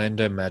reason the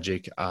Orlando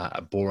Magic are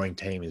a boring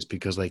team is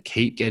because they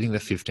keep getting the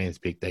 15th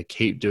pick. They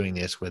keep doing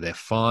this where they're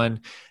fine.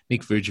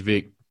 Nik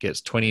Vucevic gets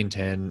 20 and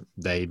 10.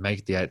 They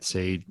make the 8th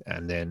seed,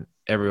 and then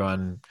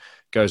everyone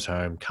goes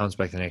home, comes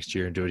back the next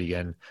year and do it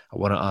again. I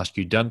want to ask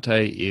you,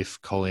 Dante,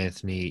 if Cole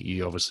Anthony,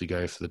 you obviously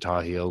go for the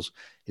Tar Heels.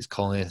 Is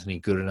Cole Anthony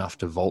good enough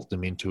to vault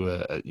them into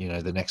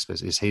the next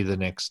best? Is he the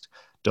next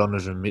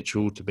Donovan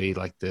Mitchell to be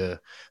like the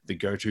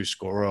go-to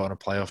scorer on a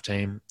playoff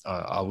team?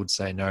 I would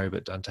say no,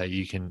 but Dante,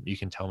 you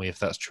can tell me if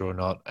that's true or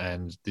not.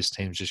 And this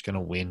team's just going to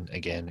win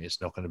again. It's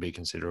not going to be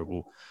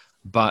considerable.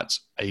 But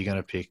are you going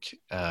to pick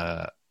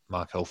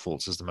Markelle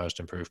Fultz as the most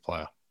improved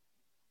player?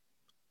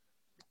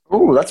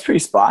 Oh, that's pretty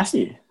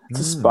spicy. It's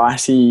a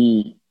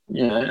spicy,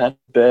 that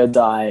bird's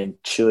eye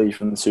chili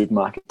from the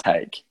supermarket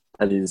take.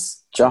 That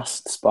is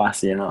just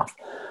spicy enough.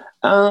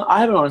 I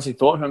haven't honestly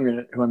thought who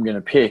I'm going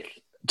to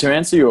pick. To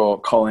answer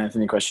your Cole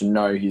Anthony question,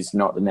 no, he's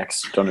not the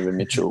next Donovan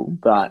Mitchell,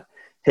 but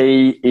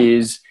he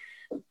is,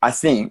 I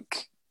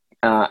think,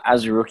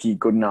 as a rookie,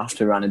 good enough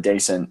to run a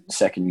decent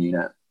second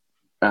unit.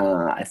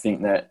 I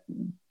think that,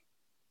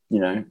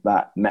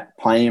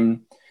 play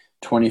him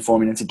 24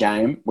 minutes a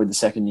game with the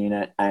second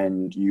unit,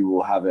 and you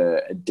will have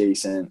a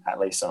decent, at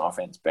least on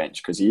offense,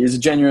 bench, because he's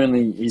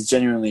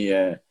genuinely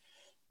a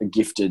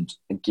gifted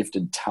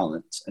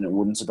talent, and it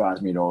wouldn't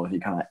surprise me at all if he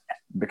kind of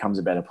becomes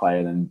a better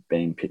player than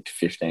being picked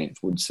 15th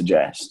would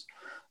suggest.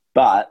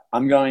 But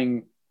I'm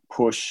going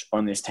push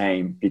on this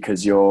team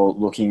because you're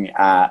looking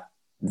at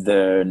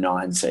the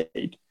 9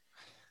 seed.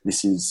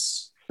 This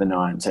is the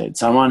 9 seed.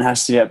 Someone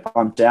has to get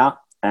pumped out,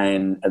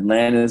 and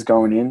Atlanta's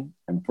going in,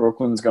 and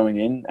Brooklyn's going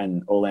in,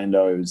 and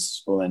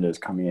Orlando's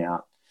coming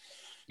out.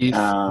 Can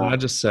I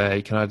just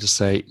say,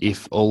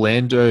 if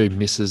Orlando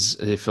makes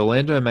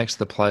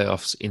the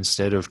playoffs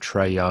instead of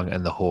Trae Young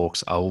and the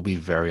Hawks, I will be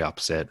very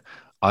upset.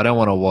 I don't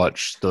want to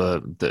watch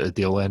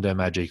the Orlando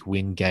Magic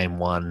win game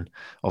 1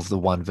 of the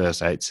 1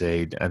 versus 8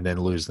 seed and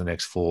then lose the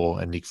next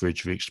 4, and Nick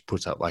Vucevic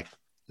puts up like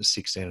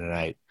 16 and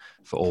 8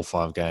 for all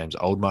 5 games.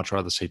 I would much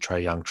rather see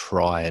Trae Young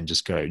try and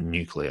just go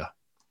nuclear.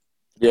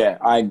 Yeah,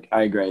 I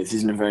agree. This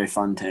isn't a very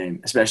fun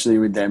team, especially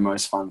with their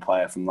most fun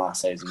player from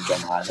last season,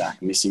 John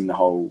Isaac, missing the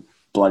whole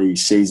bloody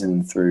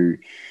season through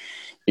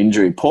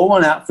injury. Pour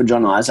one out for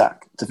John Isaac,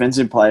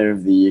 Defensive Player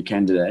of the Year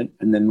candidate.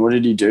 And then what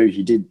did he do?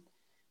 He did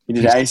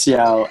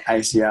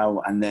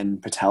ACL, and then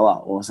patella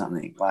or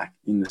something, like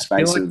in the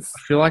space of... I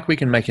feel like we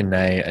can make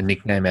a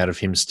nickname out of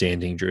him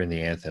standing during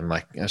the anthem.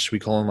 Like, should we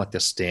call him like the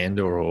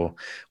stander or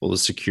the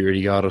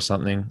security guard or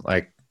something?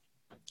 Like,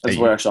 let's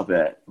workshop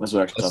it. Let's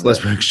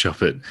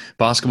workshop it.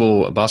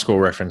 Basketball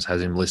Reference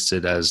has him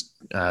listed as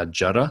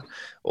Judder,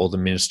 or the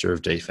Minister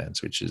of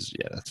Defense, which is,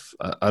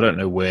 I don't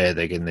know where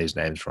they're getting these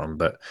names from,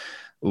 but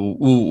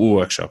we'll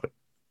workshop it.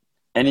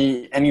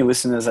 Any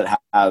listeners that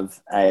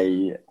have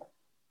a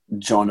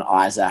John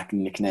Isaac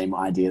nickname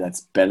idea that's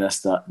better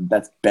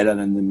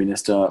than the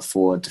Minister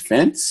for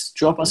Defense,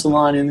 drop us a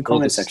line in the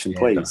comment section,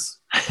 please.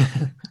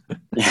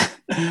 Yeah.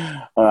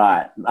 All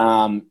right.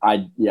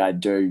 I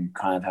do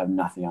kind of have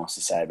nothing else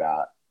to say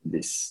about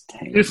this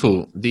team.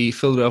 Beautiful. The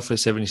Philadelphia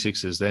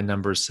 76ers, their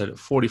number is set at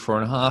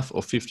 44.5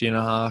 or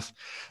 50.5.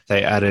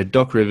 They added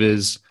Doc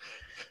Rivers,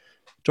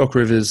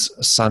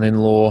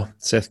 son-in-law,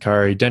 Seth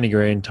Curry, Danny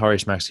Green,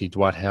 Tyrese Maxey,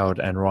 Dwight Howard,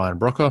 and Ryan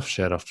Broekhoff.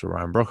 Shout out to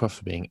Ryan Broekhoff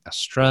for being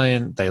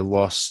Australian. They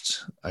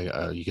lost,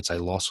 you could say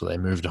lost, or they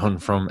moved on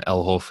from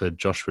Al Horford,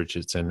 Josh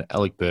Richardson,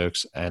 Alec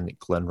Burks, and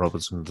Glenn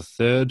Robertson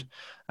III.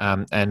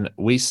 And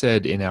we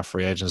said in our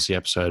free agency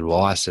episode,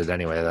 well, I said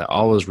anyway, that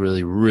I was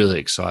really, really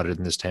excited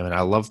in this team. And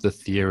I love the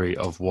theory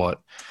of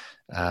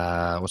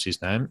what's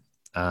his name?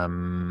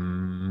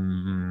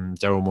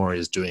 Daryl Morey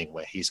is doing,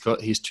 where he's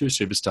got his 2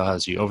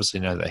 superstars. You obviously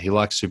know that he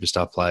likes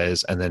superstar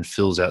players, and then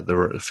fills out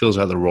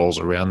the roles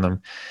around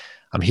them.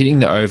 I'm hitting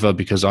the over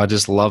because I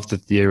just love the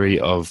theory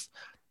of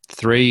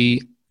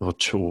 3 or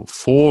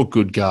 4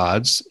 good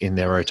guards in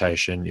their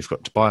rotation. You've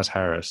got Tobias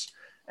Harris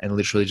and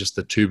literally just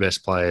the 2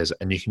 best players,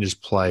 and you can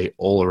just play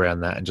all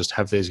around that and just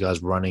have these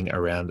guys running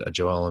around a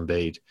Joel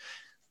Embiid.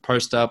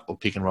 Post up or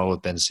pick and roll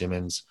with Ben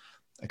Simmons.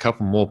 A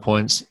couple more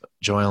points.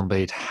 Joel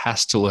Embiid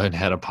has to learn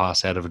how to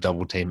pass out of a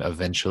double team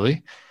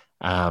eventually.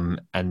 And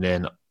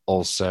then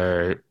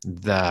also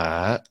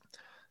that,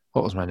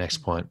 what was my next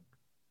point?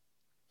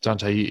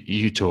 Dante,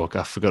 you talk.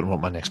 I've forgotten what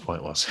my next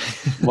point was.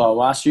 Well,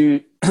 whilst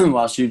you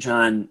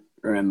try and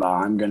remember,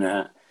 I'm going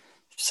to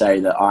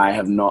say that I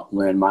have not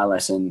learned my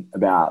lesson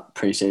about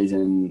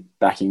preseason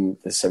backing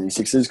the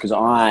 76ers, because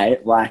I,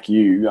 like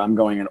you, I'm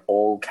going in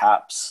all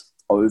caps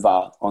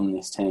over on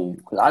this team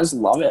because I just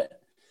love it.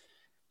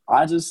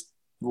 I just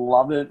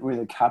love it with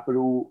a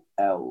capital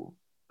L,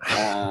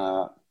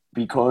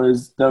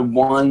 because the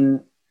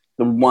one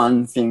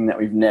thing that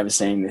we've never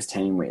seen this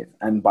team with,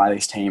 and by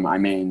this team I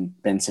mean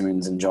Ben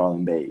Simmons and Joel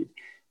Embiid,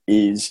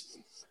 is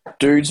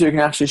dudes who can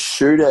actually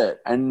shoot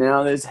it. And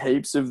now there's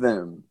heaps of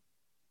them.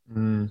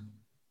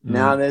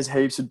 Now there's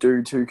heaps of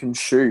dudes who can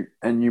shoot,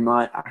 and you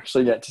might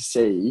actually get to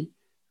see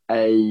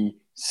a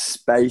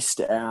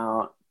spaced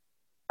out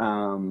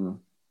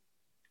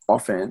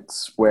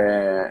offense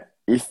where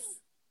if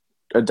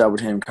a double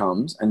team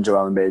comes and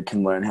Joel Embiid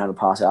can learn how to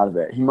pass out of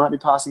it, he might be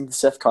passing to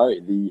Seth Curry,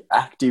 the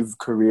active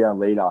career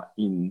leader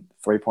in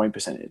 3-point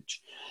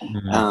percentage.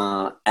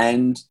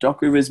 And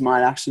Doc Rivers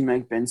might actually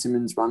make Ben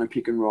Simmons run a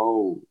pick and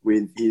roll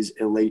with his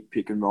elite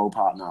pick and roll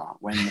partner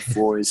when the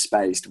floor is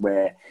spaced,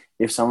 where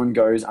if someone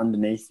goes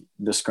underneath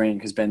the screen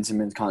because Ben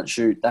Simmons can't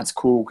shoot, that's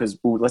cool because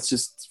let's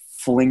just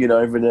fling it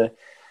over to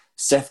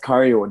Seth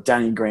Curry or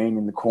Danny Green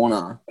in the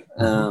corner.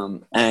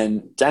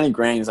 And Danny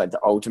Green is like the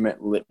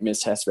ultimate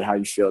litmus test for how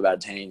you feel about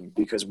a team,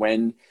 because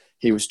when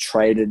he was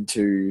traded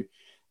to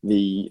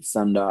the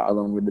Thunder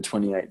along with the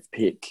 28th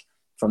pick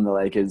from the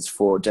Lakers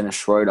for Dennis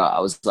Schroeder, I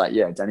was like,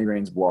 yeah, Danny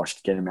Green's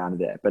washed, get him out of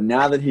there. But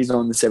now that he's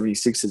on the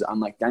 76ers, I'm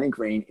like, Danny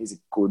Green is a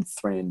good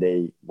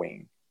 3-and-D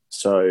wing.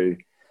 So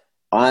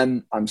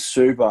I'm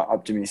super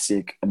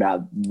optimistic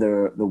about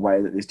the way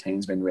that this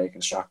team's been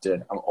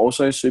reconstructed. I'm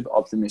also super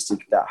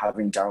optimistic that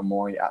having Daryl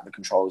Morey at the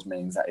controls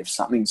means that if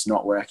something's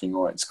not working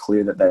or it's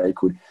clear that they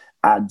could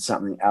add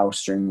something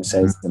else during the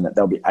season, that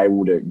they'll be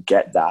able to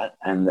get that,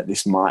 and that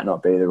this might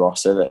not be the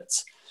roster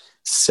that's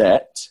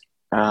set.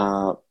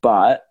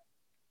 But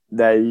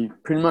they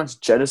pretty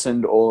much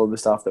jettisoned all of the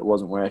stuff that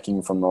wasn't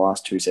working from the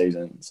last 2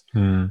 seasons,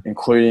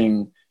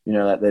 including,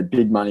 like their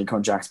big money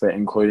contracts, but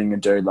including a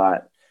dude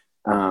like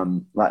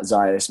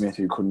Zaire Smith,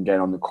 who couldn't get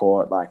on the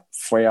court, like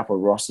free up a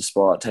roster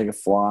spot, take a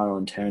flyer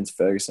on Terrence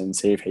Ferguson,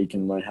 see if he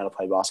can learn how to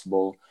play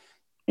basketball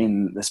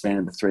in the span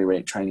of the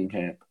 3-week training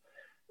camp.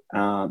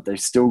 They've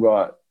still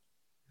got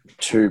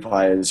 2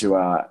 players who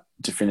are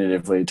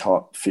definitively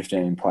top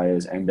 15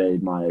 players.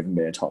 Embiid might even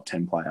be a top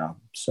 10 player.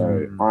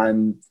 So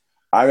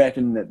I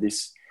reckon that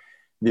this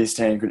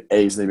team could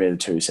easily be the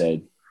 2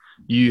 seed.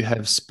 You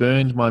have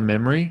spurned my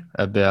memory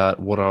about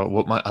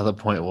what my other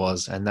point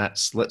was, and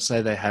that's, let's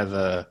say they have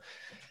a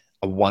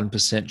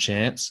 1%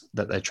 chance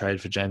that they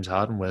trade for James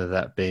Harden, whether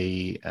that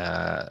be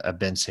a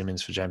Ben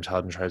Simmons for James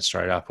Harden trade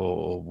straight up,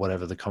 or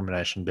whatever the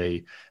combination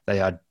be. They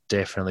are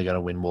definitely going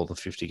to win more than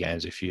 50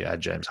 games if you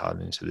add James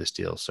Harden into this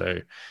deal, so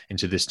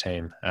into this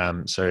team.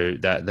 So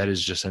that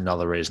is just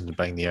another reason to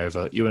bang the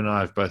over. You and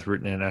I have both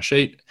written in our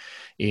sheet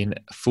in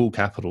full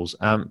capitals.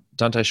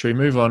 Dante, should we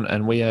move on?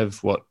 And we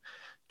have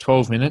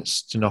 12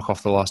 minutes to knock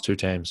off the last 2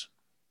 teams.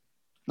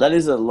 That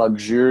is a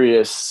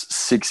luxurious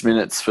 6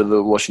 minutes for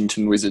the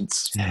Washington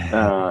Wizards,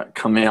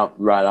 coming out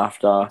right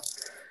after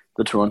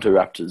the Toronto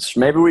Raptors.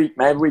 Maybe we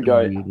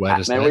go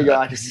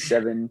like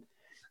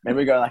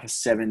a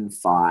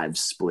 7-5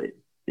 split.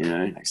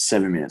 Like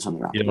 7 minutes on the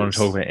Raptors. You don't want to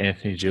talk about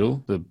Anthony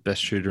Gill, the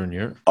best shooter in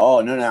Europe?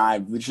 Oh no!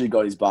 I've literally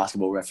got his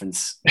basketball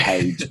reference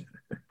page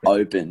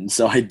open,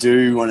 so I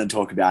do want to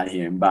talk about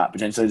him, but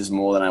potentially there's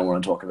more than I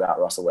want to talk about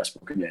Russell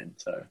Westbrook again.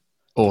 So.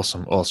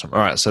 Awesome. All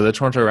right, so the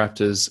Toronto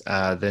Raptors,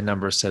 their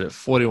number is set at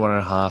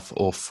 41.5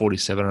 or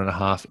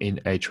 47.5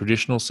 in a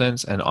traditional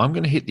sense, and I'm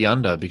going to hit the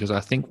under because I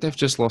think they've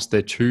just lost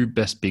their 2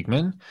 best big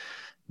men.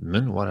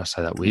 Why did I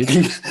say that weird?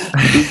 Big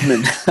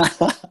men.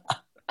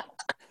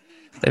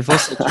 They've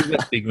lost their 2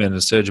 best big men,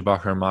 Serge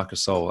Ibaka and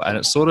Marcus Gasol, and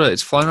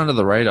it's flown under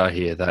the radar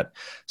here that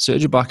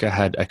Serge Ibaka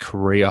had a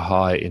career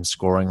high in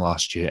scoring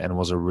last year and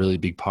was a really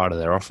big part of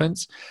their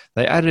offense.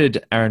 They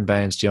added Aaron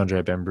Baines,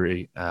 DeAndre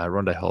Bembry,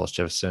 Rondae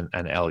Hollis-Jefferson,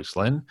 and Alex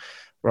Len.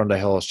 Rondae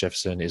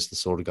Hollis-Jefferson is the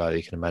sort of guy that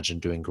you can imagine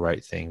doing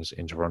great things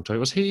in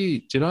Toronto.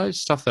 Did I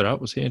stuff that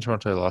up? Was he in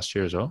Toronto last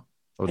year as well?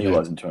 He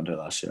was in Toronto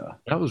last year.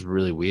 That was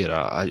really weird.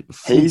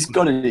 He's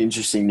got an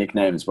interesting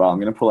nickname as well. I'm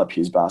going to pull up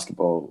his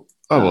basketball.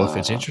 Oh, well, if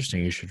it's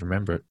interesting, you should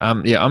remember it.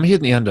 I'm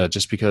hitting the under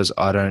just because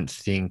I don't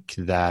think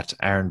that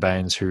Aaron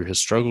Baines, who has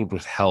struggled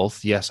with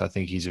health, yes, I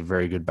think he's a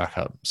very good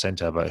backup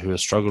center, but who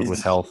has struggled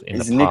with health in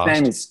the past. His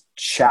nickname is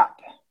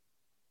Chap.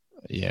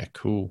 Yeah,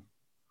 cool.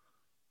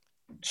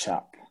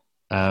 Chap.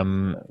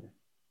 And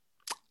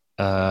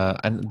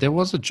there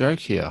was a joke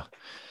here.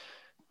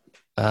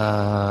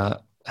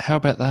 How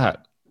about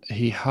that?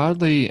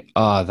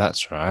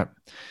 That's right.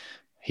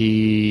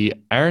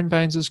 Aaron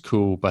Baines is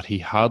cool, but he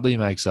hardly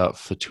makes up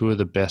for 2 of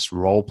the best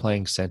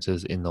role-playing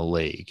centers in the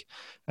league.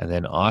 And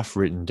then I've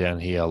written down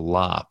here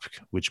LARP,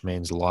 which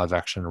means live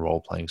action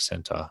role-playing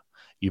center.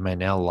 You may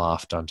now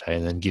laugh, Dante,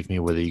 and then give me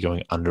whether you're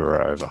going under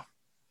or over.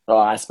 Oh,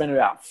 I spent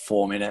about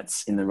 4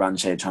 minutes in the run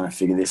sheet trying to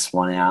figure this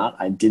one out.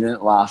 I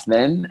didn't laugh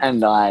then,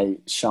 and I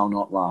shall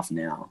not laugh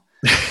now.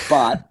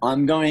 But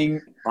I'm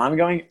going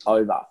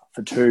over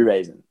for 2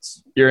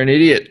 reasons. You're an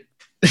idiot.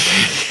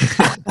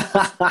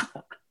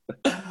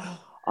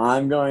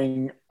 I'm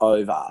going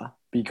over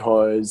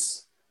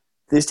because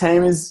this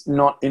team is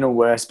not in a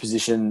worse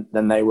position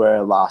than they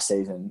were last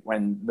season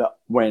when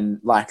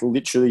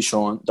literally,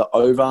 Sean, the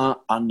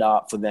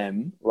over-under for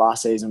them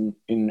last season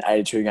in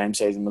 82-game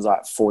season was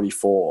like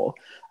 44.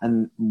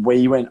 And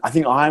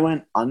I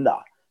went under.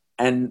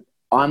 And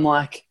I'm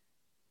like,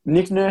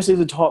 Nick Nurse is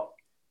a top,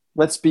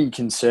 let's be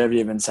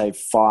conservative and say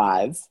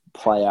 5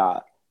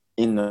 player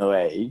in the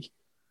league.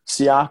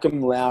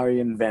 Siakam, Lowry,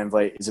 and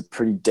VanVleet is a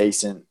pretty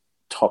decent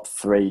top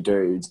 3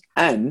 dudes.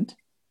 And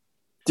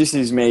this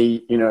is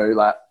me,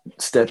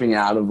 stepping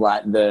out of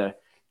the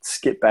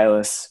Skip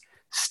Bayless,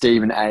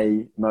 Stephen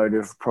A mode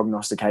of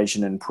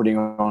prognostication and putting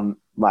on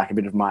a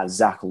bit of my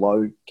Zach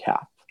Lowe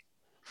cap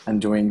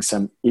and doing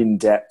some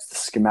in-depth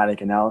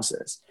schematic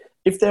analysis.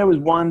 If there was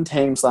one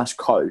team /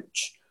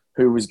 coach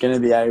who was going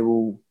to be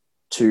able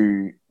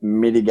to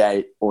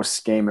mitigate or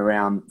scheme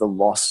around the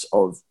loss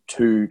of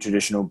 2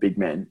 traditional big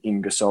men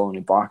in Gasol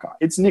and Ibaka,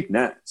 it's Nick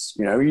Nurse.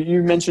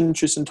 You mentioned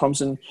Tristan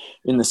Thompson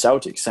in the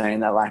Celtics saying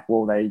that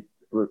they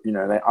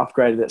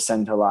upgraded at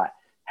center.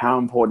 How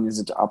important is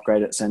it to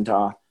upgrade at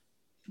center?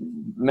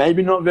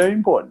 Maybe not very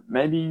important.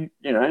 Maybe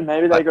they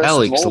go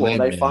Alex small. Len,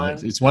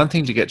 it's one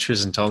thing to get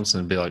Tristan Thompson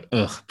and be like,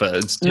 ugh, but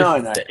it's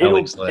different to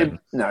Alex Len.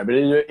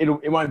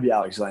 It won't be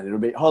Alex Len. It'll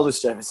be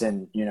Hollis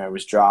Jefferson.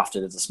 Was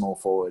drafted as a small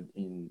forward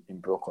in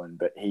Brooklyn,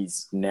 but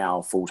he's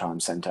now full-time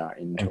center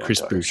in. And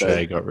Chris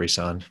Boucher got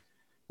re-signed.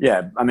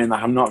 Yeah, I mean,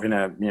 I'm not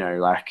gonna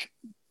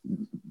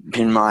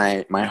pin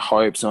my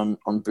hopes on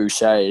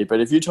Boucher, but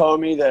if you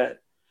told me that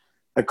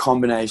a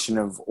combination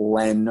of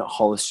Len,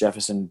 Hollis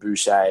Jefferson,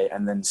 Boucher,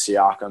 and then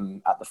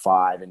Siakam at the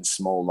 5 in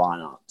small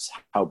lineups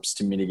helps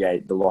to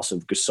mitigate the loss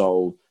of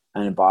Gasol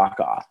and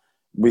Ibaka,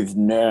 with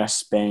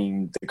Nurse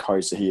being the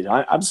coach that he is.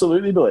 I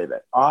absolutely believe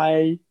it.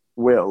 I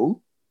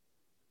will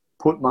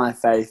put my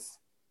faith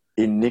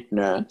in Nick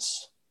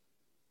Nurse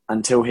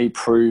until he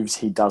proves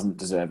he doesn't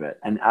deserve it.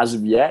 And as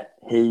of yet,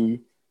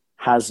 he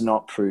has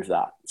not proved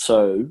that.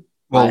 So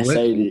I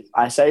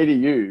say to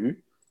you,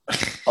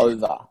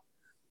 over.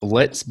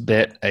 Let's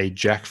bet a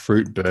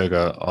jackfruit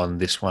burger on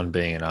this one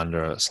being an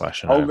under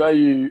 / I'll go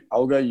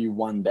you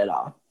one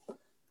better.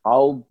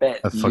 I'll bet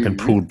a fucking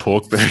pulled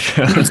pork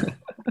burger.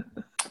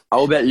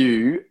 I'll bet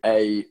you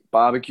a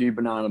barbecue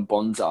banana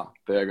bonza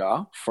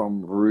burger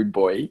from Rude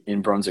Boy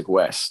in Brunswick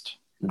West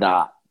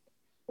that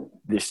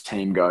this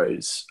team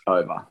goes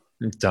over.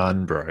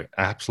 Done, bro.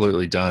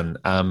 Absolutely done.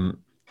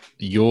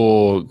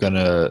 You're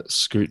gonna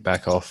scoot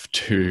back off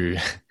to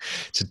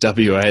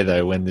WA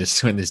though when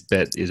this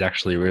bet is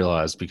actually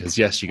realised, because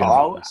yes, you're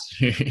gonna.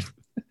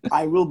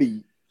 I will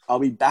be. I'll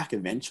be back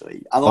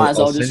eventually. Otherwise,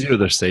 I'll send just you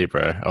the receipt,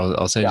 bro.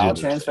 I'll send you.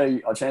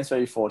 I'll transfer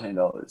you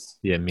 $14.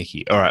 Yeah,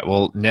 Mickey. All right.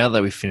 Well, now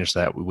that we've finished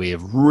that, we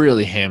have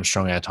really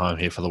hamstrung our time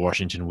here for the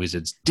Washington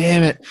Wizards.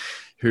 Damn it.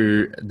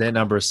 Who their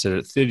number is set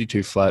at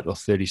 32 flat or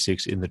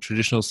 36 in the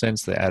traditional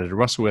sense. They added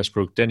Russell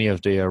Westbrook, Denny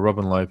Avdija,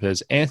 Robin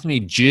Lopez, Anthony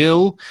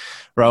Gill,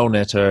 Raul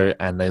Neto,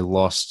 and they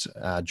lost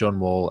John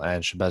Wall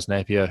and Shabazz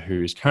Napier,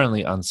 who is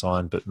currently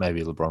unsigned, but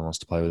maybe LeBron wants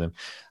to play with him.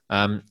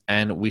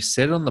 And we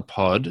said on the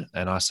pod,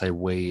 and I say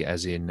we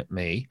as in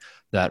me,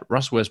 that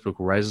Russell Westbrook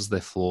raises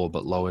their floor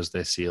but lowers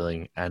their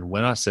ceiling. And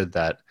when I said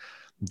that,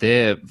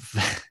 their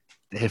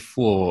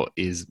floor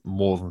is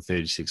more than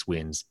 36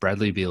 wins.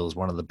 Bradley Beal is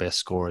one of the best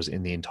scorers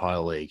in the entire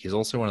league. He's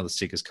also one of the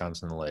sickest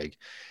cunts in the league.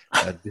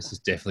 This is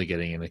definitely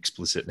getting an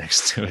explicit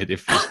next to it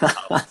if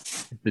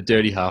the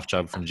dirty half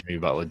job from Jimmy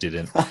Butler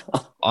didn't.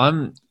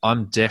 I'm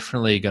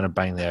definitely going to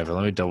bang the over.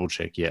 Let me double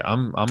check. Yeah,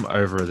 I'm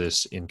over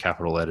this in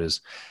capital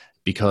letters.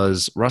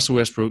 Because Russell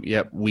Westbrook,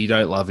 we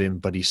don't love him,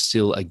 but he's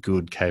still a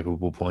good,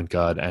 capable point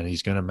guard, and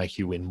he's going to make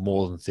you win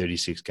more than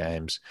 36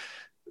 games.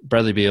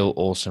 Bradley Beal,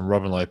 awesome.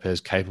 Robin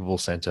Lopez, capable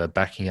center,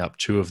 backing up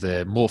two of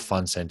their more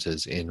fun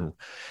centers in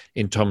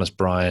Thomas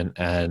Bryant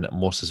and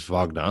Moses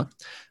Wagner.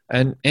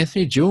 And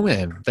Anthony Gill,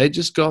 man, they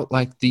just got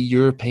like the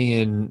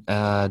European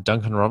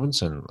Duncan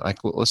Robinson. Like,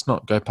 let's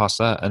not go past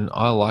that. And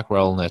I like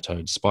Raul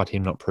Neto, despite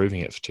him not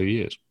proving it for 2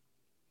 years.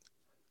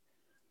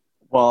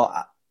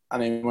 Well, I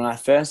mean, when I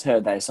first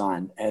heard they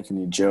signed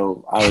Anthony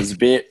Gill, I was a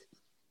bit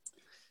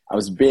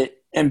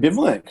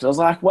ambivalent because I was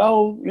like,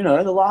 well,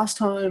 the last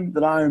time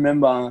that I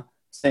remember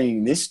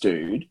seeing this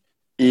dude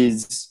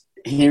is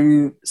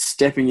him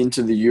stepping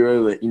into the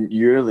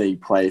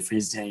EuroLeague play for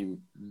his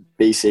team,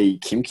 BC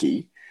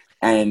Kimki,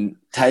 and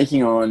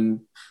taking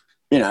on,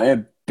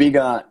 a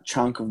bigger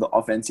chunk of the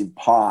offensive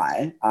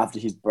pie after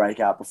his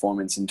breakout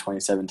performance in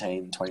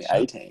 2017 and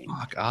 2018.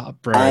 Fuck up,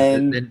 bro.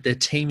 And their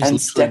team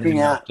is stepping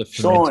out.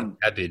 Sean,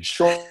 cabbage.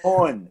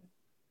 Sean,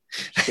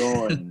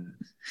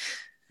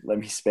 let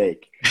me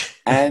speak.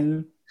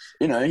 And,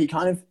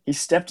 he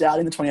stepped out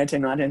in the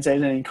 2018-19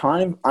 season and he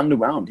kind of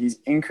underwhelmed. He's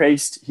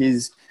increased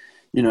his,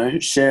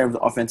 share of the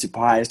offensive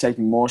pie. He's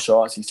taking more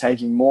shots. He's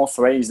taking more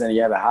threes than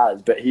he ever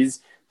has. But his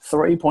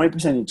 3-point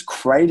percentage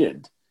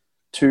cratered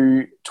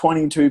to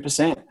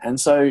 22%. And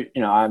so,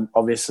 I'm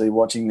obviously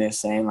watching this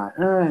saying like,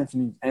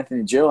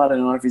 Anthony Gill, I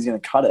don't know if he's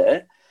going to cut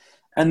it.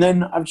 And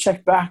then I've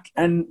checked back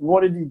and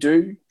what did he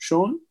do,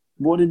 Sean?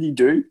 What did he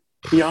do?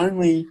 He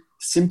only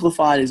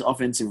simplified his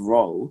offensive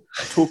role,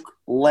 took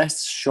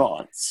less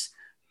shots,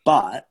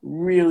 but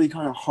really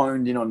kind of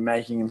honed in on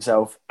making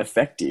himself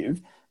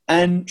effective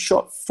and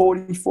shot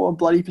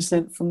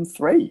 44% from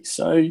three.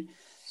 So,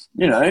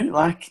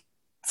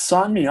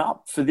 sign me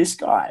up for this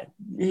guy.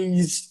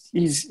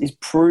 He's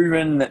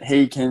proven that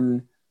he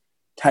can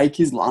take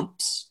his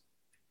lumps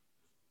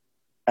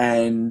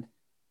and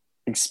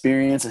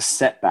experience a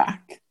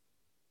setback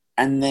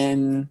and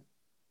then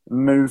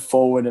move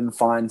forward and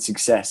find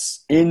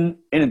success in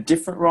a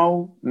different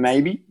role,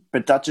 maybe,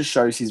 but that just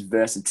shows his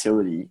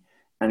versatility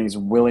and his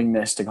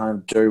willingness to kind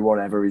of do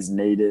whatever is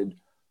needed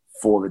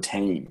for the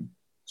team.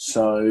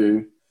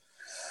 So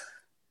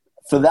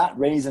for that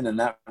reason and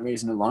that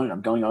reason alone,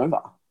 I'm going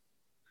over.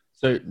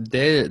 So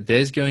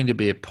there's going to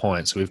be a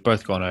point, so we've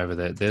both gone over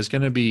that. There's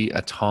going to be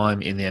a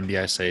time in the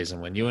NBA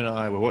season when you and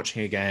I, we're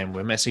watching a game,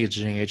 we're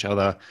messaging each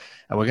other,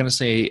 and we're going to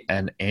see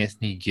an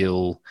Anthony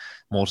Gill,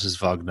 Moses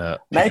Wagner.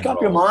 Make up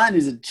your mind,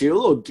 is it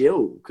Gill or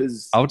Gill?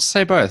 Because I would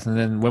say both, and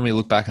then when we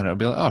look back on it, it'll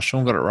be like, oh,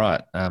 Sean got it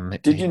right.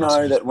 Did you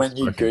know that when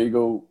you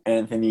Google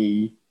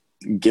Anthony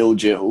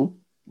Gill,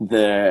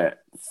 the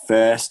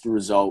first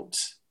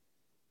result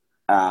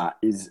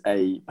is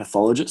a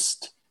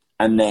pathologist?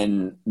 And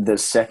then the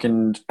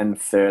second and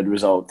third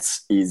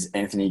results is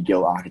Anthony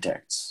Gill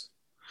Architects.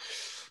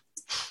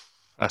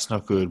 That's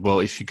not good. Well,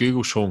 if you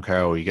Google Sean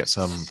Carroll, you get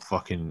some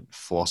fucking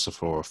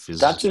philosopher or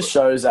physicist. That just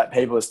shows that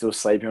people are still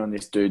sleeping on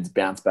this dude's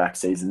bounce back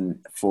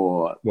season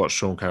for... What,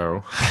 Sean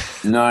Carroll?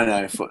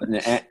 No, for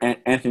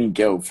Anthony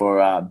Gill for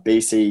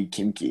BC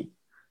Kimchi.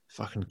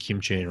 Fucking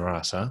kimchi and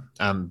rice, huh?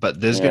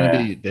 But there's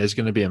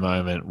gonna be a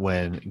moment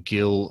when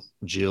Gill,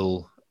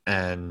 Jill,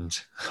 and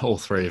all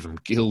three of them,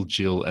 Gill,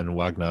 Jill, and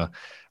Wagner,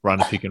 run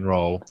a pick and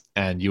roll,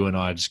 and you and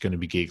I are just going to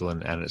be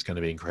giggling, and it's going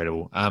to be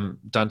incredible.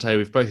 Dante,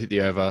 we've both hit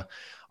the over.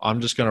 I'm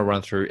just going to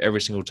run through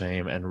every single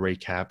team and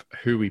recap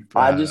who we...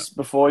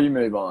 before you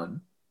move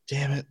on...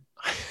 Damn it.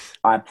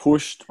 I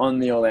pushed on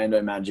the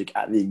Orlando Magic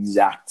at the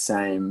exact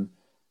same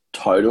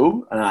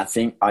total, and I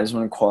think I just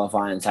want to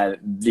qualify and say that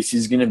this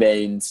is going to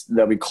be...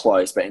 they'll be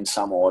close, but in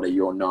some order,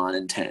 you're 9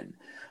 and 10.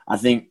 I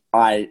think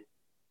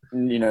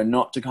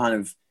not to kind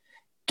of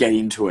get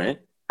into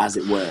it, as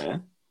it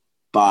were,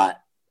 but...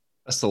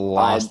 That's the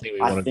last thing we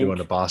want to do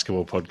on a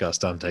basketball podcast,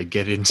 Dante.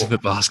 Get into the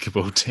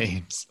basketball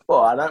teams.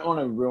 Well, I don't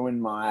want to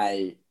ruin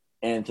my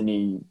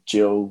Anthony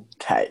Gill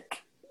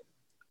take,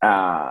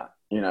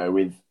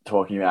 with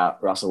talking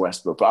about Russell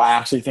Westbrook. But I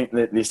actually think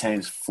that this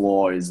team's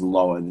floor is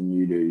lower than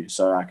you do.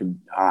 So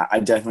I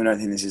definitely don't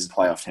think this is a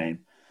playoff team.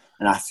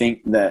 And I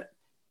think that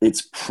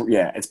it's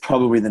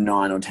probably the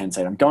 9 or 10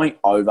 seed. I'm going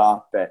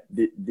over, but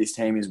this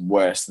team is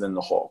worse than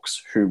the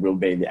Hawks, who will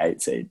be the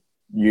 8 seed.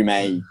 You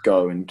may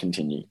go and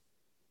continue.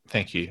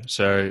 Thank you.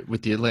 So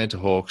with the Atlanta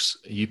Hawks,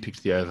 you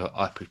picked the over,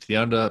 I picked the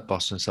under.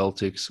 Boston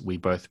Celtics, we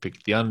both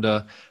picked the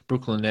under.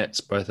 Brooklyn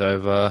Nets, both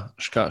over.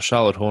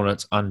 Charlotte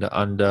Hornets,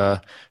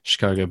 under.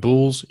 Chicago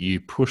Bulls, you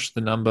pushed the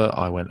number,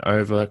 I went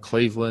over.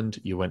 Cleveland,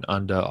 you went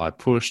under, I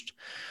pushed.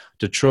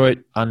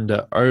 Detroit,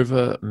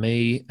 over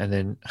me, and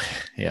then,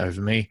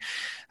 over me.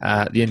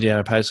 The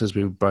Indiana Pacers,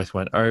 we both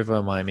went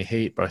over. Miami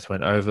Heat, both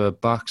went over.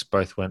 Bucks,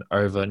 both went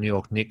over. New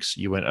York Knicks,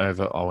 you went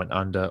over, I went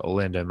under.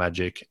 Orlando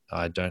Magic,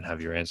 I don't have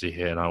your answer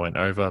here, and I went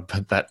over,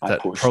 but that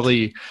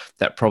probably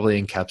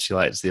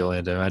encapsulates the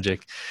Orlando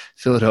Magic.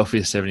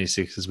 Philadelphia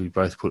 76ers, we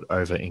both put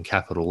over in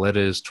capital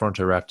letters.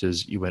 Toronto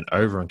Raptors, you went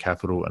over in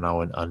capital, and I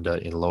went under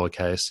in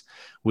lowercase.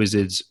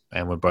 Wizards,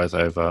 and we're both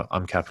over.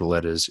 I'm capital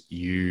letters.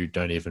 You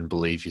don't even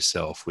believe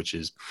yourself, which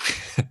is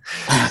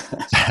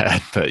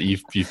sad, but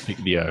you've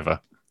picked the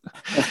over.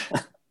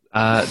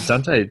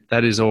 Dante,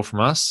 that is all from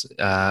us.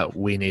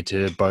 We need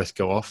to both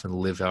go off and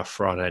live our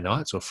Friday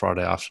nights or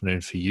Friday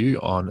afternoon for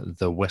you on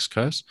the West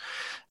Coast.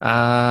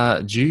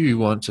 Do you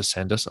want to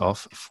send us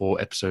off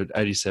for episode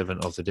 87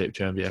 of the Deep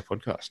 2 NBA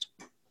podcast?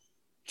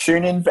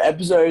 Tune in for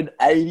episode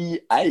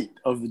 88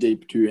 of the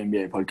Deep 2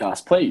 NBA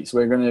podcast, please.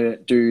 We're going to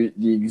do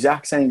the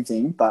exact same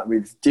thing, but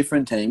with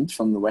different teams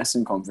from the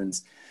Western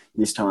Conference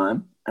this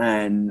time.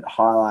 And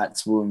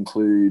highlights will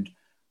include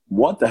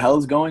what the hell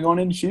is going on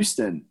in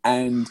Houston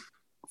and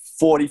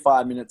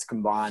 45 minutes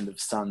combined of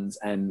Suns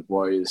and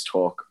Warriors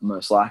talk,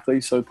 most likely.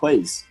 So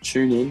please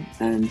tune in,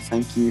 and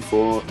thank you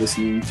for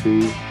listening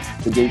to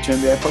the Deep 2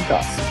 NBA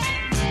podcast.